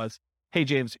people was, hey,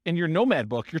 James, in your Nomad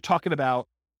book, you're talking about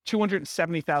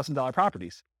 $270,000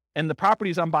 properties. And the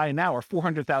properties I'm buying now are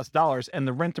 $400,000, and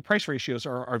the rent to price ratios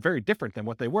are very different than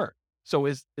what they were. So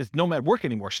is Nomad work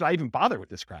anymore? Should I even bother with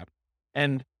this crap?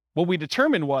 And what we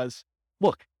determined was,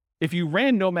 look, if you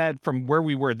ran Nomad from where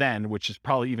we were then, which is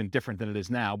probably even different than it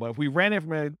is now, but if we ran it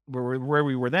from where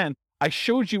we were then, I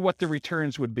showed you what the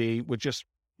returns would be with just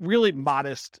really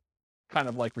modest kind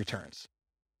of like returns.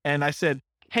 And I said,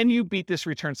 can you beat this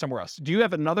return somewhere else? Do you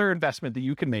have another investment that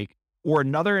you can make, or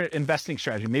another investing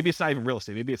strategy? Maybe it's not even real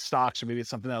estate, maybe it's stocks, or maybe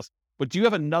it's something else, but do you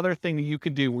have another thing that you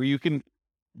can do where you can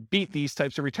beat these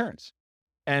types of returns?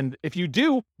 And if you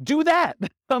do that.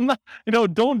 I'm not,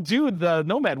 don't do the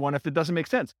Nomad one if it doesn't make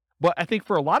sense. But I think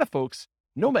for a lot of folks,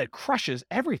 Nomad crushes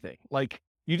everything. Like,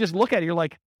 you just look at it, you're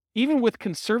like, even with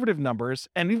conservative numbers,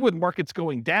 and even with markets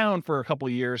going down for a couple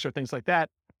of years or things like that,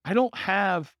 I don't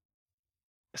have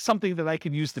something that I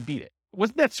can use to beat it.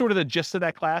 Wasn't that sort of the gist of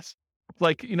that class?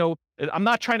 Like, I'm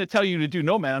not trying to tell you to do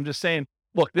Nomad. I'm just saying,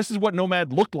 look, this is what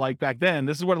Nomad looked like back then.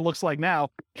 This is what it looks like now.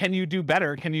 Can you do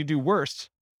better? Can you do worse?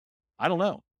 I don't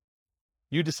know.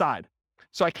 You decide.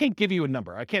 So I can't give you a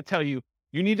number. I can't tell you,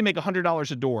 you need to make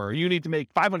 $100 a door, or you need to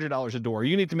make $500 a door, or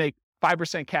you need to make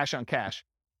 5% cash on cash,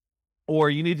 or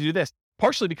you need to do this.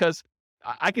 Partially because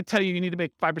I could tell you need to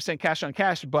make 5% cash on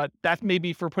cash, but that may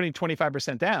be for putting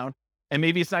 25% down. And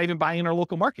maybe it's not even buying in our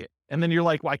local market. And then you're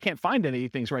like, well, I can't find any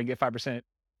things where I can get 5%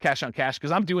 cash on cash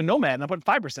because I'm doing Nomad and I'm putting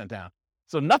 5% down.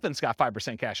 So nothing's got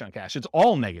 5% cash on cash. It's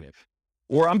all negative.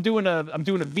 Or I'm doing a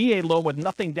VA loan with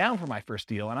nothing down for my first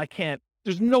deal, and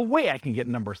there's no way I can get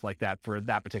numbers like that for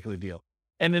that particular deal.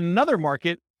 And in another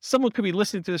market, someone could be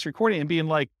listening to this recording and being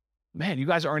like, man, you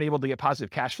guys aren't able to get positive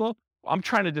cash flow. I'm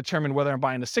trying to determine whether I'm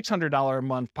buying a $600 a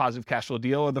month positive cash flow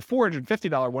deal or the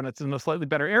 $450 one that's in a slightly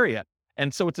better area.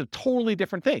 And so it's a totally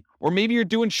different thing. Or maybe you're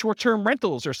doing short-term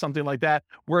rentals or something like that,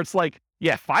 where it's like,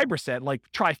 5%, like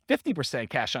try 50%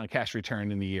 cash on cash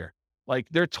return in the year. Like,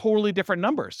 they're totally different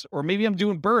numbers. Or maybe I'm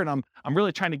doing Burr and I'm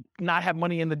really trying to not have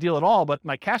money in the deal at all, but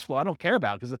my cash flow I don't care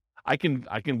about because I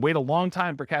can wait a long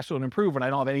time for cash flow to improve when I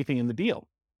don't have anything in the deal.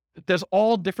 There's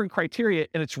all different criteria,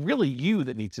 and it's really you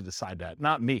that needs to decide that,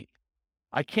 not me.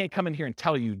 I can't come in here and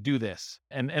tell you do this,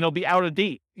 and it'll be out of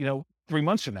date, 3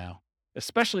 months from now,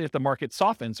 especially if the market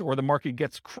softens or the market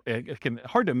gets,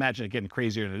 hard to imagine it getting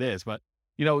crazier than it is, but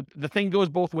the thing goes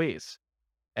both ways.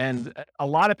 And a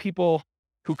lot of people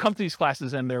who come to these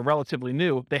classes and they're relatively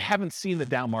new, they haven't seen the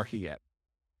down market yet.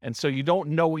 And so you don't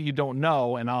know what you don't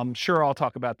know. And I'm sure I'll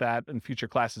talk about that in future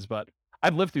classes, but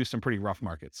I've lived through some pretty rough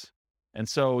markets. And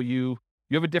so you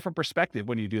have a different perspective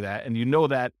when you do that. And you know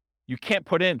that you can't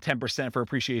put in 10% for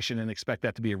appreciation and expect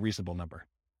that to be a reasonable number.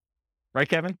 Right,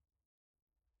 Kevin?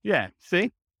 Yeah.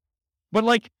 See? But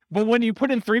when you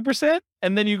put in 3%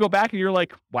 and then you go back and you're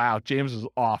like, wow, James is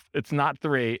off. It's not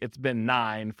 3. It's been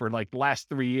 9 for like the last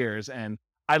 3 years. And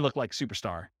I look like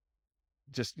superstar.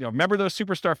 Just, remember those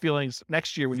superstar feelings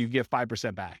next year when you give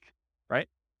 5% back, right?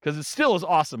 Because it still is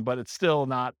awesome, but it's still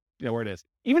not, where it is.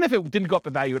 Even if it didn't go up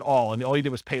in value at all and all you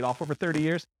did was pay it off over 30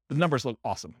 years, the numbers look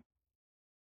awesome.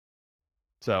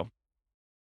 So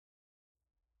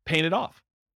paying it off.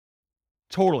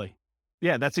 Totally.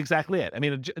 Yeah, that's exactly it. I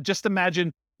mean, just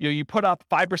imagine, you put up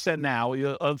 5% now,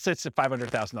 let's say it's a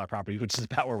 $500,000 property, which is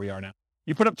about where we are now.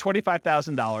 You put up $25,000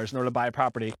 in order to buy a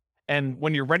property. And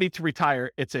when you're ready to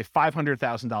retire, it's a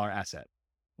 $500,000 asset.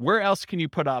 Where else can you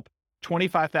put up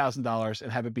 $25,000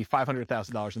 and have it be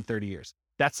 $500,000 in 30 years?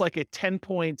 That's like a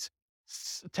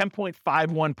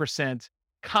 10.51%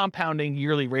 compounding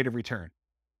yearly rate of return.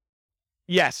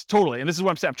 Yes, totally. And this is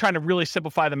what I'm saying. I'm trying to really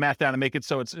simplify the math down and make it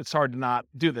so it's hard to not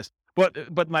do this.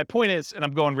 But my point is, and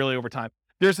I'm going really over time,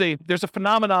 there's a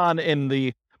phenomenon in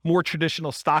the more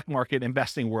traditional stock market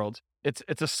investing world.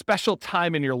 It's a special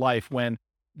time in your life when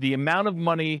the amount of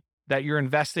money that you're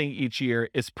investing each year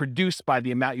is produced by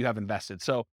the amount you have invested.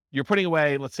 So you're putting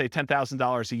away, let's say,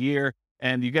 $10,000 a year,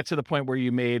 and you get to the point where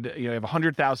you have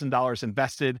 $100,000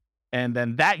 invested, and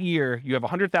then that year you have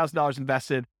 $100,000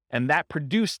 invested, and that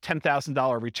produced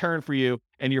 $10,000 return for you,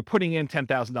 and you're putting in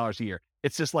 $10,000 a year.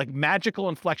 It's this like magical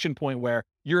inflection point where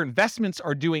your investments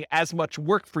are doing as much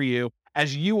work for you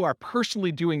as you are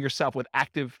personally doing yourself with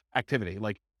active activity,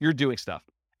 like you're doing stuff.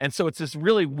 And so it's this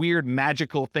really weird,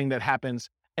 magical thing that happens.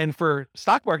 And for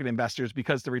stock market investors,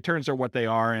 because the returns are what they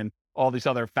are and all these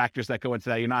other factors that go into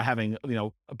that, you're not having,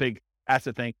 a big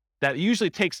asset thing, that usually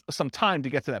takes some time to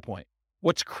get to that point.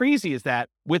 What's crazy is that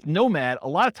with Nomad, a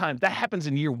lot of times that happens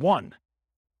in year one,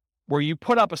 where you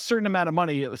put up a certain amount of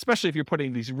money, especially if you're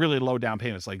putting these really low down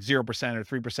payments, like 0% or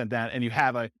 3% down, and you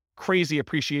have a crazy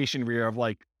appreciation year of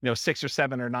 6 or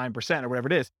 7 or 9% or whatever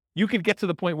it is. You could get to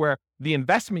the point where the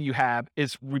investment you have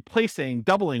is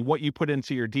doubling what you put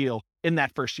into your deal in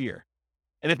that first year.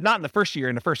 And if not in the first year,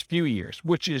 in the first few years,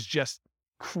 which is just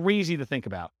crazy to think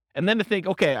about. And then to think,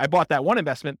 okay, I bought that one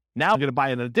investment. Now I'm going to buy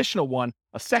an additional one,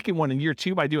 a second one in year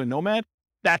 2 by doing Nomad.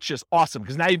 That's just awesome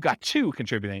because now you've got 2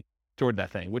 contributing toward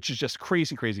that thing, which is just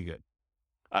crazy, crazy good.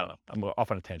 I don't know. I'm off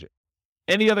on a tangent.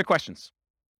 Any other questions?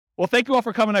 Well, thank you all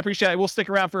for coming. I appreciate it. We'll stick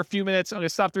around for a few minutes. I'm going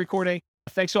to stop the recording.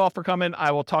 Thanks all for coming.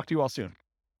 I will talk to you all soon.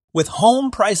 With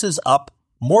home prices up,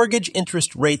 mortgage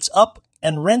interest rates up,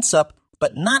 and rents up,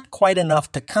 but not quite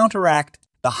enough to counteract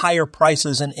the higher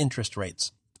prices and interest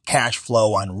rates, cash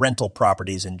flow on rental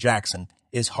properties in Jackson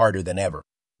is harder than ever.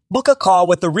 Book a call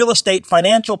with the Real Estate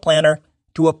Financial Planner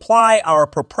to apply our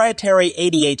proprietary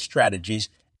 88 strategies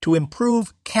to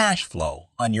improve cash flow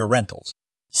on your rentals.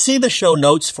 See the show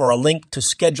notes for a link to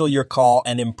schedule your call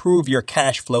and improve your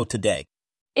cash flow today.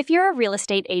 If you're a real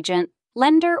estate agent,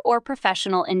 lender, or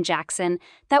professional in Jackson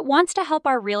that wants to help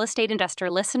our real estate investor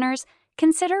listeners,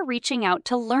 consider reaching out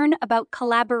to learn about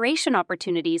collaboration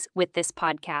opportunities with this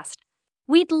podcast.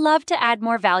 We'd love to add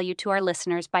more value to our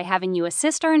listeners by having you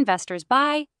assist our investors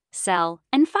buy, sell,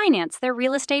 and finance their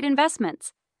real estate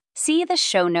investments. See the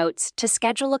show notes to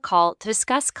schedule a call to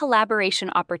discuss collaboration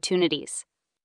opportunities.